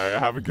 Alright.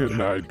 Have a good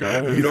night,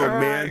 guys. You know,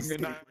 Alright, man,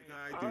 good night.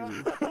 I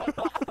do.